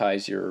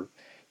prioritize your,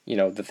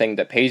 the thing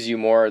that pays you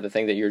more, the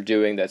thing that you're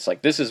doing that's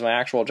like, this is my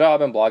actual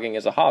job and blogging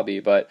is a hobby.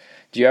 But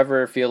do you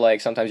ever feel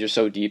like sometimes you're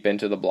so deep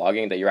into the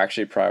blogging that you're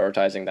actually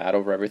prioritizing that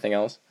over everything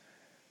else?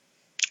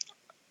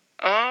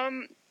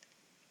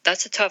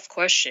 That's a tough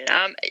question.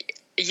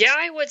 Yeah,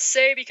 I would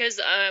say, because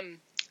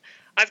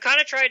I've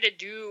kind of tried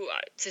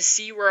to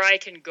see where I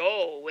can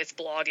go with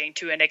blogging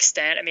to an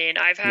extent. I mean,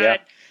 I've had,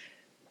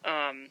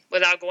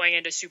 without going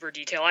into super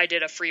detail, I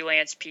did a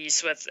freelance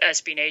piece with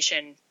SB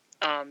Nation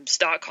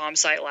 .com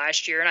site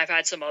last year, and I've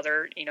had some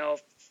other,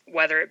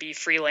 whether it be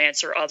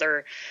freelance or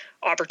other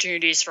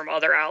opportunities from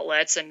other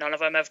outlets, and none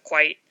of them have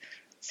quite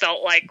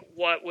felt like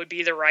what would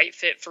be the right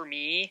fit for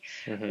me,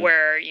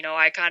 where,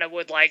 I kind of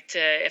would like to,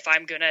 if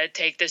I'm going to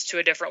take this to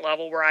a different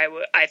level, where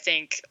I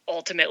think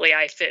ultimately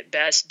I fit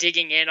best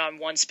digging in on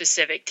one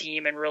specific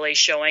team and really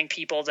showing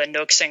people the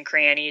nooks and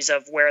crannies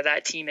of where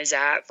that team is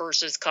at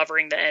versus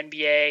covering the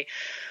NBA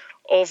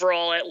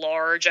overall at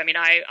large. I mean,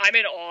 I'm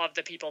in awe of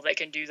the people that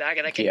can do that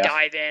can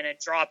dive in and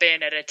drop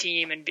in at a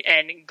team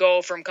and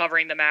go from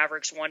covering the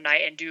Mavericks one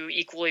night and do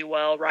equally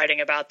well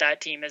writing about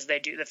that team as they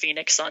do the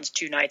Phoenix Suns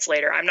 2 nights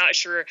later. I'm not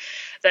sure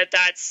that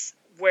that's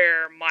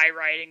where my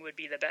writing would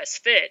be the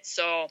best fit.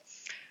 So,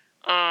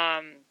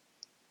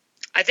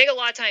 I think a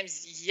lot of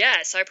times,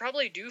 yes, I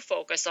probably do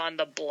focus on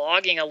the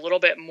blogging a little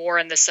bit more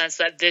in the sense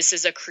that this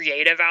is a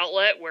creative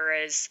outlet,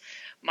 whereas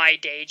my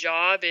day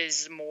job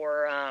is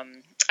more,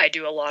 I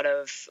do a lot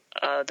of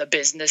the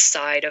business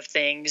side of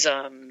things,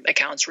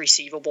 accounts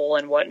receivable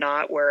and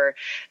whatnot, where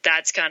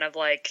that's kind of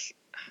like,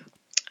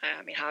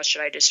 I mean, how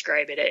should I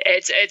describe it?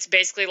 It's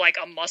basically like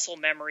a muscle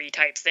memory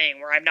type thing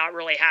where I'm not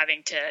really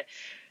having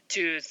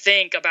to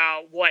think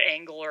about what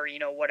angle or,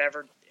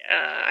 whatever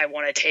I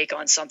want to take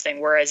on something.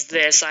 Whereas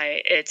this,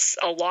 it's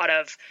a lot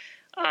of,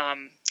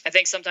 I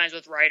think sometimes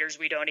with writers,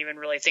 we don't even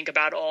really think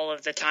about all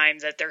of the time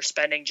that they're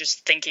spending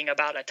just thinking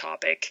about a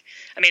topic.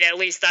 I mean, at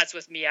least that's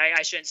with me.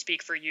 I shouldn't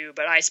speak for you,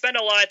 but I spend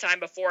a lot of time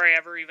before I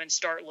ever even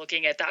start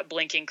looking at that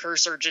blinking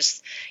cursor,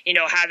 just,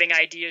 having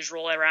ideas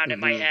roll around in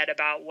my head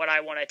about what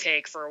I want to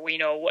take for,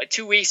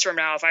 2 weeks from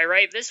now. If I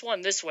write this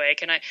one this way,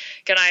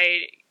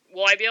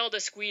 will I be able to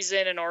squeeze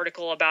in an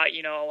article about,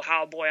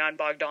 how Bojan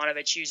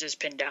Bogdanovic uses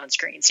pin down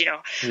screens?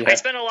 Yeah. I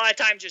spend a lot of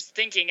time just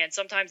thinking, and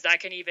sometimes that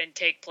can even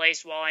take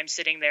place while I'm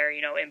sitting there,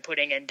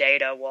 inputting in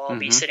data while I'll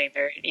be sitting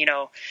there,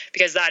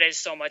 because that is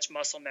so much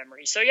muscle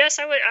memory. So yes,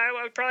 I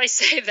would probably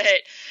say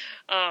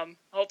that,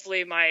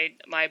 hopefully my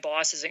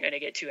boss isn't going to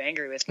get too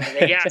angry with me.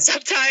 That, yeah,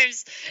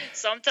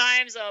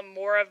 sometimes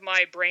more of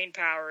my brain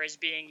power is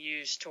being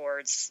used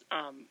towards,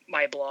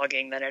 my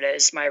blogging than it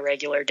is my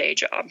regular day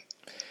job.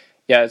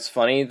 Yeah, it's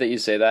funny that you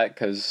say that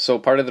because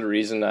part of the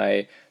reason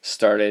I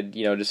started,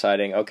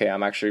 deciding, okay,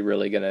 I'm actually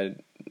really going to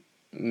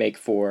make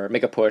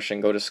a push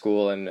and go to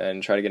school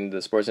and try to get into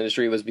the sports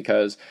industry was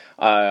because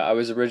I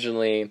was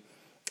originally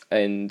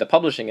in the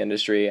publishing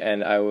industry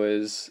and I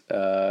was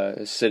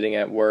sitting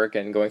at work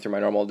and going through my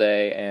normal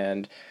day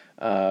and,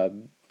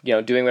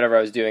 doing whatever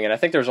I was doing. And I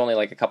think there was only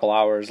like a couple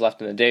hours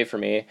left in the day for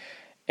me.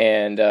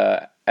 And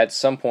at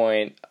some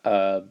point,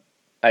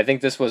 I think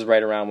this was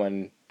right around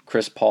when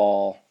Chris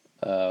Paul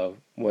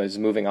was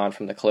moving on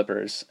from the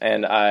Clippers,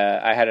 and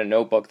I had a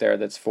notebook there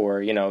that's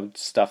for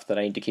stuff that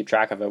I need to keep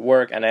track of at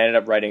work, and I ended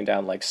up writing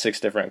down like 6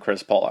 different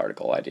Chris Paul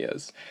article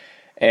ideas,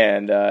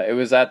 and it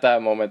was at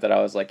that moment that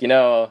I was like,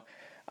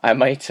 I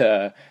might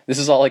this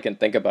is all I can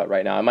think about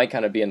right now. I might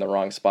kind of be in the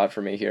wrong spot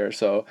for me here,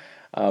 so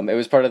it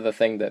was part of the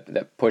thing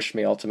that pushed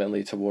me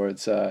ultimately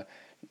towards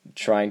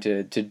trying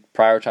to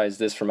prioritize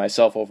this for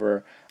myself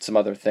over some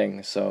other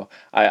things. So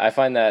I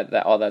find that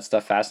all that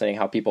stuff fascinating,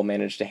 how people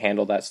manage to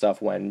handle that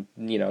stuff when,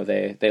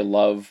 they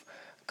love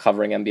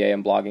covering NBA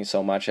and blogging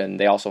so much, and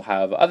they also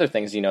have other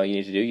things, you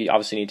need to do. You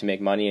obviously need to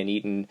make money and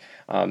eat,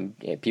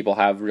 and people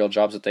have real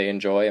jobs that they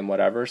enjoy and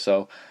whatever.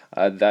 So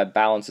that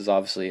balance is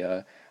obviously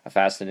a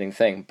fascinating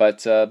thing.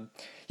 But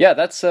yeah,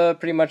 that's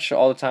pretty much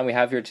all the time we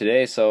have here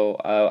today. So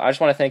I just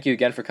want to thank you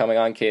again for coming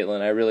on,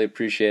 Caitlin. I really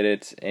appreciate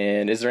it.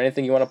 And is there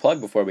anything you want to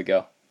plug before we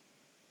go?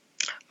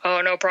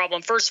 Oh, no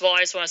problem. First of all, I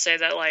just want to say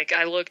that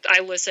I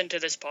listened to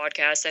this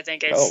podcast. I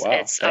think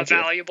it's a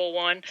valuable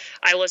one.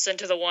 I listened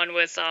to the one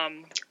with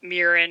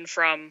Mirren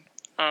from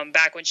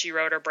back when she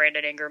wrote her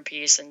Brandon Ingram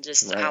piece, and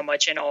just how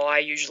much in awe I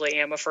usually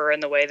am of her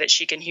and the way that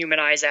she can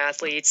humanize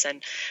athletes,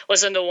 and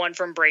listen to one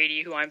from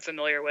Brady, who I'm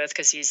familiar with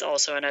because he's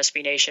also an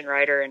SB Nation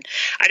writer. And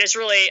I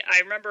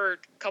remember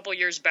a couple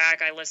years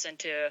back, I listened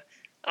to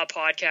a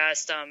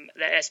podcast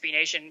that SB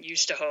Nation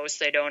used to host.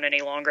 They don't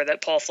any longer,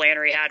 that Paul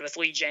Flannery had with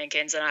Lee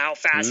Jenkins, and how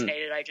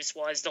fascinated I just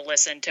was to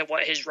listen to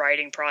what his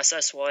writing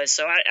process was.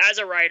 So as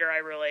a writer, I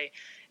really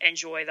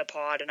enjoy the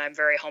pod, and I'm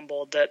very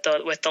humbled that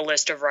with the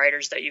list of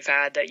writers that you've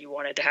had that you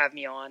wanted to have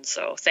me on.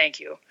 So thank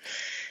you.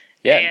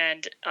 Yeah.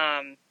 And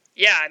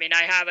I mean,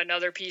 I have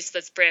another piece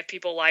that's, if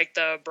people like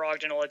the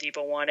Brogdon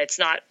Oladipo one, it's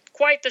not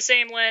quite the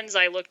same lens.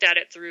 I looked at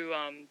it through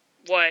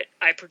what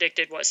I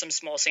predicted what some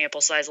small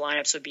sample size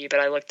lineups would be, but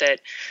I looked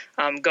at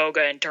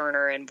Goga and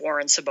Turner and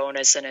Warren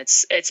Sabonis, and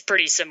it's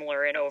pretty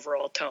similar in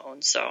overall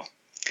tone. So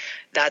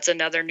that's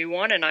another new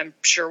one, and I'm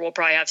sure we'll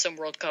probably have some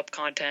World Cup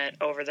content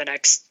over the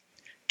next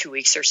 2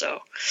 weeks or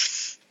so.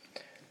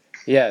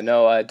 Yeah,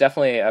 no,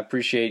 definitely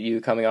appreciate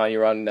you coming on.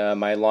 You're on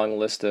my long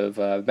list of,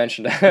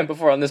 mentioned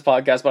before on this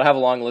podcast, but I have a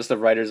long list of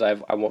writers I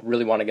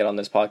really want to get on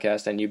this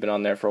podcast, and you've been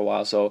on there for a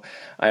while, so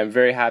I'm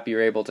very happy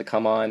you're able to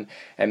come on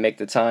and make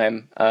the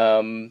time.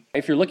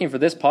 If you're looking for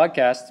this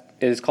podcast,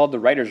 it is called the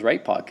Writers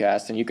Write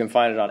Podcast, and you can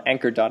find it on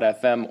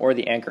Anchor.fm or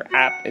the Anchor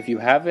app if you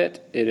have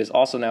it. It is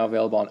also now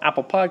available on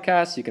Apple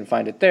Podcasts. You can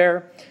find it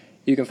there.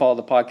 You can follow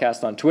the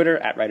podcast on Twitter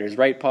at Writers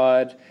Write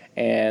Pod,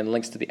 and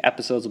links to the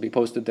episodes will be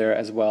posted there,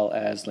 as well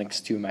as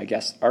links to my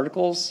guest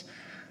articles.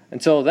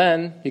 Until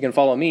then, you can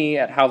follow me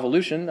at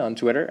Halvolution on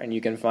Twitter, and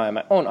you can find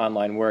my own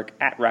online work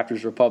at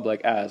Raptors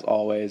Republic, as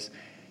always.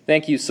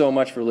 Thank you so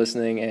much for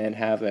listening, and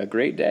have a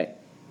great day.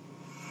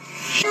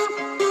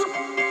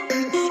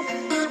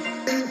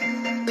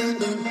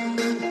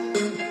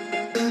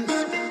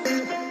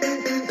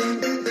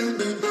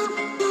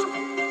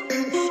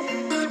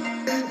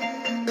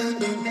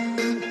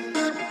 you.